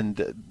comes,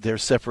 and they're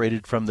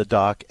separated from the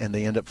dock, and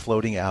they end up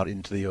floating out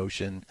into the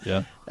ocean.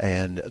 Yeah.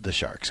 And the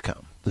sharks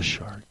come. The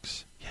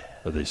sharks? Yeah.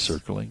 Are they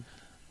circling?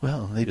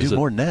 Well, they do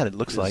more than that, it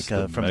looks like,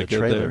 from the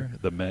trailer. There?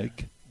 The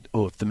Meg?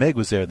 Oh, if the Meg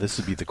was there, this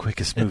would be the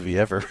quickest movie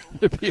ever.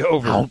 It'd be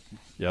over.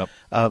 Yep.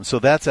 So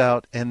that's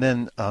out. And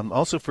then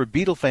also for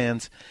Beatle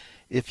fans,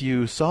 if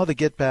you saw the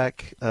Get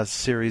Back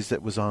series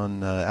that was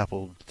on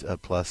Apple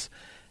Plus,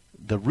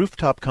 the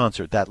rooftop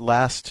concert, that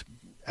last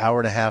hour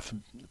and a half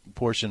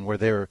portion where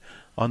they're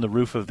on the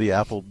roof of the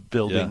Apple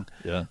building,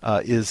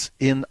 is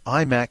in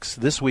IMAX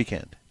this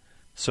weekend.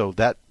 So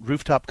that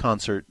rooftop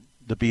concert,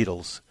 the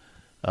Beatles,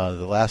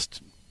 the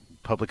last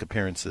public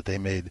appearance that they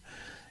made,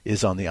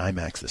 is on the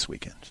IMAX this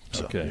weekend.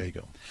 So there you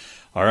go.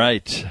 All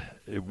right.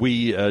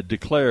 We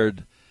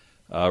declared,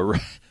 out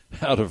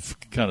of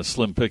kind of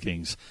slim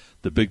pickings,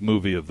 the big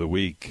movie of the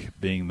week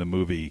being the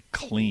movie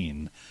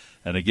Clean.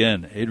 And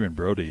again, Adrian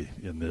Brody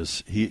in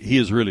this, he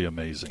is really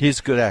amazing.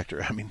 He's a good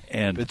actor. I mean,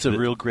 and it's a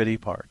real gritty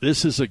part.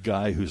 This is a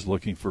guy who's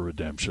looking for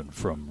redemption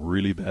from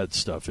really bad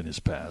stuff in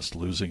his past,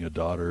 losing a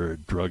daughter,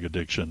 drug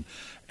addiction,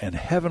 and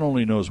heaven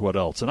only knows what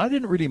else. And I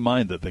didn't really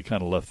mind that they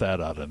kind of left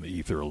that out in the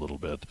ether a little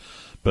bit.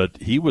 But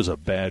he was a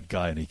bad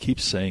guy, and he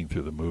keeps saying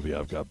through the movie,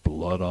 I've got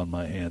blood on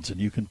my hands.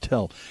 And you can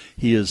tell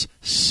he is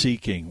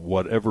seeking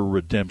whatever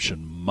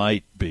redemption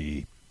might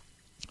be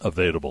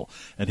available,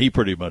 and he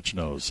pretty much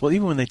knows. Well,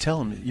 even when they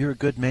tell him, you're a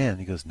good man,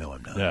 he goes, no,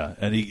 I'm not. Yeah,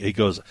 and he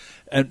goes,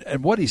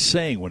 and what he's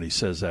saying when he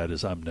says that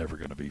is, I'm never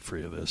going to be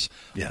free of this.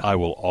 Yeah. I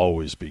will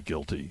always be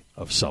guilty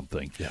of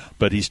something. Yeah.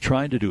 But he's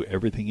trying to do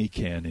everything he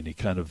can, and he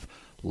kind of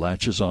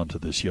latches onto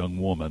this young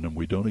woman, and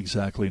we don't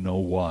exactly know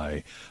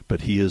why,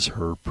 but he is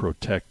her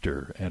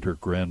protector and her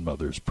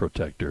grandmother's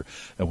protector.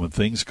 And when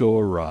things go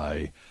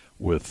awry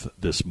with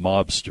this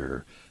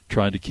mobster,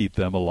 trying to keep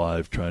them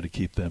alive, trying to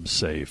keep them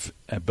safe.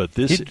 But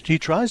this he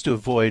tries to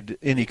avoid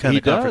any kind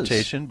of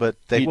confrontation, but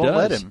they won't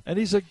let him. And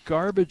he's a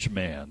garbage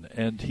man,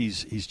 and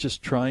he's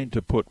just trying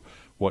to put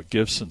what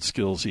gifts and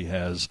skills he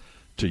has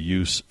to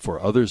use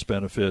for others'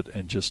 benefit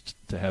and just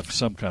to have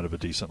some kind of a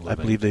decent living.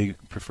 I believe they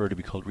prefer to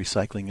be called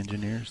recycling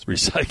engineers.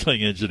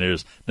 Recycling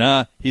engineers.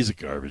 Nah, he's a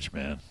garbage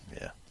man.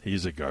 Yeah.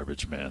 He's a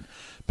garbage man.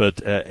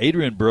 But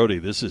Adrian Brody,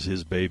 this is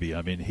his baby.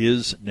 I mean,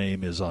 his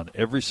name is on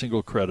every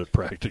single credit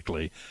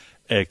practically,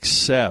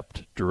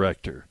 except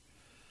director.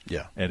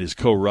 Yeah. And his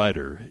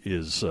co-writer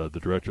is the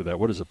director of that.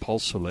 What is it, Paul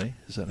Soleil?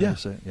 Is that how you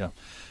say it? Yeah.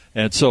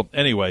 And so,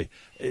 anyway,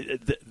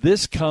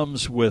 this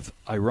comes with,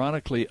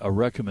 ironically, a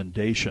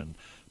recommendation,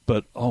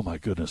 but, oh my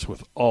goodness,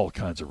 with all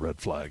kinds of red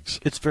flags.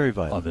 It's very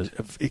violent.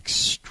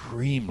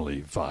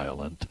 Extremely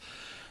violent.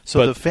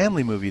 So the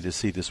family movie to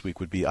see this week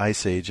would be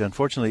Ice Age.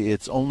 Unfortunately,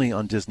 it's only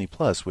on Disney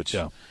Plus, which,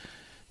 dang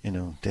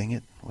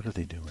it, what are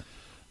they doing?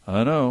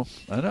 I know.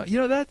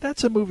 You know,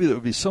 that's a movie that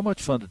would be so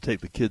much fun to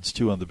take the kids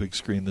to on the big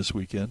screen this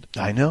weekend.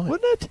 I know.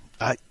 Wouldn't it?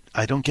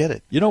 I don't get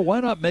it. You know, why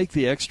not make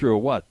the extra,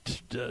 $20,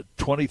 $30,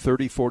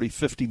 $40,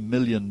 $50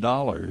 million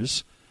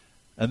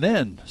and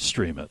then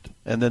stream it?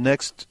 And the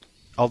next,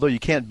 although you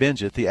can't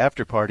binge it, the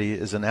after party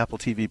is an Apple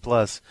TV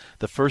Plus.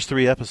 The first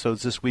 3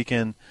 episodes this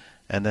weekend,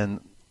 and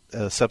then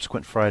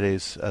subsequent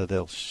Fridays,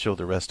 they'll show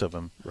the rest of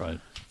them. Right.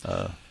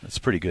 It's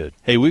pretty good.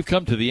 Hey, we've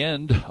come to the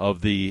end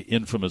of the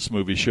infamous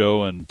movie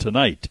show, and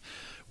tonight,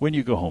 when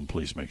you go home,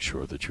 please make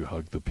sure that you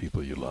hug the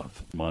people you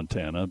love.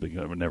 Montana,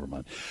 never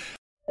mind.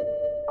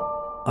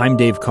 I'm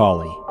Dave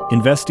Cawley,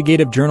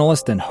 investigative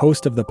journalist and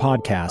host of the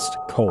podcast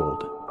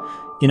Cold.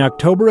 In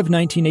October of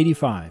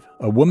 1985,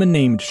 a woman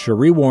named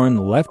Cherie Warren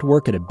left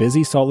work at a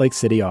busy Salt Lake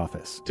City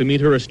office to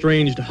meet her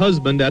estranged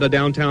husband at a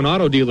downtown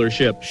auto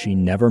dealership. She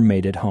never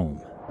made it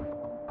home.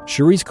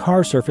 Cherie's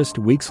car surfaced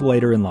weeks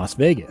later in Las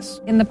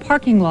Vegas. In the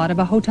parking lot of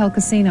a hotel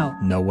casino.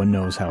 No one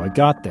knows how it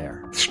got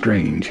there.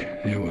 Strange.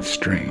 It was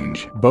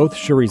strange. Both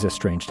Cherie's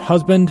estranged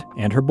husband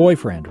and her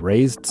boyfriend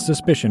raised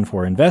suspicion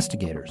for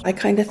investigators. I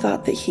kind of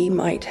thought that he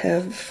might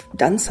have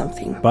done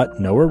something. But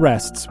no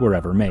arrests were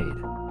ever made.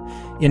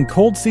 In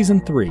Cold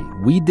Season 3,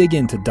 we dig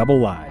into double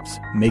lives,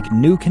 make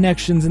new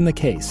connections in the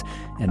case,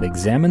 and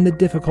examine the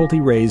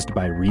difficulty raised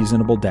by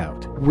reasonable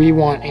doubt. We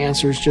want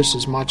answers just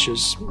as much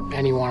as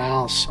anyone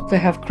else. They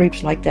have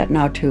creeps like that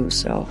now, too,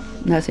 so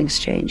nothing's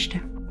changed.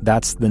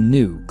 That's the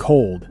new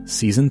Cold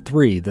Season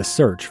 3, The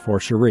Search for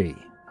Cherie.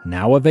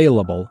 Now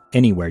available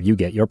anywhere you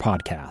get your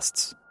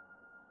podcasts.